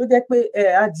Júù tó jẹ́ pé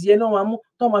adìyẹ náà máa mú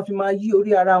tó máa fi máa yí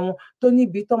orí ara wọn, tó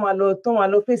níbi tó máa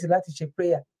lọ fèsì láti ṣe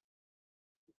prayer.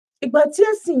 Ìgbà tí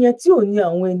ẹ̀sìn yẹn tí ò ní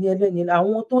àwọn ẹni ẹlẹ́ni,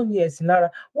 àwọn tó ní ẹ̀sìn lára,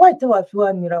 wáì tẹ́wà fi wá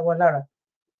nira wa lára.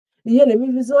 Ìyẹn lèmi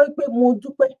fi sọ pé mo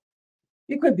dúpẹ́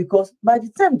wípé because by the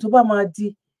time tó bá máa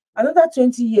di another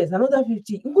 20 years, another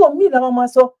 50, nǹkan míì la máa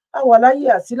sọ, a wà láyé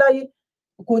àti láyé,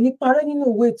 kò ní parẹ́ nínú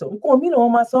ìwé ìtàn. Nǹkan míì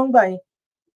làwọn máa sọ ń gbà yẹn.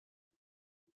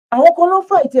 Àwọn kan ló ń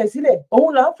fight ẹ̀ sílẹ̀,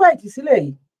 òun là ń fight sílẹ̀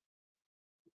yìí.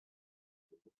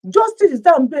 Justice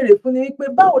tá à ń béèrè fún ni wípé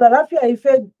báwo làlàáfíà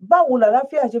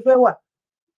ṣe fẹ́ wà?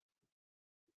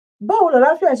 Báwo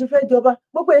làlàáfíà ṣe fẹ́ jọba?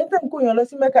 Gbogbo ẹ̀yin tẹ́ ń kóyàn lọ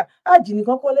sí Mẹ́kà, àjì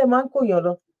nìkan kọ́ lẹ́ máa ń kóyàn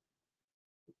lọ.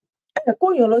 Ẹ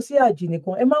kóyàn lọ sí àjì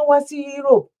nìkan, ẹ máa ń wá sí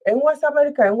Europe, ẹ ń wá sí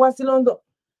America, ẹ ń wá sí London,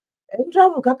 ẹ ń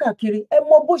travel káàkiri, ẹ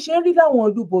mọ bó ṣe ń rí láwọn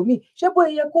ìlú bòmíì. Ṣé bó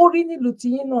yẹ kó rí nílùú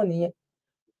tiyín náà nìyẹn?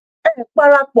 Ẹ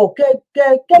parapọ̀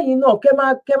kẹ́yìn náà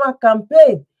kẹ́ máa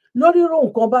campaign lórí irú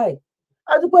nǹkan báyìí.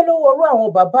 A dúpẹ́ lọ́wọ́ orú àwọn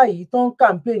bàbá yìí tó ń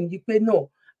campaign yìí pé náà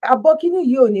àbọ̀ kíní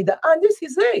yìí ò ní dá, and this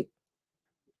is it.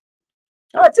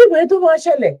 Àti ìwé tó máa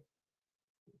ṣẹlẹ̀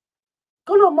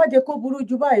kọ́ ló má jẹ́ kó burú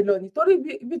ju báyìí lọ, nítorí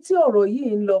ibi tí ọ̀rọ̀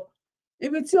yìí ń lọ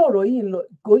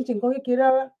kò ń ṣe nǹkan kékeré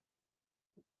rárá.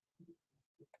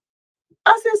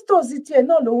 ancestors tiẹ̀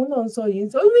náà lòun náà ń sọ yìí ń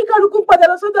sọ oníkálukú padà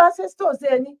lọ sọ́dọ̀ ancestors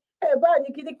ẹni bá ní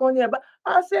kíní kan ní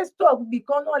ancestor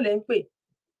bìkan náà lẹ́ ń pè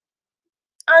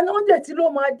àná oúnjẹ tí ló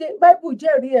máa dé bible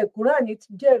jẹ́rìí ẹ̀ kúránì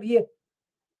jẹ́rìí ẹ̀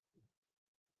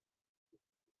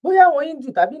bóyá àwọn hindu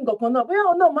tàbí nǹkan kan náà bóyá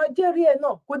àwọn náà máa jẹ́rìí ẹ̀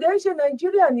náà kò dé ń ṣe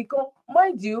nàìjíríà nìkan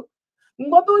mind you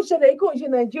nǹkan tó ń ṣẹlẹ̀ yìí kò ń ṣe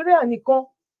nàìjíríà nìkan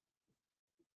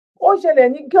ó ṣẹlẹ̀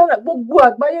ní Ghana gbogbo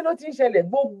àgbáyé ló ti ń ṣẹlẹ̀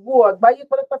gbogbo àgbáyé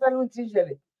pátápátá ló ti ń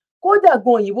ṣẹlẹ̀ kódà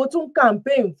gan òyìnbó tún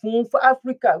campaign fún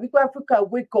Africa wípé Africa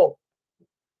wake up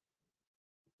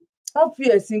wọ́n fi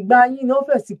ẹ̀sìn gba yín ni wọ́n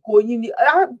fẹ̀sìn kó yín ni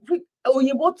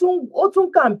òyìnbó tún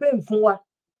campaign fún wa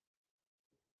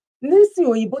nísìn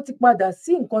òyìnbó ti padà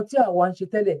sí nǹkan tí àwa ń ṣe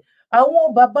tẹ́lẹ̀ àwọn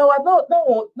bàbá wa náà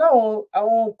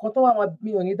àwọn nǹkan tó wà máa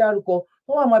mi ò ní dárúkọ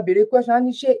tó wà máa béèrè question á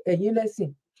ní ṣé ẹ̀yin lẹ́sìn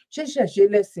ṣé ìṣẹ̀ṣe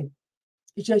lẹ́sìn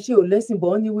ìṣẹ̀ṣe ò lẹ́sìn but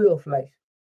wọ́n ní way of life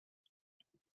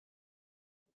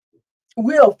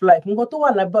nǹkan tó wà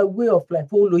lábẹ́ way of life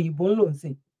òun lòyìnbó ń lò ń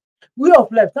sìn way of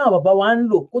life táwọn bàbá wa ń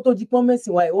lò kó tó di pọ́n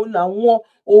mẹ́sìn wa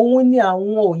òun ni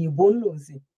àwọn òyìnbó ń lò ń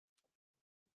sìn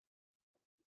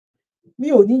mi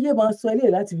ò ní yé máa sọ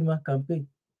eléyìí láti fi máa campaign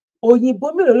òyìnbó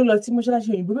mélòó ló lọ sí mọ́ṣáláṣí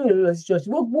òyìnbó mélòó ló lọ sí ṣọ́ọ̀ṣì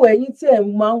gbogbo ẹ̀yin tí ẹ̀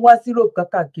máa ń wá sí Europe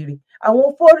káàkiri àwọn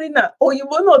fọ́rínà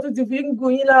òyìnbó náà tún ti fi ń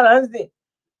gun yín lára ń sìn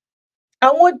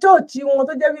àwọn chọ́ọ̀chì wọn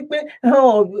tó jẹ́ wípé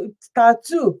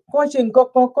tattoo kán ṣe nǹkan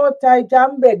kan kán ta ẹja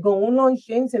ń bẹ̀ gan òun náà ń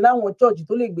ṣe ń sìn láwọn chọ́ọ̀chì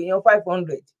tó lè gbèyàn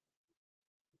 500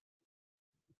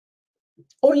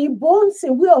 òyìnbó ń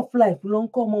sìn way of life ló ń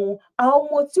kọ́ ọmọ wọn àwọn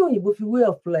ọmọ tí òyìnbó fi way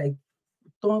of life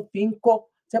tó ń fi ń kọ́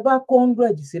tẹ bá kó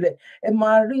 100 sílẹ̀ ẹ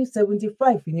máa rí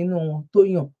 75 nínú wọn tó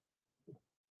yàn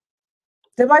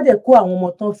tẹ bá dẹ̀ kó àwọn ọmọ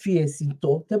tán fi ẹ̀sìn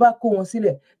tọ́ tẹ bá kó wọn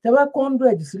sílẹ̀ tẹ bá kó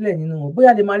 100 sílẹ̀ nínú wọn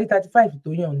bóyá lè máa rí 35 tó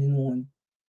yàn nínú wọn ni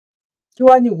kí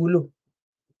wàá ní ìwúlò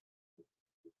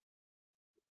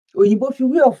òyìnbó fi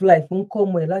way of life ń kọ́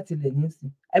ọmọ ẹ̀ láti ilẹ̀ nísìn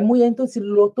àìmọye ẹni tó ti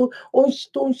lọ tó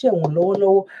ń ṣẹ̀wọ̀n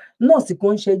lọ́wọ́lọ́wọ́ nọ́ọ̀sì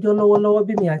kan ń ṣẹjọ́ lọ́wọ́lọ́wọ́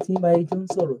bí mi àti yín báyé jọ ń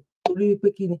sọ̀rọ̀ torí wípé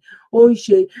kí ni ó ń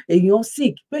ṣe èèyàn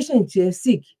sick patient ẹ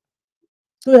sick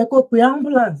tó yẹ kó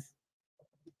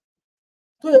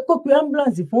pe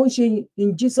ambulance fún ṣe in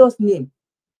Jesus name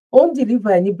ó ń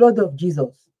deliver ní blood of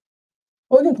Jesus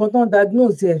ó ní nǹkan tó ń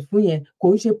diagnose ẹ fún yẹn kò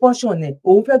ń ṣe portion ẹ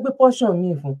òun fẹ́ gbé portion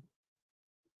míì fún.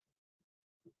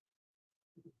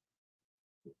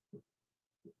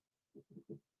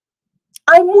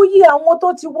 àìmọye àwọn tó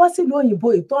ti wá sílùú òyìnbó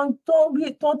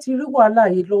yìí tó ti rí wàhálà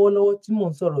yìí lọ́wọ́lọ́wọ́ tí mò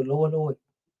ń sọ̀rọ̀ lọ́wọ́lọ́wọ́ yìí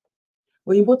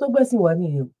òyìnbó tó gbẹ̀sìn wá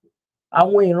nìyẹn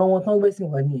àwọn ìran wọn tó gbẹ̀sìn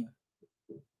wá nìyẹn.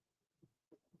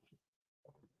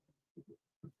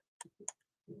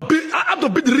 I have to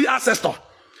be the real ancestor.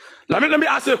 Let me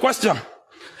ask you a question.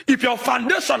 If your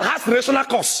foundation has relational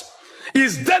cause,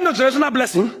 is there no generational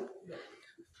blessing?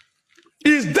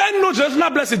 Is there no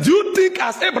generational blessing? Do you think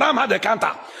as Abraham had a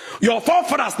counter, your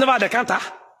forefathers never had a counter?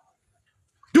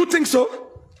 Do you think so?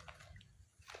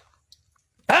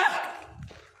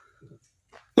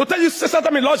 Don't tell you, sister,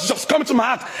 tell me, Lord Jesus, come to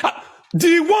my heart.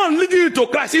 The one leading you to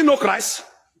Christ, you know Christ?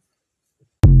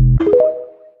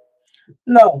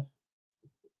 No.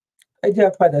 Ẹ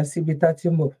jẹ́ padà síbi tá a ti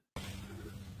mọ̀.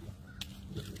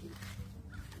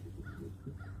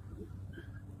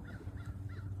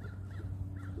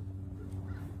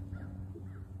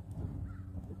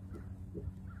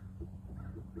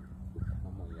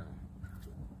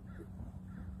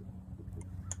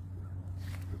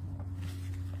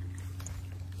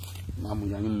 Mamu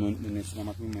ya ni menesi na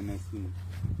matu menesi.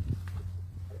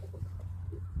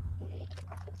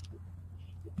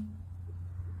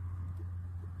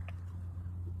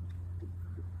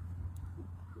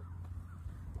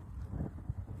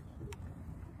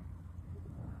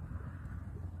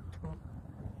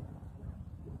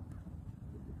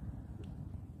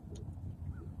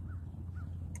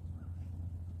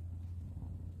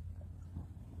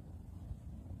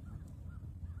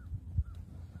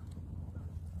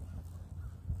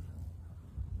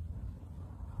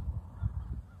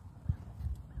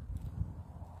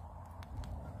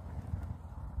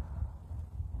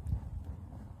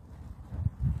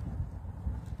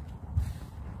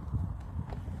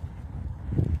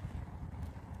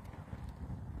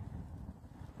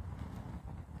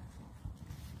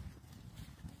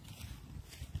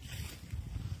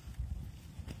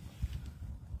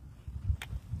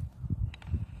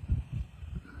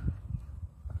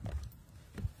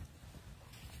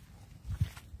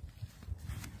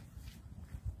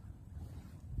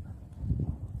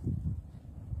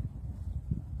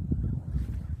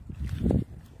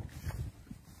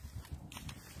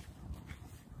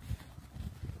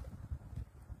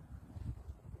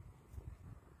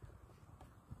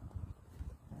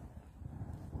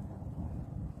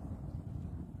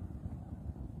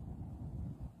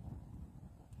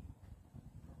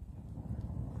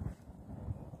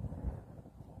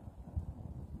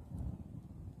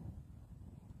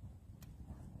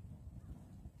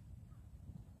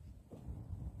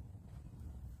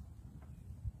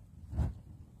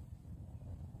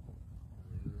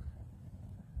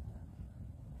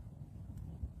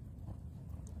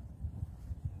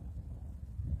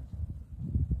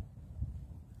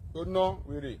 You know,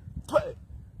 really.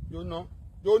 You know.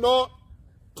 You know.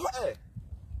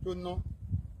 You know. You know.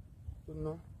 You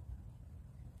know.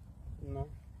 You know.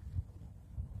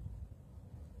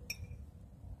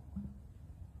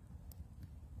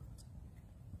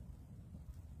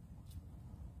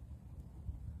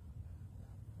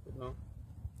 You know.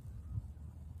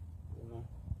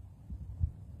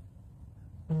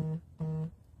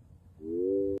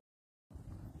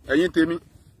 Ẹ̀yin tèmi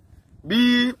bí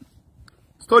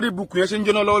story book yẹn ṣe ń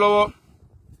jóná lọ́wọ́lọ́wọ́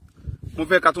mo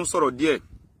fẹ́ ká tún sọ̀rọ̀ díẹ̀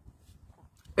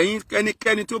ẹ̀yin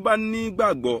ẹnikẹ́ni tó bá ní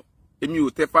gbàgbọ́ èmi ò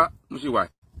tẹfá mo ṣe wà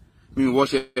mi ò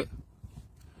wọṣẹ́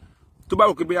tó bá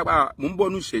rò pé bóyá mo ń bọ̀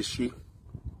ní ìṣẹ̀ṣe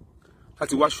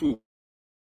láti wá ṣoògùn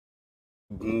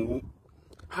owó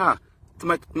tí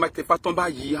máa tẹfá tán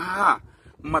báyìí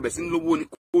mo máa bẹ̀ sí ní lówó ni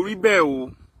kò rí bẹ́ẹ̀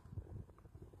o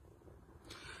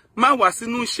má wá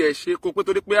sínú ìṣẹ̀ṣe kó pé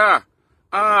torí pé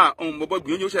ohun bọ̀bọ̀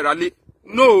gbìyànjú ó ṣẹ̀rá lé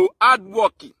no hard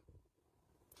work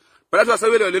pẹ̀lú àti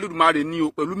àṣẹwélé Olódùmarè ni o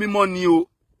pẹ̀lú mímọ́ ni o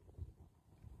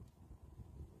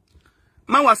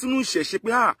má wá sínú ìṣẹ̀ṣe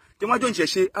pé tí wọ́n jọ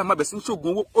ìṣẹ̀ṣe má bẹ̀ sí ní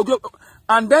ṣògùn owó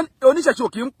and then oníṣẹ̀ṣe ò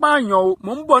kì í pààyàn o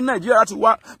mò ń bọ̀ Nàìjíríà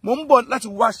láti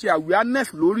wá ṣe awareness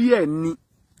lórí ẹ̀ ni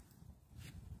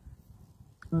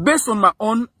based on my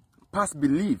own past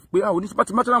belief pé oníṣẹ́ bá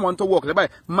ti mọ́tò àwọn tó work lẹ́bàá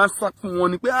máa sá fún wọn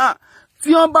ni pé tí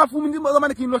wọ́n bá fún mi ní mọ́tò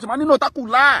ní kí n lọ ṣe máa nínú ọ̀tákù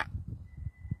láà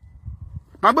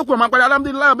máa gbé pọ̀ máa padà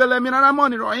alhamdulilayi ọ̀bẹ̀lẹ̀ mi rárá mọ́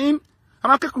ni rọ̀yìn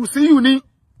àwọn akẹ́kọ̀ọ́ sí yù ni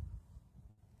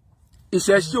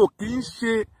ìṣẹ̀ṣe ò kì í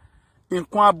ṣe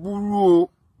nǹkan aburú o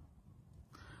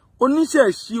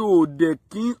oníṣẹ̀ṣe ò dẹ̀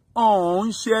kí ọ̀hún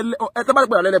ṣe ẹ̀tọ́ bá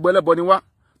gbọ́dọ̀ ẹlẹ́bọ ni wá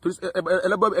torí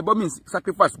ẹbọ means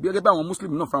sacrifice bí ẹgbẹ́ àwọn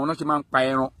muslim náà fúnra wọn náà ṣe máa ń pa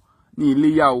ẹran ní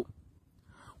iléyá o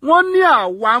wọ́n ní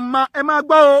àwa ẹ máa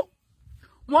gbọ́ o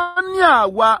wọ́n ní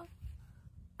àwa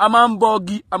a máa ń bọ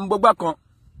ọgi àmúgbọ́gbà kan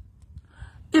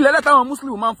ilẹ̀ ẹlẹ́ta àwọn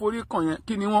muslim máa ń forí kàn yẹn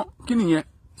kí nìyẹn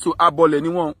so abọ̀lẹ̀ ni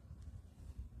wọ́n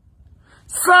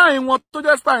sáìn wọn tó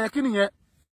jẹ́ sáìn yẹn kí nìyẹn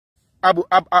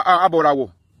abọ̀ràwọ̀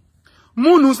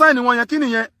múnú sáìn wọn yẹn kí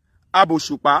nìyẹn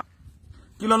abòṣùpá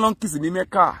kí lọ́nà ń kìsì ní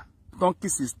mẹ́kà tó ń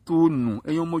kìsì stóònù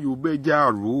ẹ̀yin ọmọ Yorùbá ẹja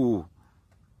rò ó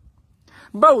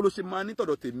báwo ló ṣe máa ní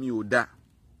tọ̀dọ̀ tèmi ò dáa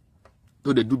tó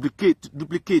dẹ̀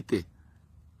duplicate ẹ̀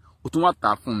ó tún wá tà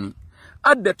fún mi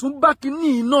a dẹ̀ tún bá kíní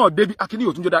náà débi akíní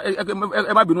ò tún jọdá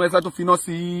ẹ má bínú ẹ̀sà tó fi iná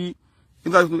sí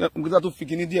ẹ̀sà tó fi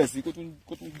kíní díẹ̀ sí kó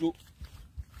tún jó.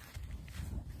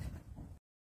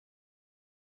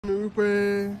 mi wípé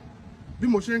bí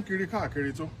mo ṣe ń kiri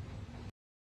káàkiri tó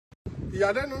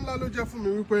ìyàlẹ́nu ńlá ló jẹ́ fún mi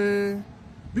wípé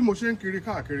bí mo ṣe ń kiri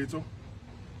káàkiri tó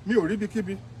mi ò rí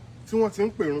ibikíbi tí wọ́n ti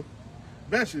ń pèrun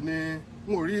bẹ́ẹ̀ sì ni n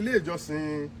ò rí ilé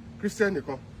ìjọsìn kírísítẹ́nì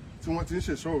kan tí wọ́n ti ń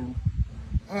ṣèṣọ́ òru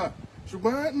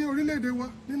ṣùgbọ́n ní orílẹ̀-èdè wa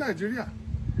ní Nàìjíríà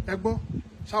ẹ gbọ́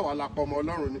ṣáwa la pọ̀ ọmọ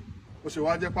Ọlọ́run ni ó ṣe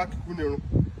wá jẹ́ pákíkú nírun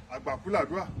àgbàkú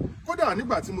làdúrà kódà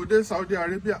nígbà tí mo dé Saudi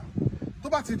Arabia tó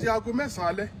bá ti di aago 9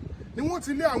 alẹ́ ni wọ́n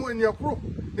ti lé àwọn ènìyàn kúrò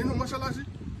nínú mọ́ṣáláṣí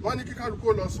wọ́n ní kí kálukú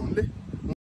lọ sùn lé.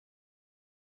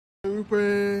 wípé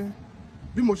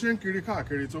bí mo ṣe ń kiri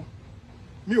káàkiri tó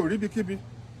mi ò rí ibikíbi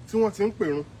tí wọ́n ti ń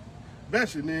pèrun bẹ́ẹ̀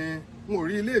sì ni n ò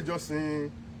rí ilé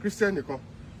ìjọsìn kírísítẹ́nì kan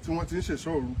tí wọ́n ti ń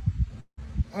ṣèṣọ́ òru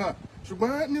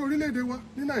ṣùgbọ́n ní orílẹ̀-èdè wa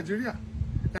ní Nàìjíríà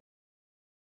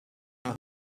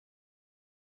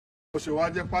ó ṣe wá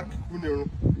jẹ́ pákíkú nírun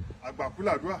àgbàkú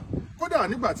làdúrà kódà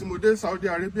nígbà tí mo dé Saudi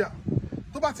Arabia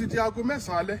tó bá ti di aago 9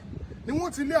 alẹ́ ni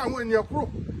wọ́n ti lé àwọn ènìyàn kúrò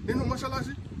nínú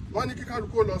mọ́ṣáláṣí wọ́n ní kí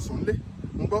kálukú lọ sùn lé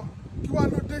ń gbọ́ kí wá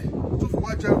ló dé tó fi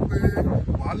wá jẹ́ pé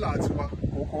wàhálà àti wa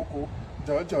kòkòkò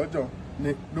jọ̀ọ́jọ̀ọ́jọ̀ ni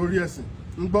lórí ẹ̀sìn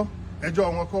ń gbọ́ ẹjọ́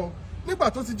wọn kọ́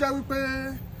nígbà tó ti já wípé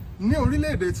ní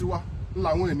orílẹ̀-èdè tiwa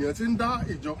làwọn ènìyàn ti ń dá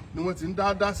ìjọ ni wọ́n ti ń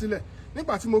dá sílẹ̀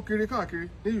nígbà tí mo kiri káàkiri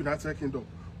ní United Kingdom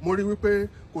mo rí wípé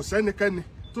kò sẹ́nikẹ́ni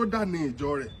tó dá ní ìjọ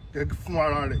rẹ̀ fún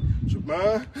ara rẹ̀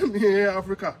ṣùgbọ́n ní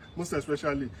Africa most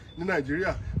especially ní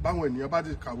Nàìjíríà báwọn ènìyàn bá ti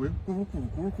kàwé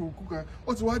kúrúkúrú kan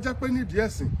ó ti wá jẹ́ pé nídìí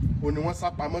ẹ̀sìn òní wọ́n sá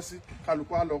pamọ́ sí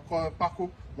kálukú á lọ kọ́ pákó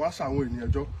wọ́n á ṣàwọn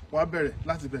ènìyàn jọ wọ́n á bẹ̀rẹ̀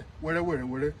láti bẹ̀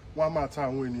wẹ́rẹ́wẹ́rẹ́ wọ́n á máa ta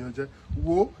àwọn ènìyàn jẹ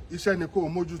wo iṣẹ́ ni kó o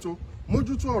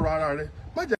mójútó ọ̀rọ̀ ara rẹ̀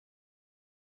má jẹ́.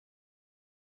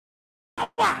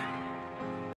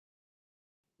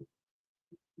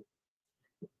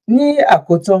 ní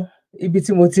àkótán ibi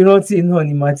tí mo ti rántí náà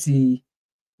ni màá ti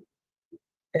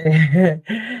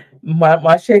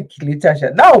màá ṣẹ́ẹ̀kì létà ṣá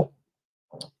now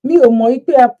mi ò mọ̀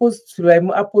wípé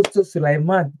Apostle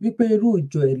Sulaiman wípé irú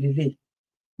ìjọ ẹ̀ lélẹ̀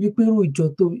wípé irú ìjọ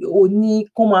tó o ní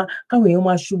káwọn èèyàn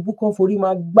máa ṣubú kán forí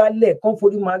máa gbálẹ̀ kán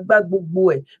forí máa gbá gbogbo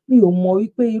ẹ̀ mi ò mọ̀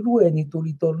wípé irú ẹ̀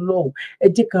nítorí tọlọ́hun ẹ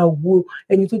jẹ́ ká wo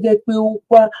ẹni tó jẹ́ pé ó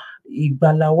wá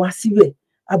ìgbàlà wá síbẹ̀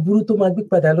aburú tó máa gbé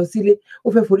padà lọ sílé, ó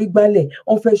fẹ́ forí gbálẹ̀,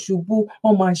 wọ́n fẹ́ ṣubú,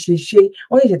 wọ́n máa ṣèṣe,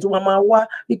 wọ́n ṣẹ̀ṣẹ̀ tó máa wá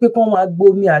wípé kí wọ́n máa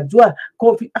gbomi àdúrà kó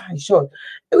fi short.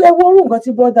 Ẹ wo orú nǹkan tí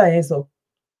brọ́dà yẹn sọ.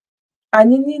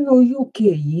 Àní nínú UK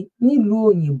yìí, nílùú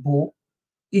òyìnbó,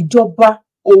 ìjọba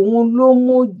òun ló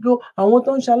mójú àwọn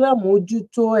tó ń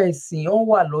ṣalámójútó ẹ̀sìn wọ́n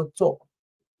wà lọ́tọ̀.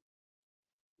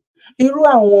 Irú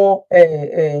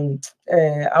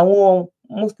àwọn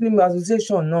Muslim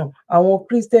association náà, àwọn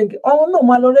Christian, àwọn náà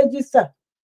máa lọ register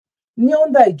ní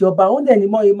under ìjọba, wọ́n dẹ̀ ní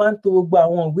mọ́ ẹ máa ń to gbogbo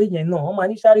àwọn ìwé yẹn náà, wọ́n máa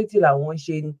ní charity làwọn ń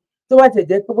ṣe ni. Tó bá tẹ̀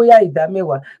jẹ́ pé bóyá ìdá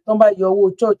 10 tán bá yọ owó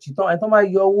church tán bá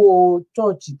yọ owó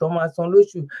church tán máa san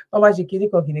lóṣù, tán bá ṣe kinní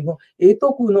kan, èyí tó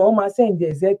kù náà wọ́n máa send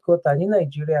ẹ̀ sí headquarter ní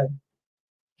Nàìjíríà ni.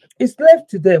 It's left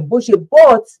to them bó ṣe,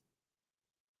 but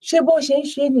ṣé bó ṣe ń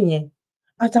ṣe nìyẹn?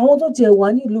 Àtàwọn tó tiẹ̀ wà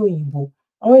nílùú òyìnbó,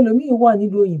 àwọn ẹlòmíín wà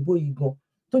nílùú òyìnbó yìí gan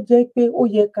tó jẹ́ pé ó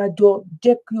yẹ ká jọ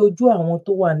jẹ́ kí ojú àwọn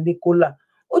tó wà nílé kó là,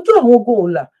 ojú àwọn gan ò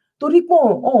là, torí pé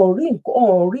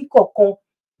ọ̀n rí kankan.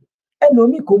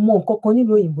 Ẹlòmíín kò mọ nǹkan kan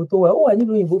nílùú òyìnbó tó wà, ó wà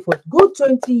nílùú òyìnbó for good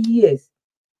 20 years.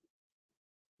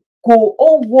 Ó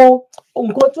wọ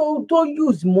nǹkan tó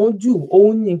use mọ́ jù,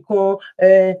 òun ní nǹkan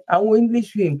àwọn English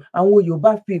film, àwọn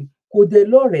Yorùbá film, kò dẹ̀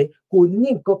lọ́rẹ̀ẹ́, kò ní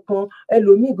nǹkan kan.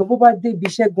 Ẹlòmíín gan bó bá débi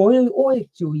iṣẹ́ gan, ó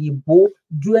ètò òyìnbó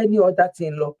ju any other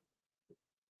thing lọ.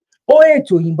 Ó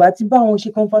ètò òyìnbó àti bá wọn ṣe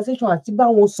conversation àti bá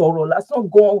wọn sọ̀rọ̀ lásán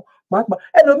gan pàápàá.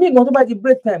 Ẹlòmíín gan tó bá di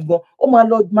break time gan, ó máa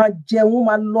lọ máa jẹun,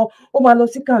 ó máa lọ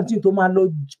sí canteen tó máa lọ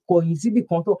kọ̀yìn síbì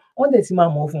kan tó wọ́n dẹ̀ sì máa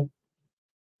mọ̀ fún un.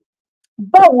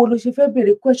 Báwo lo ṣe fẹ́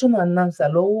béèrè question and answer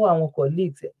lọ́wọ́ àwọn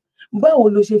colleagues ẹ̀? Báwo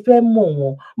lo ṣe fẹ́ mọ̀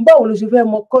wọ́n? Báwo lo ṣe fẹ́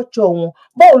mọ culture wọn?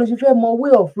 Báwo lo ṣe fẹ́ mọ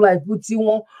way of life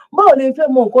tiwọn? Báwo lo ṣe fẹ́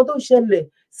mọ nǹkan tó ṣẹlẹ̀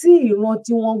sí ìran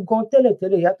tiwọn gan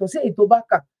tẹ́lẹ̀tẹ́lẹ̀ yàtọ̀ sí èyí tó bá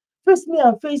kà? Face me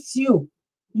and face you,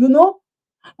 you know?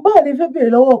 Báwo lo fẹ́ béèrè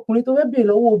lọ́wọ́ ọkùnrin, tó fẹ́ béèrè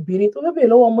lọ́wọ́ obìnrin, tó fẹ́ béèrè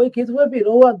lọ́wọ́ ọmọ kékeré, tó fẹ́ béèrè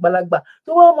lọ́wọ́ àgbàlagbà,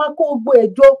 tó wá máa kó gbogbo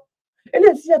ẹjọ́?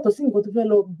 Eléyìí tún yàtọ̀ sí nǹkan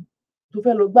tó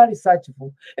fẹ́ lọ gbá research fún.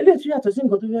 Eléyìí tún yàtọ̀ sí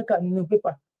nǹkan tó fẹ́ kà nínú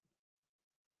paper.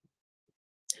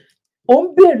 Ó ń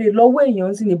béèrè lọ́wọ́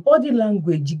èèyàn sí ni body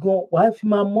language gan, wàá fi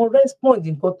máa mọ respond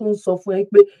nǹkan tó ń sọ fún ẹ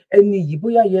pé ẹni yìí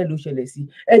bóyá yẹ ló ṣẹlẹ̀ sí.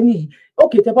 Ẹni yìí,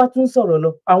 okay, tẹ́ bá tún sọ̀rọ̀ lọ,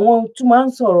 àwọn tún máa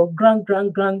ń sọ̀rọ̀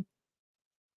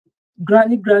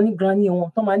granny wọn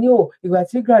tó máa ní ìgbà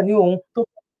tí granny òun tó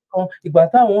kan, ìgbà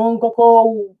táwọn ń kọ́kọ́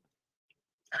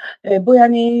bóyá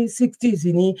ní 60s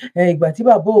ni, ìgbà tí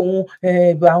bàbá òun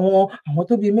àwọn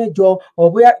tó bí 8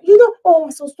 bóyá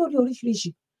wọ́n sọ story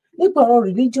oríṣiríṣi nípa ọ̀rọ̀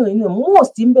religion yìí náà.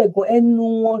 Most ń bẹ̀ gan ẹnu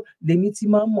wọn lèmi ti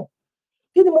máa ń mọ̀.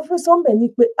 Kí ni mo fẹ́ sọ ńbẹ̀ ni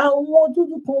pé àwọn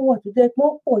dúdú kan wà tó jẹ́ pé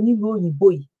wọ́n pọ̀ nílùú òyìnbó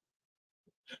yìí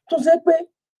tó jẹ́ pé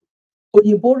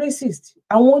òyìnbó racist,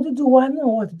 àwọn dúdú wa náà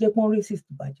wà tó jẹ́ pé wọ́n racist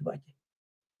bàjẹ́bàjẹ́.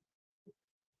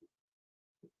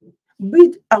 Bí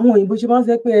àwọn òyìnbó ṣe máa ń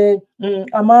sọ pé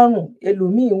amárùn,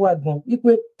 ẹlòmíín wà gan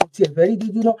wípé kò tiẹ̀ fẹ́ rí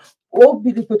dúdú náà, ó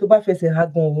bìlí pé tó bá fẹsẹ̀ ha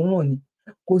gan òun rùn ni,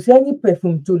 kò sí any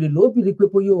perfume tó lè lò, ó bìlí pé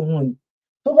bóyá òun rùn ni.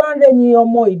 Tó bá ń rẹ́ni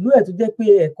ọmọ ìlú ẹ̀ tó jẹ́ pé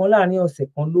ẹ̀ẹ̀kan láàrin ọ̀sẹ̀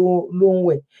kan ló ń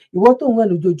wẹ̀, ìwọ tó ń wẹ̀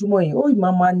lójoojúmọ́ yẹn, ó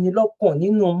máa ní lọ́kàn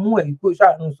nínú mú ẹ̀ wípé ó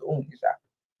ṣàánú òun ní ṣá.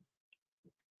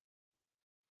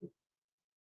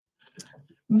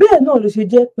 Bẹ́ẹ̀ náà ló ṣe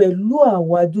jẹ́ pẹ̀lú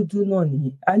àwa dúdú náà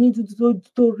nìyẹn. A ní dúdú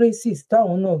tó racist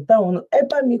táwọn náà ẹ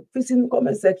bá mi fi sínú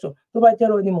comment section tó bá jẹ́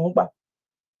irọ́ ni mò ń pa.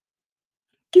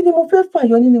 Kí ni mo fẹ́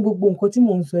fàyọ nínú gbogbo nǹkan tí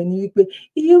mò ń sọ ni wípé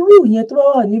irú ìyẹn tó bá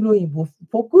wà nílùú òyìnbó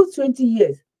for good 20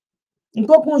 years,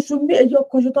 nǹkan kan ṣo ẹyọ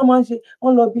kan ṣo tó máa ń ṣe,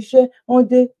 wọ́n lọ bí iṣẹ́, wọ́n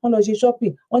dé, wọ́n lọ ṣe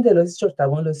shopping, wọ́n dẹ̀ lọ sí church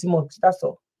tàbí wọ́n lọ sí mosque, that's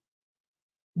all.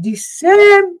 The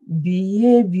same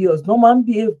behaviours ló máa ń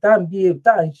behave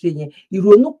tá à ń ṣe yẹn,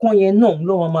 ìrònú kan yẹn náà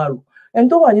ló máa rò. Ẹni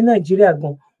tó wà ní Nàìjíríà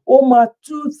gan, ó máa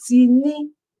tún ti ní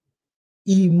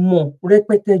ìmọ̀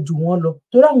rẹpẹtẹ jù wọ́n lọ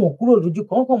torí àwọn kúrò lójú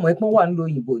kan, wọ́n kàn mọ̀ pé wọ́n wà nílùú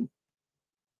òyìnbó ni.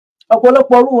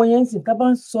 Ọ̀pọ̀lọpọ̀ orú wọn yẹn ń sìn, tá bá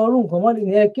ń sọ orú nǹkan wọ́n lè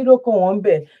ní kí ló kàn wọ́n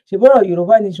bẹ̀, ṣèbọ̀rọ̀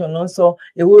Yorùbá nation ló ń sọ,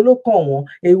 èwo ló kàn wọ́n,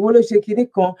 èwo ló ṣe kinní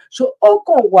kan. So ó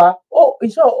kàn wá, ó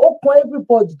kan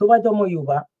everybody tó bá jẹ́ ọmọ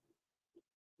Yorùbá.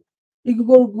 Igi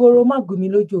gogoro má gún mi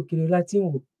lójú, òkèèrè láti ń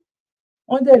wò.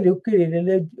 Wọ́n dẹ̀ lè òkèèrè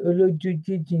lójú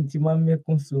jíjìn tí máa ń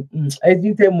mẹ́kún so. Ẹni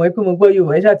tẹ́ mọ̀ pé mo gbọ́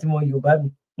Yorùbá, ẹ ṣáà ti mọ Yorùbá mi.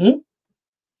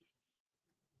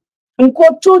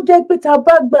 Nǹkan tó jẹ́ pé tá a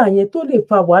bá gbà yẹn tó lè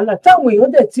fa wàhálà, táwọn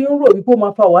èèyàn dẹ̀ ti ń rò wípé ó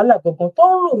máa fa wàhálà gangan, tó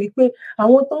ń rò wípé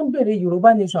àwọn tó ń béèrè Yorùbá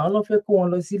nation àwọn ló fẹ́ kó wọn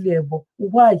lọ sílé ẹbọ.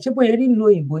 Why? Ṣé bóyá rí ìlú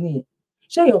òyìnbó nìyẹn?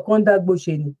 Ṣé èèyàn kan ń dágbó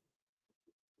ṣe ni?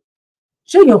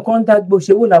 Ṣé èèyàn kan ń dágbó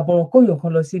ṣe wò làbọ̀ràn kó èèyàn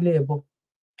kan lọ sílé ẹbọ?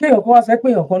 Kí èèyàn kan wá sọ pé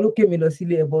èèyàn kan ló ké mi lọ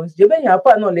sílé ẹbọ? Ṣé bẹ́ẹ̀ yẹn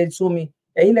àpá náà lẹ sún mi,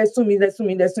 ẹ̀yin lẹ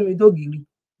sún mi dógìrì.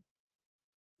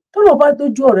 Tọ́rọ̀ bá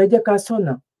dójú ọ̀rọ̀ ẹ jẹ́ ká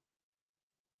sọ̀nà.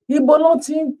 ibo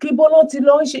ló ti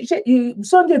lọ ń ṣe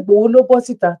Sunday Igboho ló bọ́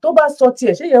síta tó bá sọ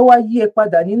tiẹ̀ ṣé yẹn wá yí ẹ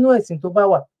padà nínú ẹ̀sìn tó bá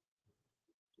wà.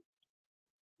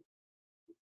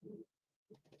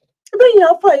 Ibẹ̀ yẹn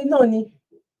afa yìí náà ni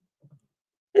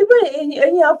ibẹ̀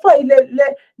ẹ̀yin afa yìí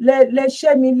lẹ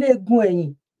ṣẹ́ mi léegun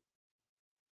ẹ̀yìn.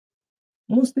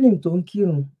 Muslim tó ń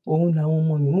kírun òun làwọn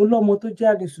ọmọ mi mo lọ́mọ tó jẹ́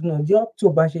àlìsùnà jẹ́ tí ò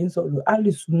bá ṣe ń sọ̀rọ̀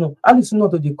àlìsùnà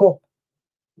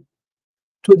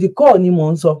tó di kọ́ ni mò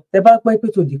ń sọ ẹ bá pẹ́ pé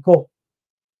tó di kọ́.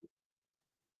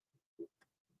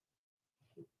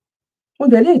 Mo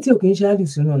dẹ̀ léyìí tí ò kì í ṣe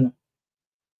àlìsùnà náà.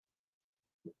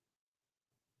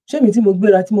 Ṣé mi tí mo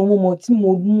gbéra tí mo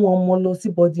mú ọmọ lọ sí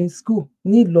boarding school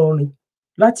ní Ìlọrin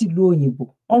láti ìlú òyìnbó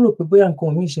wọ́n rò pé bóyá nǹkan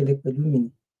mi ìṣẹ̀lẹ̀ pẹ̀lú mi ni.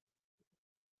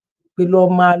 Pé lọ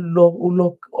máa lọ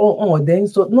ọ̀dẹ̀ ń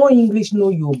sọ no English no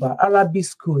Yorùbá Arabic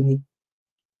school ni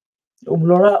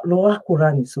lọ wá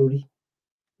Kùránì sórí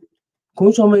kò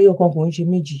ń ṣọmọ ẹyọ kan kò ń ṣe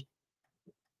méjì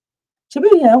ṣe bí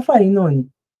ìyẹn àǹfà yìí náà ni.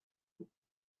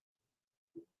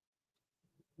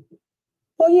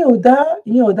 ìyẹn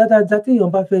ò dá dáadáa tí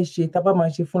èèyàn bá fẹ́ ṣe tá a bá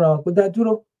máa ṣe fúnra wa kó dá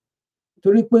dúró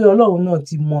torí pé Ọlọ́run náà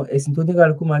ti mọ ẹ̀sìn tó ní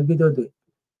kálukú máa gbé dọ̀dọ̀ ẹ̀.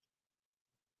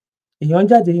 Èèyàn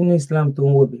jáde nínú Islam tó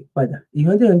ń wọbẹ̀ padà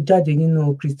èèyàn dẹ̀ ń jáde nínú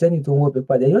Kristẹni tó ń wọbẹ̀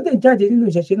padà èèyàn dẹ̀ jáde nínú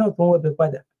ìṣẹ̀ṣe náà tó ń wọbẹ̀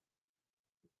padà.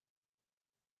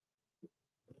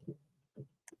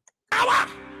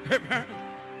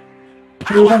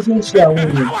 Ẹ̀rọ wọ́n ṣe ń ṣe àwọn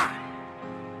èèyàn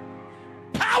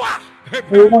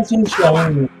ẹ̀rọ wọ́n ṣe ń ṣe àwọn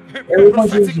èèyàn ẹ̀rọ wọ́n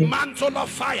ṣe ń ṣe.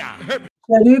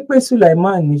 Ṣe rí pé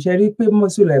Sulaiman ni ṣe rí pé mọ́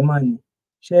Sulaiman ni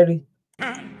ṣe rí.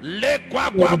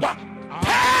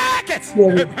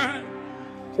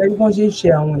 Ṣẹ́rí bọ́n ṣe ń ṣe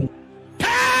àwọn èèyàn.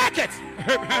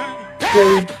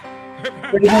 Ṣẹ́rí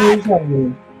bọ́n ṣe ń ṣe àwọn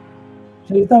èèyàn.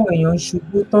 Ṣẹ́rí táwọn èèyàn ń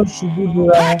ṣubú tán ṣubú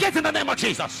lura wọn.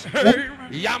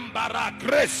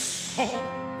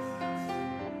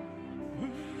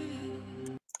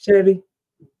 Ṣẹ́rí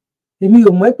èmi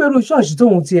ò mọ̀ pé irú ṣọ́ọ̀ṣì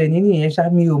tóun tiẹ̀ ní nìyẹn ṣá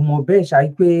mi ò mọ̀ bẹ́ẹ̀ ṣá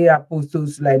pé Apostle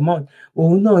Sulaiman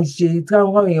òun náà ṣe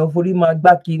táwọn èèyàn forí máa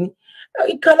gbá kínní.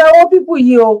 Ìkà làwọn pípù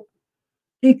yìí o.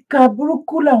 Ìkà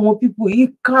burúkú làwọn pípù yìí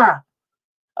kà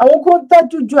àwọn kan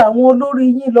dájú ju àwọn olórí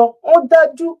yín lọ wọ́n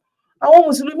dájú àwọn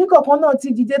mùsùlùmí kọ̀ọ̀kan náà ti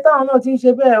dìde táwọn náà ti ń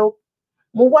ṣe bẹ́ẹ̀ o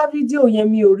mo wá fídíò yẹn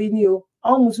mi ò rí ni o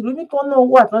àwọn mùsùlùmí kan náà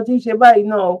wà tán ti ń ṣe báyìí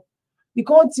náà o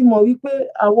ìkan ti mọ̀ wípé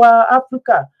àwa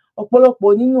Áfíríkà ọ̀pọ̀lọpọ̀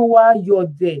nínú wa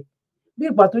yọ̀dẹ̀ bí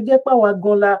ìgbà tó jẹ́ pàwa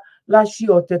gan la ṣe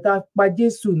ọ̀tẹ̀ tá a pa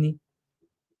Jésù ni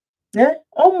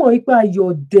wọ́n mọ̀ wípé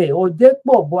ọ̀dẹ̀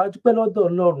pọ̀ bọ́ a dúpẹ́ lọ́dọ̀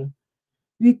Ọlọ́run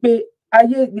wípé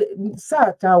ayé sáà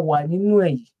tá a wà nínú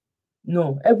ẹ̀ yìí no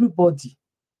everybody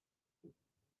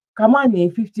ká má ní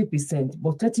 50%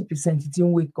 but 30% ti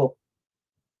ń wake up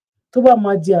tó bá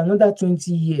máa di another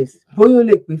 20 years bóyá ó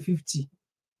lè pé 50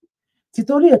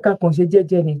 títorí ẹ̀ka kan ṣe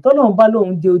jẹ́jẹ́ ni tọ́lọ́run bá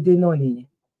lóun dé òde náà nìyẹn.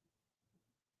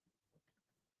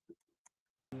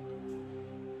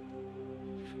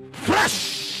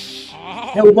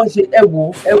 ẹ wo bọ́n ṣe ẹ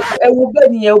wo bẹ́ẹ̀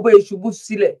ni ẹ wo bẹ́ẹ̀ ṣubú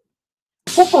sílẹ̀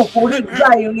kókò forí gbá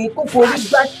irin kókò forí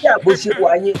gbá sí àbòṣe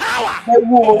wáyé ẹ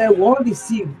wo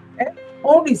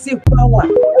on receive power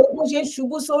ẹ wo bó ṣe ń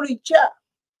ṣubú sórí chair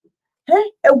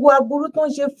ẹ wo aburú tó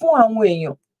ń ṣe fún àwọn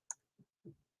èèyàn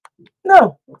náà.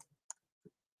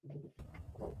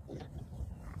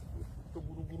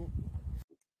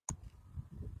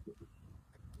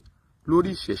 lórí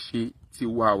ìṣẹ̀ṣe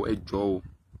tiwa ẹjọ́ o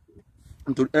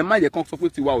nítorí ẹ má yẹ kán sọ pé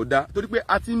tiwa ò dáa torí pé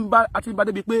a ti ń bá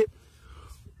débi pé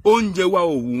oúnjẹ wa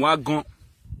ò wù wá gan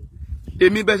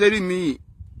èmi bẹ́ẹ̀ ṣe rí mi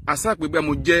àṣà pé bẹ́ẹ̀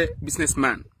mo jẹ́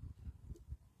businessman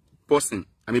person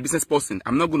I'm a business person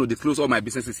I'm not going to disclose all my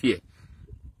businesses here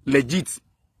legit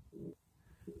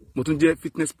mo tún jẹ́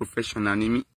fitness professional ni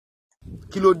mí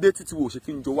kí ló dé títí wo ṣe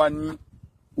kí n jọ wá ní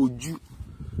ojú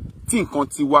tí nǹkan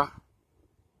ti wá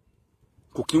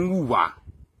kò kí ń wù wá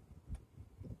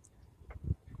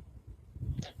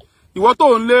ìwọ tó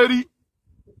ń lérí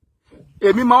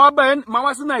èmi máa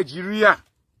wá sí Nàìjíríà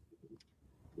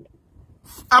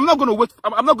I'm not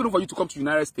going for you to come to the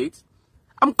United States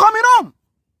I'm coming home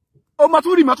o ma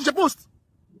tún rí ma tún ṣe post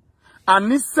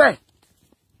àníṣe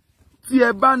tí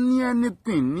ẹ bá ní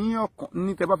anything ní ọkàn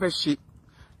ní tẹ́ bá fẹ́ ṣe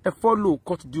ẹ follow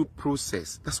court due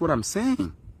process that's what I'm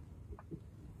saying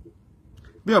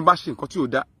bí wọ́n bá ṣe nǹkan tí ò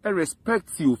dá ẹ respect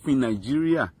òfin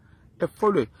Nàìjíríà ẹ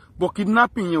follow ẹ but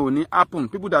kidnapping yẹn ò ní happen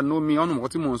people that know me ọ̀nà mọ̀kọ́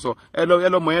tí mò ń sọ ẹ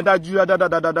lọ mọ̀ yẹn dájú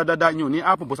dáadáa yẹn ò ní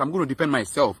happen but I'm going to defend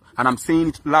myself and I'm saying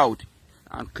it loud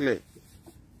and clear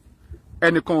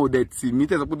ẹnìkan ò dẹ̀ tì mí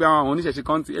tẹ̀sán pé bí àwọn oníṣẹ̀ṣe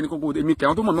kan ti ẹnìkan kò èmi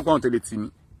kẹ̀wọ́n tó mọ̀ nípa àwọn tẹ̀lé tì mí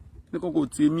ẹnìkan kò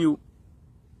tì mí o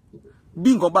bí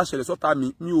nǹkan bá ṣẹlẹ̀ sọ́ta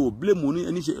mi ò blame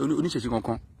oníṣẹ̀ṣe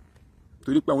kankan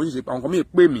torí pé àwọn oníṣẹ̀ṣe àwọn kan mí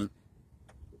pè mí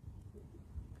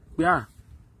pé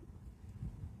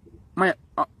my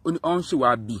on ṣe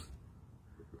wá bí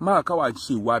máa ká wá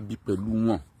ṣe wá bí pẹ̀lú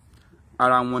wọn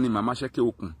ara wọn ni màmá ṣẹ́kẹ́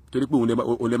òkun torí pé òun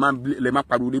lè má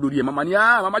pariwo lé lórí ẹ̀ màmá ní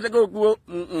màmá ṣẹ́kẹ́ òkun ó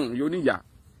yóò níyà.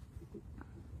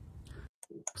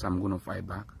 So I'm gonna fight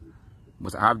back,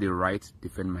 but I have the right to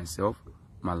defend myself,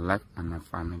 my life, and my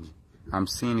family. I'm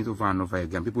saying it over and over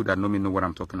again. People that know me know what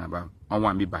I'm talking about. I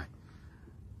want me by.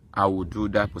 I will do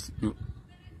that.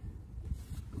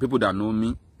 People that know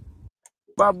me,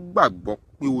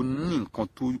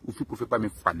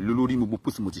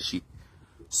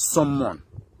 someone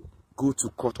go to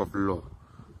court of law,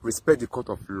 respect the court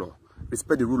of law,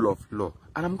 respect the rule of law,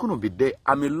 and I'm gonna be there.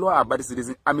 I'm a law-abiding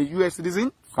citizen. I'm a US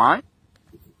citizen. Fine.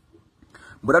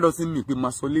 But that doesn't mean we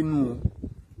must only know.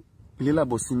 Ilela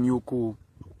bosi mi oko.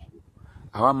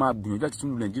 Àwa máa gbìyànjú láti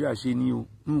tún Nàìjíríà ṣe ni o.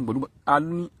 Ni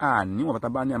wọ́n bàtà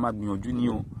bá ní a máa gbìyànjú ni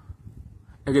o.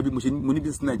 Gẹ́gẹ́ bí mo ní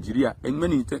business Nàìjíríà. Ẹni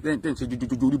mẹ́ni tẹ́ ṣe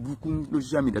jojojo orí burúkú lórí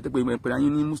social media tẹ́ pé ẹ̀pẹ̀rẹ̀ ayé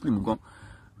ní Muslim gan.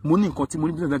 Mo ní nǹkan tí mo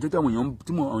ní business Nàìjíríà tí àwọn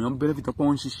èèyàn benefit pé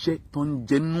wọ́n ń ṣiṣẹ́ tó ń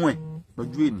jẹ nú ẹ̀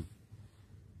lọ́jọ́ èní.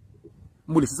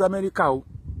 Mo lè sí Amẹ́ríkà o.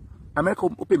 Amẹ́ríkà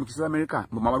ó pè mí kí sí Amẹ́ríkà.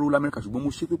 Mo máa wá lówó Amẹ́ríkà ṣùgbọ́n mo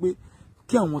ṣe pé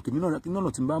kí àwọn tèmi náà tí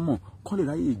n bá mọ̀ kọ́ lè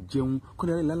ráyè jẹun kọ́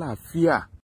lè ráyè lálàáfíà.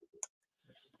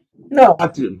 No.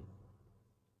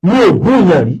 Mi ò gún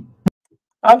yàn rí.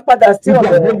 À ń padà sí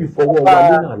ọ̀rọ̀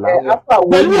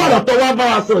pẹ̀lú ọ̀rọ̀ tó wá bá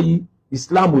wa sọ yìí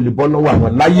Islam ò lè bọ́ lọ́wọ́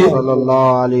àwọn láyé.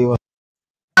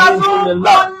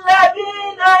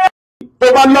 Tó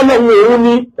bá lọ́lọ́run òun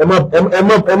ní ẹ má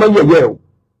yẹ̀yẹ́ o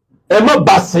ẹ má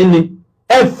bá sí ni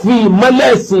ẹ fi ìmọ́lẹ̀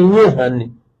ẹ̀sìn yín hàn ni.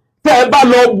 Tẹ́ ẹ bá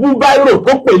lọ bú báírò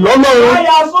tó pè lọ́lọ́run.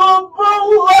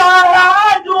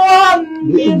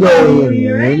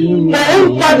 Ẹ ń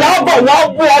padà bọ̀ wọ́n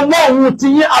bú ọlọ́run ti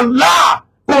yín Allah.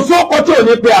 Kò sóko tí ò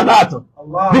ní pe Allah tán.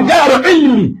 Bìgá ọ̀rọ̀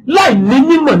ìlì láì ní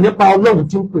mímọ̀ nípa ọlọ́run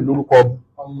tí ń pè lórúkọ ọ̀bù.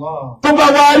 Tó bá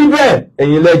wá rí bẹ́ẹ̀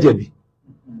ẹ̀yin lẹ́jẹ̀bi.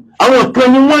 Àwọn kan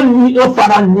ni wọ́n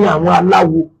fara ní àwọn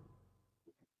aláwo.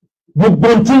 Gbogbo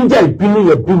tí ń jẹ́ ìbínú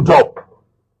yẹn build up.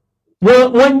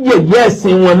 Wọ́n yẹ̀yẹ́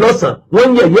ẹ̀sìn wọn lọ́sàn, wọ́n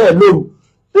yẹ̀yẹ́ ẹ̀ lóru.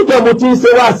 Nígbà mo ti ń ṣe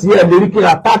wá sí ẹ̀ lérí kí n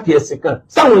àtáàkì ẹ̀sìn kan,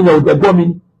 sáwọn èèyàn ò gbẹ̀gbọ́ mi.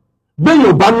 Bẹ́ẹ̀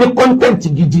yóò bá ní kọ́ńtẹ́ǹtì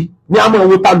gidi ní àmọ́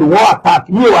ìwé ta lò wọ́n àtáàkì.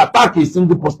 Mi ò àtáàkì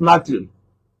single personality rí.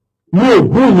 Mi ò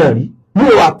gún èèyàn rí. Mi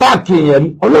ò àtáàkì èèyàn rí.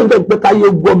 Ọlọ́run dẹ̀ pé káyé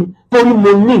gbọ́ mi torí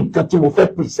mo ní nǹkan tí mo fẹ́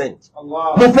present.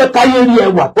 Mo fẹ́ káyé rí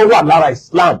ẹwà tó wà lára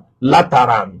Islam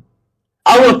látara mi.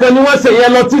 Àwọn kan ni wọ́n ṣe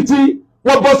yẹn lọ títí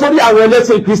wọ́n bọ́ sórí àwọn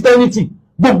ẹlẹ́sìn Christianity.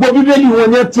 Gbogbo bíbélì wọn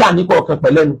ní tí a ní kọ̀ọ̀kan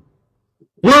pẹ̀lẹ́nu.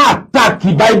 Wọ́n àtàkì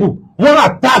Bible, wọ́n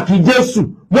àtàkì Jésù,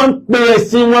 wọ́n ń pe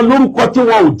ẹ̀sìn wọn lórúkọ tí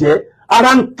wọn ò jẹ́.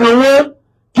 Ara ń kan wọ́n,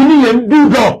 kí ni yẹn ń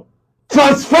build up.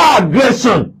 Transfer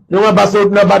aggression ni wọ́n bá sọ ní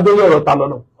bá dórí ọ̀rọ̀ ta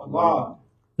lọ́nà.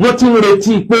 Wọ́n ti ń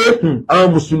retí pé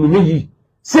àwọn Mùsùlùmí yìí,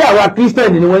 ṣé àwa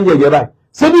Kírísítẹ́nì ni wọ́n ń yẹ̀yẹ́ báyìí?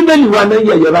 Ṣé bíbélì wa náà ń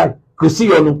yẹ̀yẹ́ báyìí? Kò sí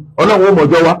yọnu, Ọlọ́run ó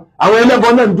mọ̀jọ́ wa. Àwọn ẹlẹ́bọ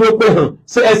náà ń dúró pé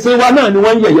ṣé ẹ̀sìn wa náà ni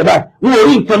wọ́n ń yẹ̀yẹ́ báyìí? Wọ́n ò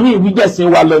rí nǹkan míì wíjẹ̀sìn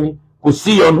wa lọ ni. Kò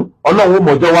sí yọnu Ọlọ́run ó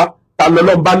mọ̀jọ́ wa ta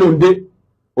lọ́lọ́run bá lóun dé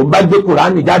òun bá gbé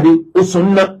Kùránì jáde ó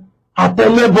sùn ná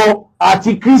àtẹlẹ́bọ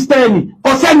àti Kírísítẹ́nì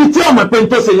kò sẹ́ni tí ọmọ pé n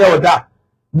tó ṣe yẹ ọ̀dà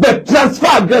the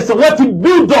transfer aggression wọ́n ti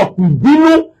build up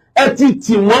ìbínú ẹ ti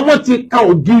tì wọ́n ti kan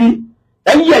ògiri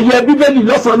ẹ ń yẹ̀yẹ́ bíbélì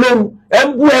lọ́sàn-án lóru ẹ ń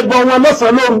bú ẹbọ wọn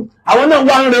lọ́sàn-án lóru àwọn náà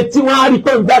wá ń retí wọn á rí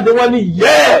pé ń jáde wọn ní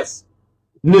yes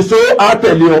nìṣó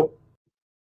àtẹ̀lé ọ.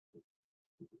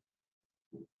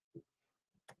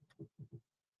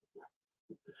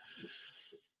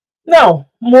 Now,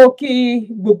 mo kí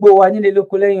gbogbo wa nílé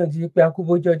lóko lẹ́yìn òdì pé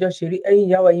akúbójú ọjọ́ ṣe rí ẹ̀yin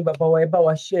ìyá wa ẹ̀yin bàbá wa ẹ bá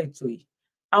wa share ètò yìí.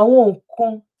 Àwọn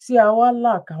nǹkan tí a wá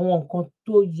lack, àwọn nǹkan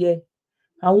tó yẹ,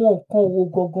 àwọn nǹkan wo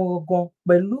gangan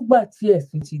pẹ̀lú gbà tí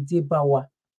ẹ̀sìn ti dé bá wa.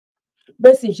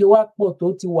 Bẹ́ẹ̀ sì ṣe wá pọ̀ tó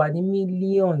ti wà ní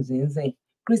millions ńsìn.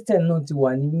 Christian náà ti wà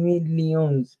ní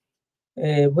millions.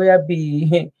 Bóyá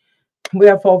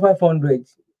 400-500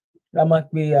 la máa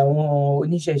pe àwọn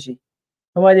oníṣẹ̀ṣe.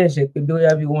 Wọ́n máa dẹ̀ ṣe pé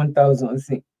bóyá 1000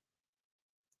 sìn.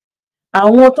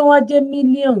 Àwọn tó wá jẹ́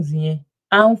millions yẹn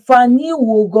àǹfààní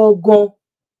wo gangan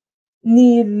ní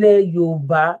ilẹ̀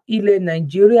Yorùbá ilẹ̀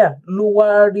Nàìjíríà ló wá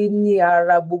rí ní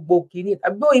ara gbogbo kìíní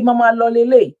àbí òye máa lọ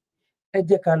lélẹ̀ ẹ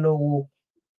jẹ́ ká lọ wo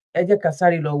ẹ jẹ́ ká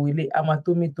sáré lọ wo ilé a máa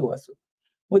tó mítò wá sọ.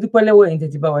 Mo dúpẹ́ lọ́wọ́ ẹ̀yin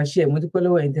tẹ́ ti bá wa share, mo dúpẹ́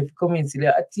lọ́wọ́ ẹ̀yin tẹ́ fi comment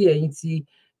sílẹ̀ àti ẹ̀yin tí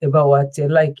ẹ bá wa tẹ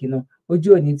like náà ojú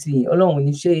òní ti yìn Ọlọ́run ò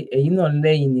ní ṣe ẹ̀yin náà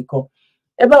lẹ́yìn nìkan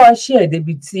ẹ bá wa share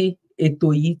débi tí ètò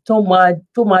yìí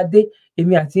tó máa dé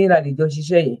èmi àti yín la lè jọ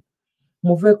ṣiṣẹ́ yẹn.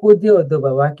 Mo fẹ́ kó dé ọ̀dọ̀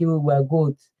bàbá kí ó gba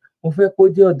gold, mo fẹ́ kó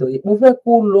dé ọ̀dọ̀ yẹn, mo fẹ́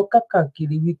kó lọ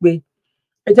káàkiri wípé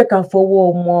ẹ jẹ́ ká fọwọ́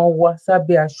ọmọ wa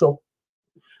sábẹ́ aṣọ.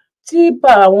 Tí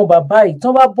àwọn bàbá yìí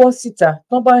tán bá bọ́ síta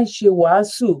tán bá ń ṣe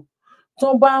wàásù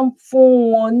tán bá ń fún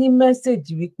wọn ní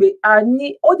mẹ́sẹ̀jì wípé a ní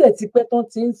ó dẹ̀ ti pẹ́ tán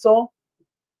ti ń sọ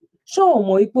ṣé ò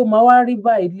mọ̀ ipò máa wá rí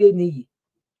báyìí lé nìyí?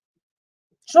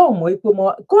 Ṣé ò mọ̀ ipò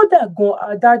máa kódà gan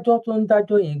adájọ́ tó ń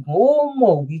dájọ́ yẹn gan ó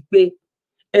mọ̀ wípé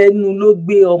ẹnu ló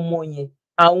gbé ọmọ yẹn,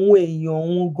 àwọn èèyàn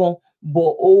òun gan bọ̀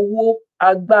owó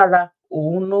agbára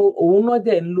òun náà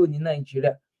dẹ̀ ń lò ní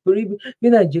Nàìjíríà, torí bí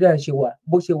Nàìjíríà ṣe wà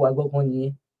bó ṣe wà gangan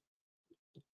nìyẹn.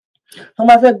 Wọ́n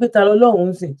bá fẹ́ gbé ta lọ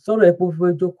lọ́hùn-ún sìn sọ̀rọ̀ ẹ̀ pé ó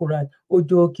fẹ́ jókòó ra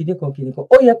ojú kìnnìkan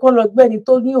ó yẹ kó lọ gbẹ́ni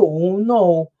tó ní òun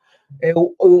náà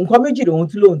nǹkan méjì lòun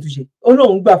tún lòun tún ṣe, ó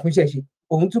lóun gbà fún ṣẹ̀ṣe,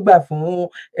 òun tún gbà fún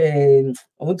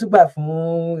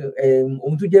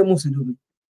òun tún jẹ́ mùsùlùmí.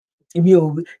 Èmi ò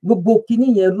gbogbo kinní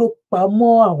yẹn ló pa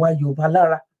mọ́ àwa Yorùbá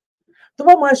lára. Tó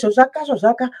bá máa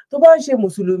ṣọ̀ṣáká tó bá ń ṣe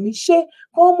mùsùlùmí ṣé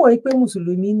kó mọ̀ pé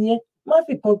mùsùlùmí ni ẹ́, má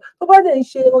fi kan. Tó bá dẹ̀ ń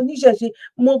ṣe oníṣẹ̀ṣe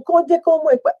mọ̀ kán jẹ́ kó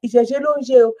mọ̀ pé ìṣẹ̀ṣe ló ń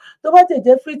ṣe o. Tó bá tẹ̀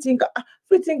jẹ́ free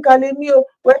thinker lèmi o,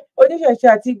 wẹ́ oníṣẹ̀ṣe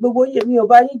àti gbogbo yẹn mi ò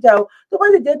bá yín jà o. Tó bá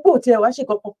tẹ̀ jẹ́ pé òtí ẹ̀ wá ṣe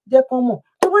kankan jẹ́ kán mọ̀.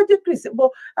 Tó bá jẹ́ Kristì bọ́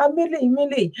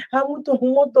amélèyí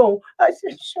amútọ̀hún mọ́tọ̀hún á ṣe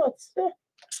short.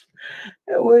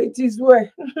 Ẹ̀wọ̀ it is well.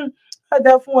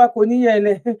 Ada fún wa kò ní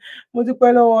yẹlẹ. Mo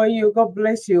dúpẹ́ lọ́wọ́ yín o, God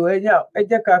bless you. Ẹ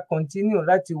jẹ́ ká continue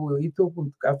láti wo èyí tó kù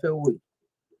ká fẹ́ wò.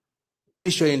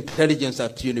 Artificial intelligence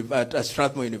at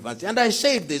Strathmore University. And I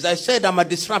said this, I said I'm a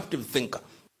disruptive thinker.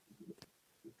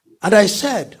 And I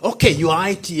said, okay, you are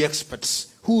IT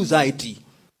experts. Who's IT?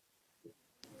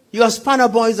 You are spanner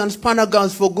boys and spanner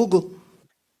girls for Google.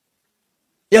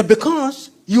 Yeah, because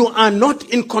you are not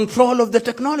in control of the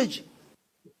technology.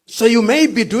 So you may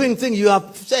be doing things, you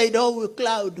have said, oh,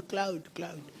 cloud.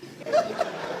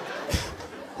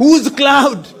 Whose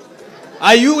cloud?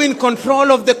 Are you in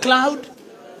control of the cloud?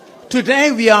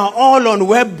 Today we are all on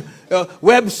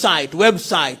website.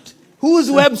 Whose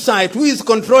website? Who is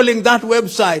controlling that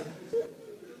website?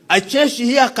 A church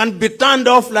here can be turned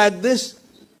off like this.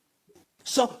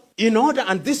 So in order,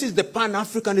 and this is the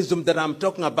Pan-Africanism that I'm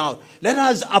talking about, let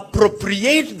us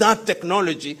appropriate that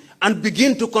technology and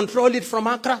begin to control it from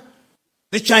Accra.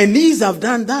 The Chinese have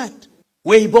done that.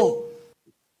 Weibo,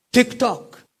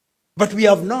 TikTok. But we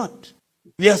have not.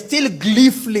 We are still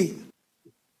gleefully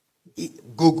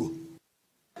Google,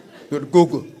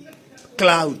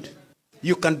 cloud.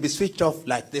 You can be switched off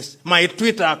like this. My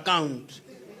Twitter account.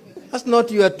 That's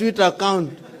not your Twitter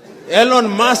account. Elon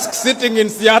Musk sitting in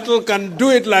Seattle can do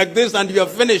it like this and you're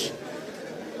finished.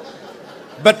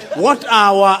 But what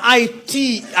our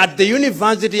IT at the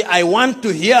university, I want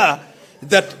to hear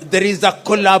that there is a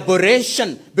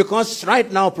collaboration. Because right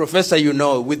now, Professor, you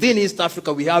know, within East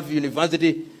Africa, we have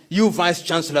university, you vice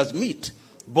chancellors meet.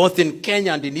 Both in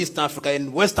Kenya and in East Africa.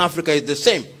 In West Africa is the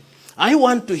same. I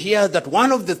want to hear that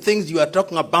one of the things you are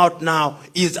talking about now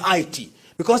is IT.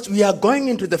 Because we are going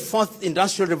into the 4th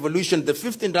industrial revolution, the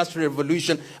 5th industrial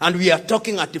revolution, and we are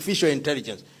talking artificial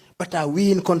intelligence. But are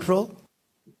we in control?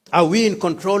 Are we in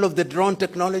control of the drone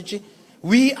technology?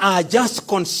 We are just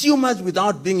consumers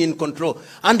without being in control.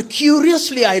 And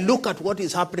curiously, I look at what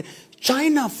is happening.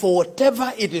 China, for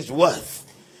whatever it is worth,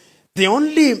 the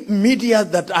only media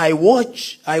that I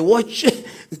watch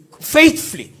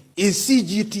faithfully is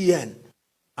CGTN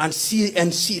and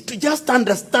CNC to just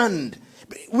understand.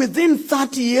 Within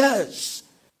 30 years,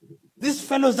 these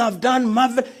fellows have done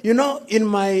marvel. You know, in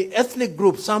my ethnic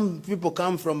group, some people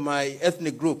come from my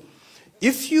ethnic group.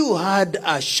 If you had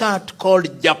a shirt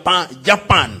called Japan,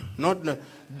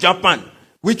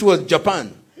 which was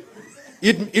Japan,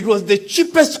 it was the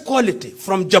cheapest quality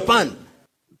from Japan.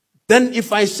 Then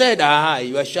if I said,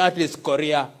 your shirt is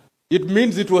Korea, it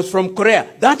means it was from Korea.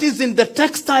 That is in the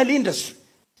textile industry.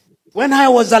 When I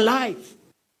was alive,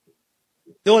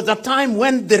 there was a time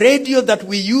when the radio that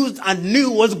we used and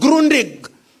knew was Grundig.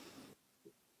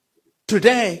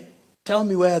 Today, tell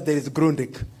me where there is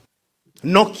Grundig.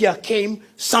 Nokia came,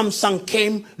 Samsung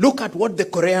came. Look at what the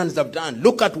Koreans have done.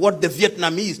 Look at what the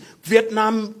Vietnamese.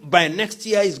 Vietnam by next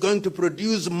year is going to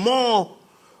produce more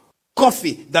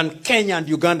coffee than Kenya and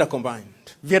Uganda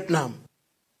combined. Vietnam.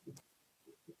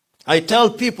 I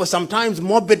tell people sometimes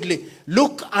morbidly,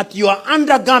 look at your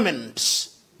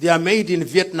undergarments. They are made in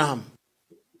Vietnam.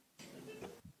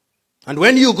 And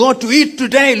when you go to eat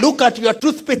today, look at your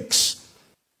toothpicks.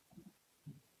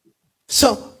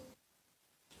 So,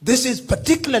 this is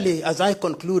particularly, as I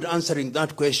conclude answering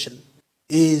that question,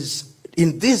 is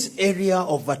in this area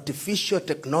of artificial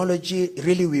technology,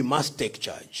 really we must take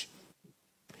charge.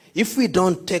 If we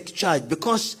don't take charge,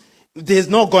 because there's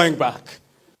no going back,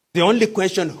 the only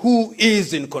question, who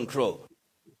is in control?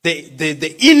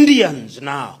 The Indians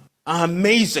now are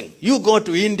amazing. You go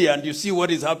to India and you see what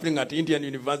is happening at Indian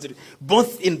University,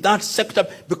 both in that sector,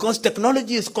 because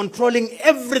technology is controlling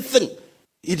everything.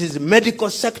 It is medical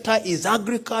sector, is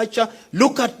agriculture.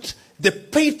 Look at the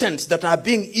patents that are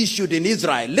being issued in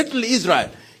Israel, little Israel,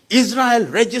 Israel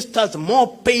registers more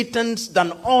patents than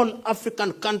all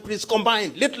African countries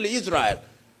combined. Little Israel.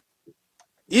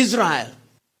 Israel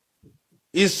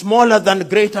is smaller than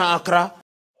Greater Accra.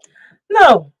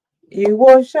 Now, ìwọ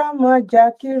ṣá máa jà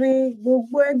kiri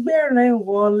gbogbo ẹgbẹ́ rẹ̀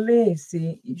wọlé sí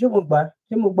ṣé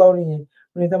mo gba orin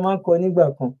tá máa ń kọ nígbà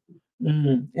kan.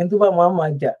 Ẹni tó bá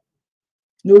máa jà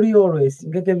lórí ọ̀rọ̀ ẹ̀sìn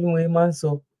gẹ́gẹ́ bí mo máa ń sọ,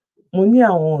 mo ní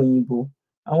àwọn òyìnbó,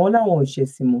 àwọn láwọn ò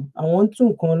ṣẹ̀sìn mọ́, àwọn ń tún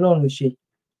nǹkan Ọlọ́run ṣe.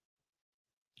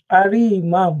 A rí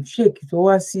Imam Sheikh tó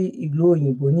wá sí ìlú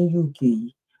òyìnbó ní UK yìí,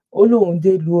 ó lóun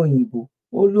dé ìlú òyìnbó,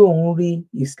 ó lóun rí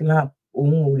Islam,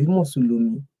 òun ò rí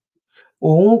Mùsùlùmí.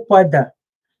 Òun padà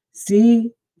sí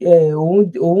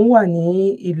òun wà ní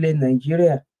ilẹ̀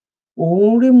Nàìjíríà,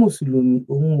 òun rí Mùsùlùmí,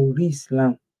 òun ò rí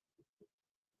Islam.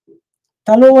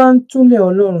 Ta ló wá ń túnlẹ̀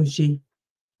Ọlọ́run ṣe?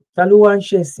 Ta ló wá ń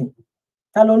ṣẹ̀sìn?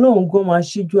 Ta lọ́lọ́run gan máa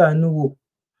ṣíjú àánú wò?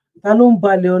 Ta ló ń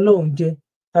balẹ̀ Ọlọ́run jẹ́?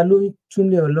 Ta ló ń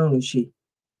túnlẹ̀ Ọlọ́run ṣe?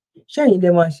 Ṣẹ́yìn lẹ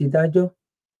máa ṣèdájọ́?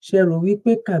 Ṣé rò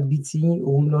wípé kàbìtì yín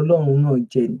òun lọ́lọ́run náà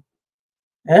jẹ ni?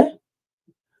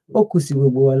 Ó kù sí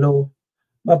gbogbo wa lọ́wọ́.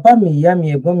 Bàbá mi, ìyá mi,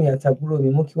 ẹ̀gbọ́n mi àtàbúrò mi,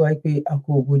 mo kí wa pé a kú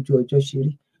ogójú ọjọ́ ṣe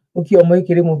rí. Mo kí ọmọ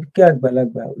kékeré, mo kí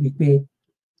àgbàlagbà wípé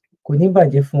kò ní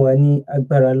bàjẹ́ fún wa ní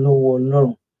agbára lọ́wọ́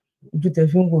Ọlọ́run. Ojú tẹ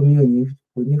fi ń wò mí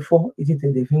kò ní fọ́, etí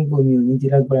tẹ fi ń gbọ́ mi ò ní di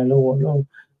lágbára lọ́wọ́ Ọlọ́run.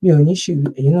 Mi ò ní ṣì,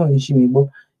 ẹ̀yin náà ò ní ṣì mí gbọ́.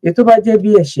 Èyí tó bá jẹ́ bí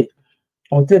ẹ̀ṣẹ̀,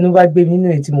 ọ̀tẹ́nu bá gbé mi nínú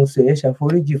èyí tí mo sọ, ẹ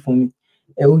ṣàforíjì fún mi.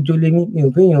 Ojole mi ò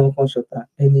béèyàn kan ṣọ̀tá,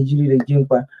 ẹni jírí rẹ̀ jí ń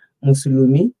pa.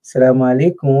 Mùsùlùmí, sàlámù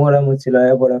alaykum wa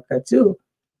rahmatullahi wa barakatuh.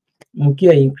 Mo kí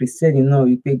ẹ̀yin Kristẹni náà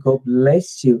wípé God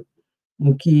bless you.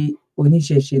 Mo kí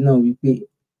oníṣẹ̀ṣe náà wípé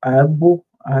àágbó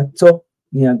àátọ́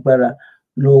ní agbára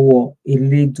lọ́wọ́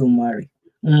Elédùmarè.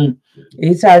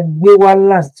 Èyí tá a gbé wá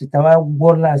last, tá a wá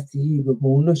gbọ́ last yìí, gbogbo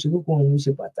òun ló ṣe kókó, òun ló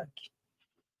ṣe pàtàkì.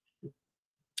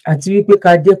 Àti wípé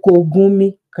ká jẹ́ kó gún mí,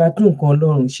 ká tún nǹkan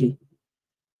Ọlọ́run ṣe.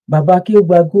 Bàbá kí ó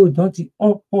gba gold,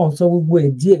 wọ́n sọ gbogbo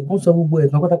ẹ̀ díẹ̀, wọ́n sọ gbogbo ẹ̀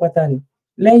tán pátápátá ni.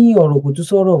 Lẹ́yìn ọ̀rọ̀ kò tún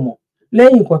sọ̀rọ̀ mọ́.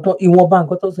 Lẹ́yìn nǹkan tán, ìwọ̀nba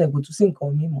nǹkan tó sọ ẹ̀ kò tún sí nǹkan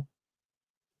mímọ́.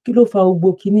 Kí ló fa gbogbo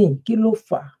kinní? Kí ló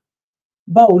fà á?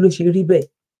 Báwo ló ṣe rí bẹ́ẹ̀?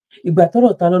 Ìgbà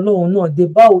tọ́rọ̀ ta lọ́lọ́run náà dé,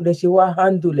 báwo lẹ ṣe wá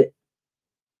handle ẹ̀?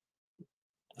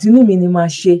 Tinú mi ni máa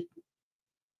ṣe.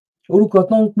 Orúkọ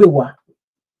tó ń pè wá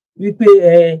wípé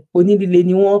onílé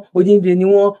ni wọ́n,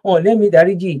 hàn lẹ́mìí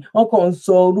ìdáríjì, wọ́n kàn ń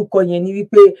sọ orúkọ yẹn ní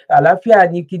wípé àlàáfíà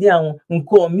ni kíní àwọn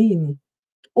nǹkan míì ni.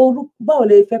 Báwo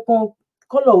lẹ fẹ́ kán,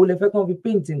 kọ́lọ̀ wo lẹ fẹ́ kán fi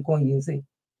paint nǹkan yìí sí?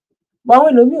 Àwọn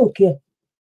ẹlòmíì ò kí ẹ̀.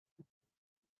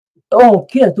 Wọn ò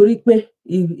kí ẹ̀ torí pé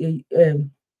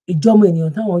ìjọmọ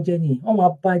ènìyàn táwọn jẹ́ nìyẹn, wọ́n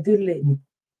máa bá délẹ̀ ni.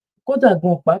 Kódà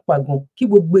gan pàápàá gan kí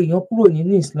gbogbo èèyàn kúrò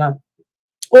nínú Islam,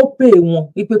 ó pè wọn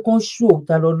wípé kán show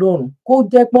ta lọ́lọ́run, kó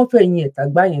jẹ́ pọ́n fẹ̀yìn ẹ̀ta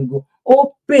gbá yẹn gan, ó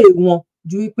pè wọn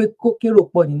ju wípé kó kérò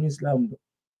pọ̀ nínú Islam lọ.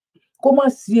 Kó má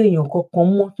sí èèyàn kankan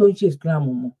mọ́ tó ń ṣe Islam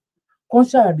mọ́. Kán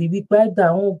ṣàrí wípé àìdá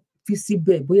wọn fi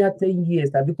síbẹ̀ bóyá 10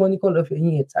 years tàbí kán ní kán lọ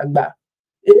fẹ̀yìn ẹ̀ta gbà.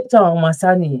 Èyí táwọn máa sá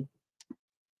nìyẹn.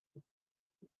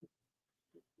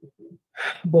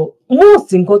 But most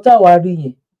nǹkan táwa rí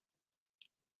yẹn,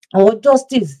 àwọn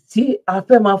justice tí a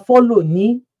fẹ́ máa follow ní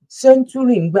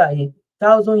century ńgbà yẹn,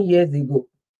 1000 years ago,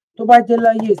 tó bá jẹ́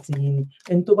láyé ìsìn ni,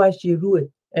 ẹni tó bá ṣe irú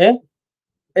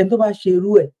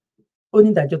ẹ̀, ó ní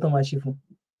ìdájọ́ tó máa ṣe fún.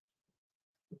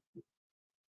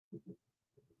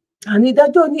 Àní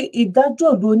ìdájọ́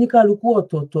ìlú oníkálukú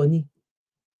ọ̀tọ̀ọ̀tọ̀ ni.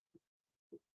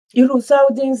 Irú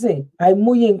Saudi ń sìn,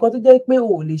 àìmọye nǹkan tó jẹ́ pé o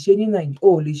ò lè ṣe ní Nàìjíríà, o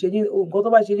ò lè ṣe ní nǹkan tó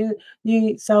bá ṣe ní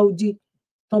Saudi,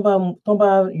 tán bá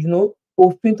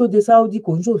òfin tó de Saudi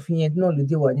kò ń ṣòfin yẹn náà ló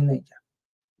dé wà ní Nàìjíríà.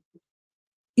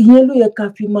 Ìyẹn ló yẹ ká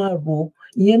fi máa rò ó,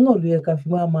 ìyẹn náà ló yẹ ká fi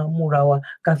máa múra wa,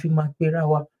 ká fi máa pera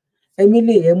wa.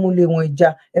 Ẹmílé ẹmúlé wọn ẹja,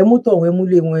 ẹmútọ̀wọ̀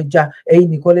ẹmúlé wọn ẹja, ẹ̀yin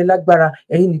nìkan lẹ lágbára,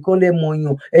 ẹ̀yin nìkan lẹ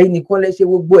mọ̀ọ́yàn, ẹ̀yin nìkan lẹ ṣe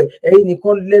gbogbo ẹ̀, ẹ̀yin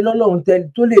nìkan lẹ lọ́lọ́run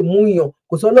tó lè mú yàn,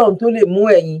 kò sọ́lọ́run tó lè mú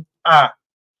ẹ̀yin.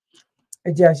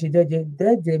 Ẹ jẹ́ àṣejẹ́jẹ́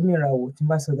dẹ́ẹ̀dẹ́ mìíràn wò tí n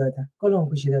bá sọ dáadáa, kọ́lọ́run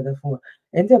kò ṣe dáadáa fún wa.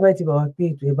 Ẹ̀yin tí ẹ bá ti bá wa pé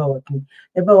ètò, ẹ bá wa pín,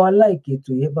 ẹ bá wa like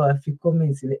ètò, ẹ bá wa fi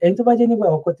comment sílẹ̀. Ẹ̀yin tó bá jẹ́ nígbà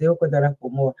àkọ́kọ́ tẹ́ ọkọ̀ darapọ̀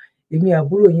mọ́ wa, èmi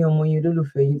àbúrò yín, ọmọ yín,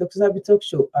 olólùfẹ́ yín, Dr. Zabby Talk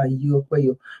Show, ààyè ọpẹ́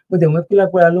yọ. Mo dẹ̀ mọ̀ pé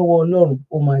lágbára lọ́wọ́ Ọlọ́run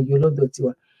ó máa yọ lọ́dọ̀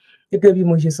tiwa. Gẹ́gẹ́ bí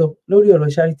mo ṣe sọ lórí ọ̀rọ̀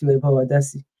charity wa, ẹ bá wa dá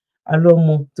sí.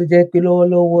 Alọ́mọ tó jẹ́ pé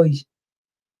lọ́wọ́lọ́wọ́ yìí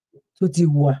tó ti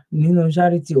wà nínú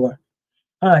charity wa,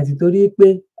 àti torí pé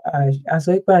a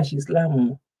sọ pé àṣẹ Islam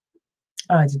mọ́,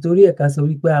 àti torí ẹ̀ka sọ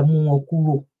wípé a mú wọn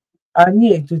kúrò. A ní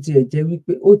ètò tiẹ̀ jẹ́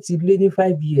wípé ó ti lé ní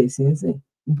 5 years nísìn,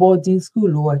 boarding school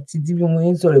ló wà títí bí mo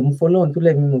ń sọ̀rọ̀, mo fọlọ́run tó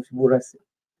lẹ́mí mo fi búra sí.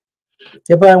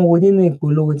 Tẹ bá ń wo nínú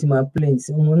ìpolówó tí màá play sí,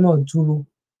 ọmọ náà dúró,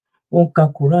 ó ń ka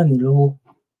Quran lọ́wọ́,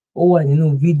 ó wà nínú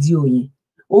fídíò yẹn,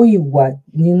 ó ìwà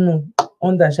nínú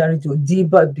under charity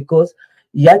dìbà because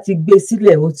ìyá ti gbé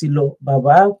sílẹ̀ ó ti lọ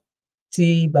bàbá tí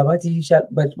bàbá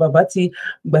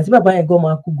yẹn gan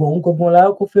máa kú gan òun gangan la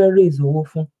kó fẹ́ raise owó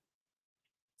fún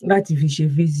láti fi ṣe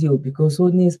physio because ó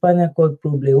ní spinal cord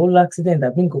problem ó l'accident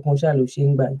àbí nǹkan kan ṣáà ló ṣe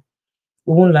ń gbà yẹn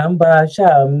òun là ń bá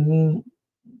ṣáà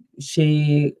ṣe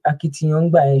akitiyan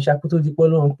gbà yẹn ṣáà kó tó di pé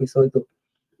Ọlọ́run pèsè ọ̀dọ̀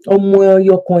ọmọ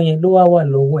ẹyọ kan yẹn ló wà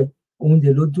lọ́wọ́ ẹ̀ òun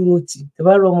dẹ̀ ló dúró tì ẹ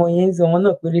bá rọ ọmọ yẹn ń sọ ọmọ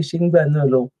náà péré ṣe ń gbà náà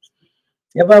lọ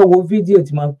ẹ bá wo fídíò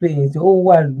tí máa play yẹn tí ó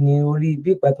wà ní orí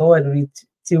bí ìgbà kan wà lórí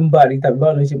timber rí tàbí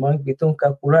báwo ló ṣe máa ń gbé tó ń ka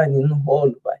Quran nínú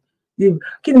hall báyìí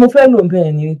kí ni mo fẹ́ lò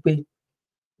bẹ́ẹ̀ ni wípé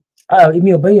èmi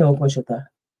ò bẹ́yẹn ọkàn ṣọ̀tá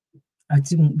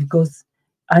àti because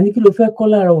àní kí ló fẹ́ kọ́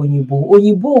lára òyìnbó ò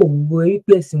wo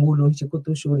wípé ẹ̀sìn wo ló ń ṣe kó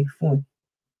tó ṣoore fún ẹ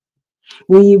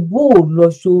òyìnbó ò lọ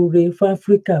ṣoore fún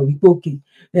Áfíríkà wípé òkè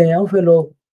àwọn fẹ́ lọ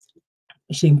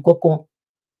ṣe nǹkan kan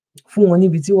fún wọn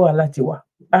níbi tí wàhálà ti wà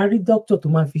a rí dókítà tó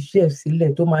máa fi ṣẹ́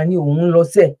sílẹ̀ tó máa ní òun lọ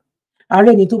sẹ́ẹ̀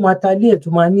ààrẹ ni tó máa ta ilé ẹ̀ tó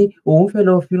máa ní òun fẹ́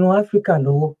lọ fi ran Áfíríkà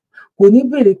lọ́wọ́ kò ní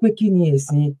béèrè pé kí ni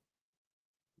ẹ̀sìn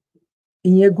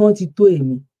ìyẹn gan ti tó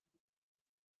èmi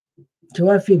kí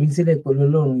wàá fi èmi sílẹ̀ pẹ̀lú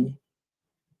Ọlọ́run yẹn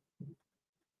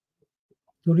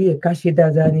torí ẹ̀ ká ṣe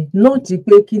dáadáa ni náà ti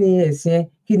pé kí ni ẹ̀sìn ẹ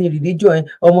kí ni religion ẹ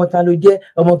ọmọ ta ló jẹ́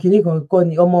ọmọ kìíní kan kọ́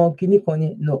ni ọmọ kìíní kan ni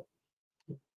no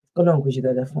Ọlọ́run kò ṣe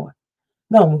dáadáa fún wa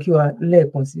náà mú kí wa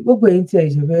lẹ́ẹ̀kan sí gbogbo èyí tí ẹ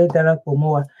ṣe fẹ́ darapọ̀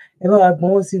mọ́ wa ẹ bá wa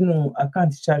gbọ́n sínú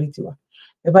àkáǹtì charity wa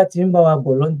ẹ bá ti ń bá wa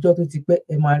bọ̀ lọ́jọ́ tó ti pẹ́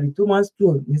ẹ máa rí tó máa ń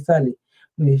stroll nísàlẹ̀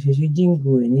mo lè ṣe jíǹgù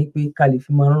ẹ̀ ní pé ká lè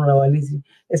fi máa ránra wa létí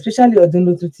especially ọdún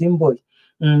ló tún ti ń bọ̀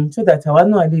so that àwa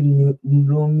náà lè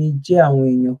lomi jẹ́ àwọn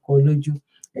èèyàn kan lójú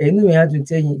inú mi á dùn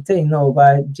tẹ́yìn náà bá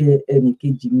jẹ́ ẹnì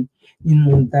kejì mi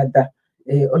nínú dáadáa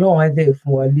Ọlọ́run á dẹ̀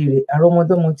fún wa léèrè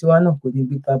àrọ́mọdọ́mọ tiwa náà kò ní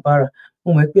bí bàbára mo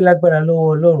mọ̀ pé lágbára lọ́wọ́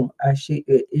Ọlọ́run àṣe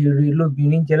èrè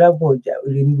lóbìnrin jẹ lábọ̀ ọjà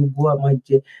èrè ní gbogbo wa máa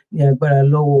jẹ ní agbára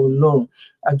lọ́wọ́ Ọlọ́run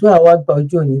àdúrà wa gba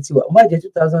ọjọ́ òní tiwa má jẹ́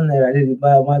 2000 naira lè bá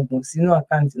a máa gbọ̀n sínú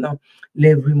àkáǹtì náà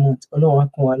every month Ọlọ́run á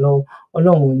kún wa lọ́wọ́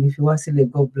Ọlọ́run ò ní fi wá sílẹ̀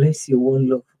God bless you one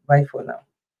love bye for now.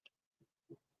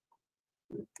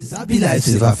 Zabby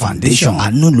Silver Foundation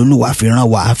àánú lolúwa fi rán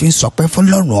wa a fi ń sọpẹ́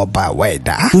fọ́lọ́run ọba àwa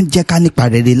ẹ̀dá tó ń jẹ́ ká nípa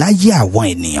rere láyé àwọn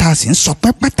ènìyàn tá a sì ń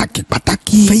sọpẹ́ pàtàkì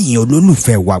fẹ́yìn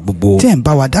olólùfẹ́ wa gbogbo tẹ́ ń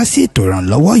bá wa dá sí ètò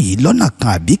ìrànlọ́wọ́ yìí lọ́nà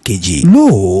kan àbí kejì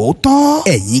lóòótọ́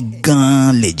ẹ̀yin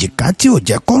gan-an lèjìká tí ò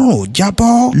jẹ́ kọ́rùn ò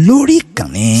jábọ́ lórí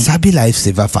ìkànnì Zabby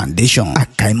Silver Foundation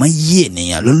àkàìmọ̀ yí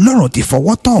ènìyàn lọ́lọ́run ti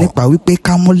fọwọ́ tọ̀ nípa wípé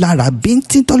ká mú lára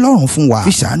bíntín tọ́lọ́run fún wa fi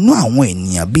ṣàánú àwọn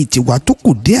ènìyàn bíi tiwa tó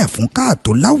kù díẹ̀ fún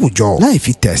káàtó láwùjọ láì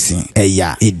fi tẹ̀sìn ẹ̀yà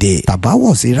èdè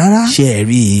tàbáwọ̀ sí rárá ṣe é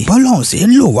rí i bọ́lọ́hún ṣe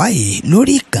ń lò wáyé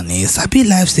lórí ìkànnì Zabby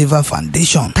Silver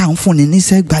Foundation tá à ń fúnni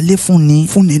níṣẹ́ gbalé fúnni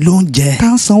lóúnjẹ tá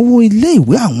à ń sanwó ilé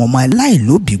ìwé àwọn ọmọ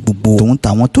aláìlóbìí gbogbo tòun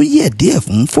tàwọn tó yẹ díẹ̀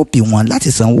fún fòbí wọn láti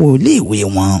sanwó ilé ìwé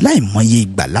wọn láì mọye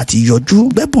ìgbà láti yọjú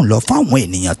gbẹ́bùn lọ fáwọn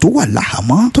ènìyàn tó wà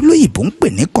láhàámọ́ tó lóyìnbó ń pè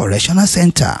ní correctional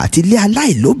center àti ilé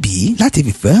aláìlóbìí láti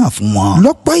fìfẹ́ hàn fún wọn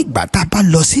lọ́pọ̀ ìgbà tá a bá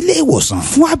lọ sílé ìwòsàn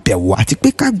fún àbẹ̀wò àti pé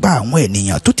ká gba àwọn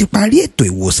ènìyàn tó ti parí ètò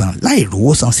ìwòsàn láì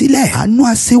rówó san sílẹ̀ àánú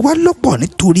àṣewá lọ́pọ̀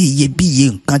nítorí iyebíye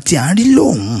nǹkan tí à ń rí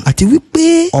lóhùn àti wípé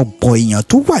ọ̀pọ̀ èèyàn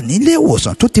tó wà nílé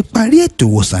ìwòsàn tó ti parí ètò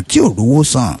ìwòsàn tí ò rówó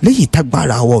san léyìí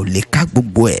tágbára wa ò lè ká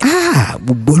gbogbo ẹ̀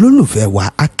gbogbo olólùfẹ́ wa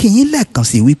akínyín lẹ́ẹ̀kan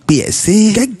sí wípé ẹ̀ ṣe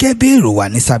gẹ́gẹ́ bí èrò wa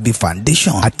ní Zabby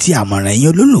Foundation àti àmọ̀ràn ẹ̀yin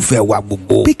olólùfẹ́ wa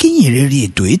gbogbo pé kíyìn rere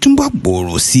ètò yìí túnbọ̀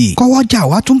gbòòrò sí i kọ́wọ́jà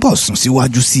wa túnbọ̀ sùn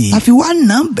síwájú sí i àfi wá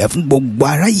nà ń bẹ̀ fún gbogbo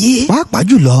aráyé pàápàá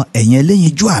jùlọ ẹ̀yin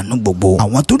ẹlẹ́yinjú àánú gbogbo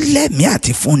àwọn tó lẹ́mìí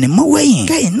àti fúnni mọ́wẹ́yìn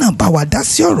kẹ́yìn náà bá wa dá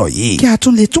sí ọ̀rọ̀ yìí kí a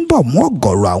tún lè túnbọ̀ mú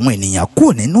ọ̀gọ̀rọ̀ àwọn ènìyàn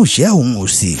kúrò nínú ìṣẹ́ òun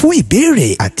òsì fún ìbéèrè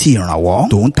àti ìrànwọ́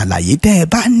tòun tàlàyé tẹ́ ẹ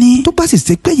bá ní tó bá sì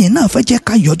ṣe pé yín náà fẹ́ jẹ́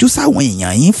ká yọjú sáwọn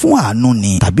èèyàn yín fún àánú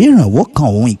ni tàbí ìrànwọ́ kan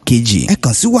òun ìkejì ẹ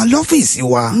kàn sí wa lọ́fíìsì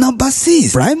wa nọ́mbà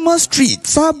 6 Primal Street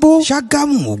Sábó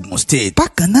Ṣàgámù Ògùn State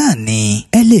bákan náà ni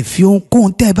ẹ lè fi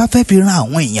ohunkóhun tẹ́ ẹ bá fẹ́ fi ran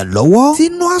àwọn èèyàn lọ́wọ́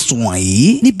sínú àsùnwọ̀n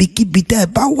yìí níbikíbi tẹ́ ẹ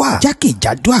bá wà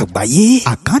jákèjádò àgbáyé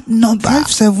account number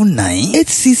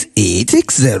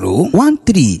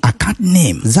 579-868-6013 account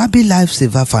name Zabby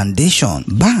Silver Foundation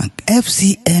bank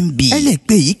FCMB ẹ lè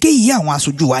pe èyíkéyìí àwọn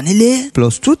aṣojú wa nílé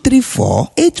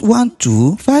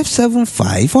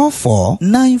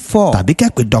 +234-812-575-4494 tàbí kẹ́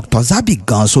pè Dr. Zabby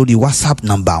gan sórí WhatsApp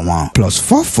number wọn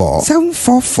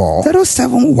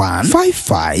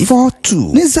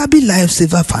 +44-744-071-5542 ní Zabby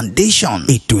Silver Foundation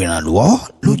ètò ìrànlọ́wọ́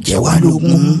ló jẹ́ wá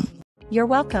lógún. You're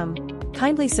welcome.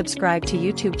 Kindly subscribe to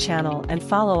YouTube channel and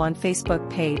follow on Facebook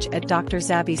page at Dr.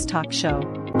 Zabby's Talk Show.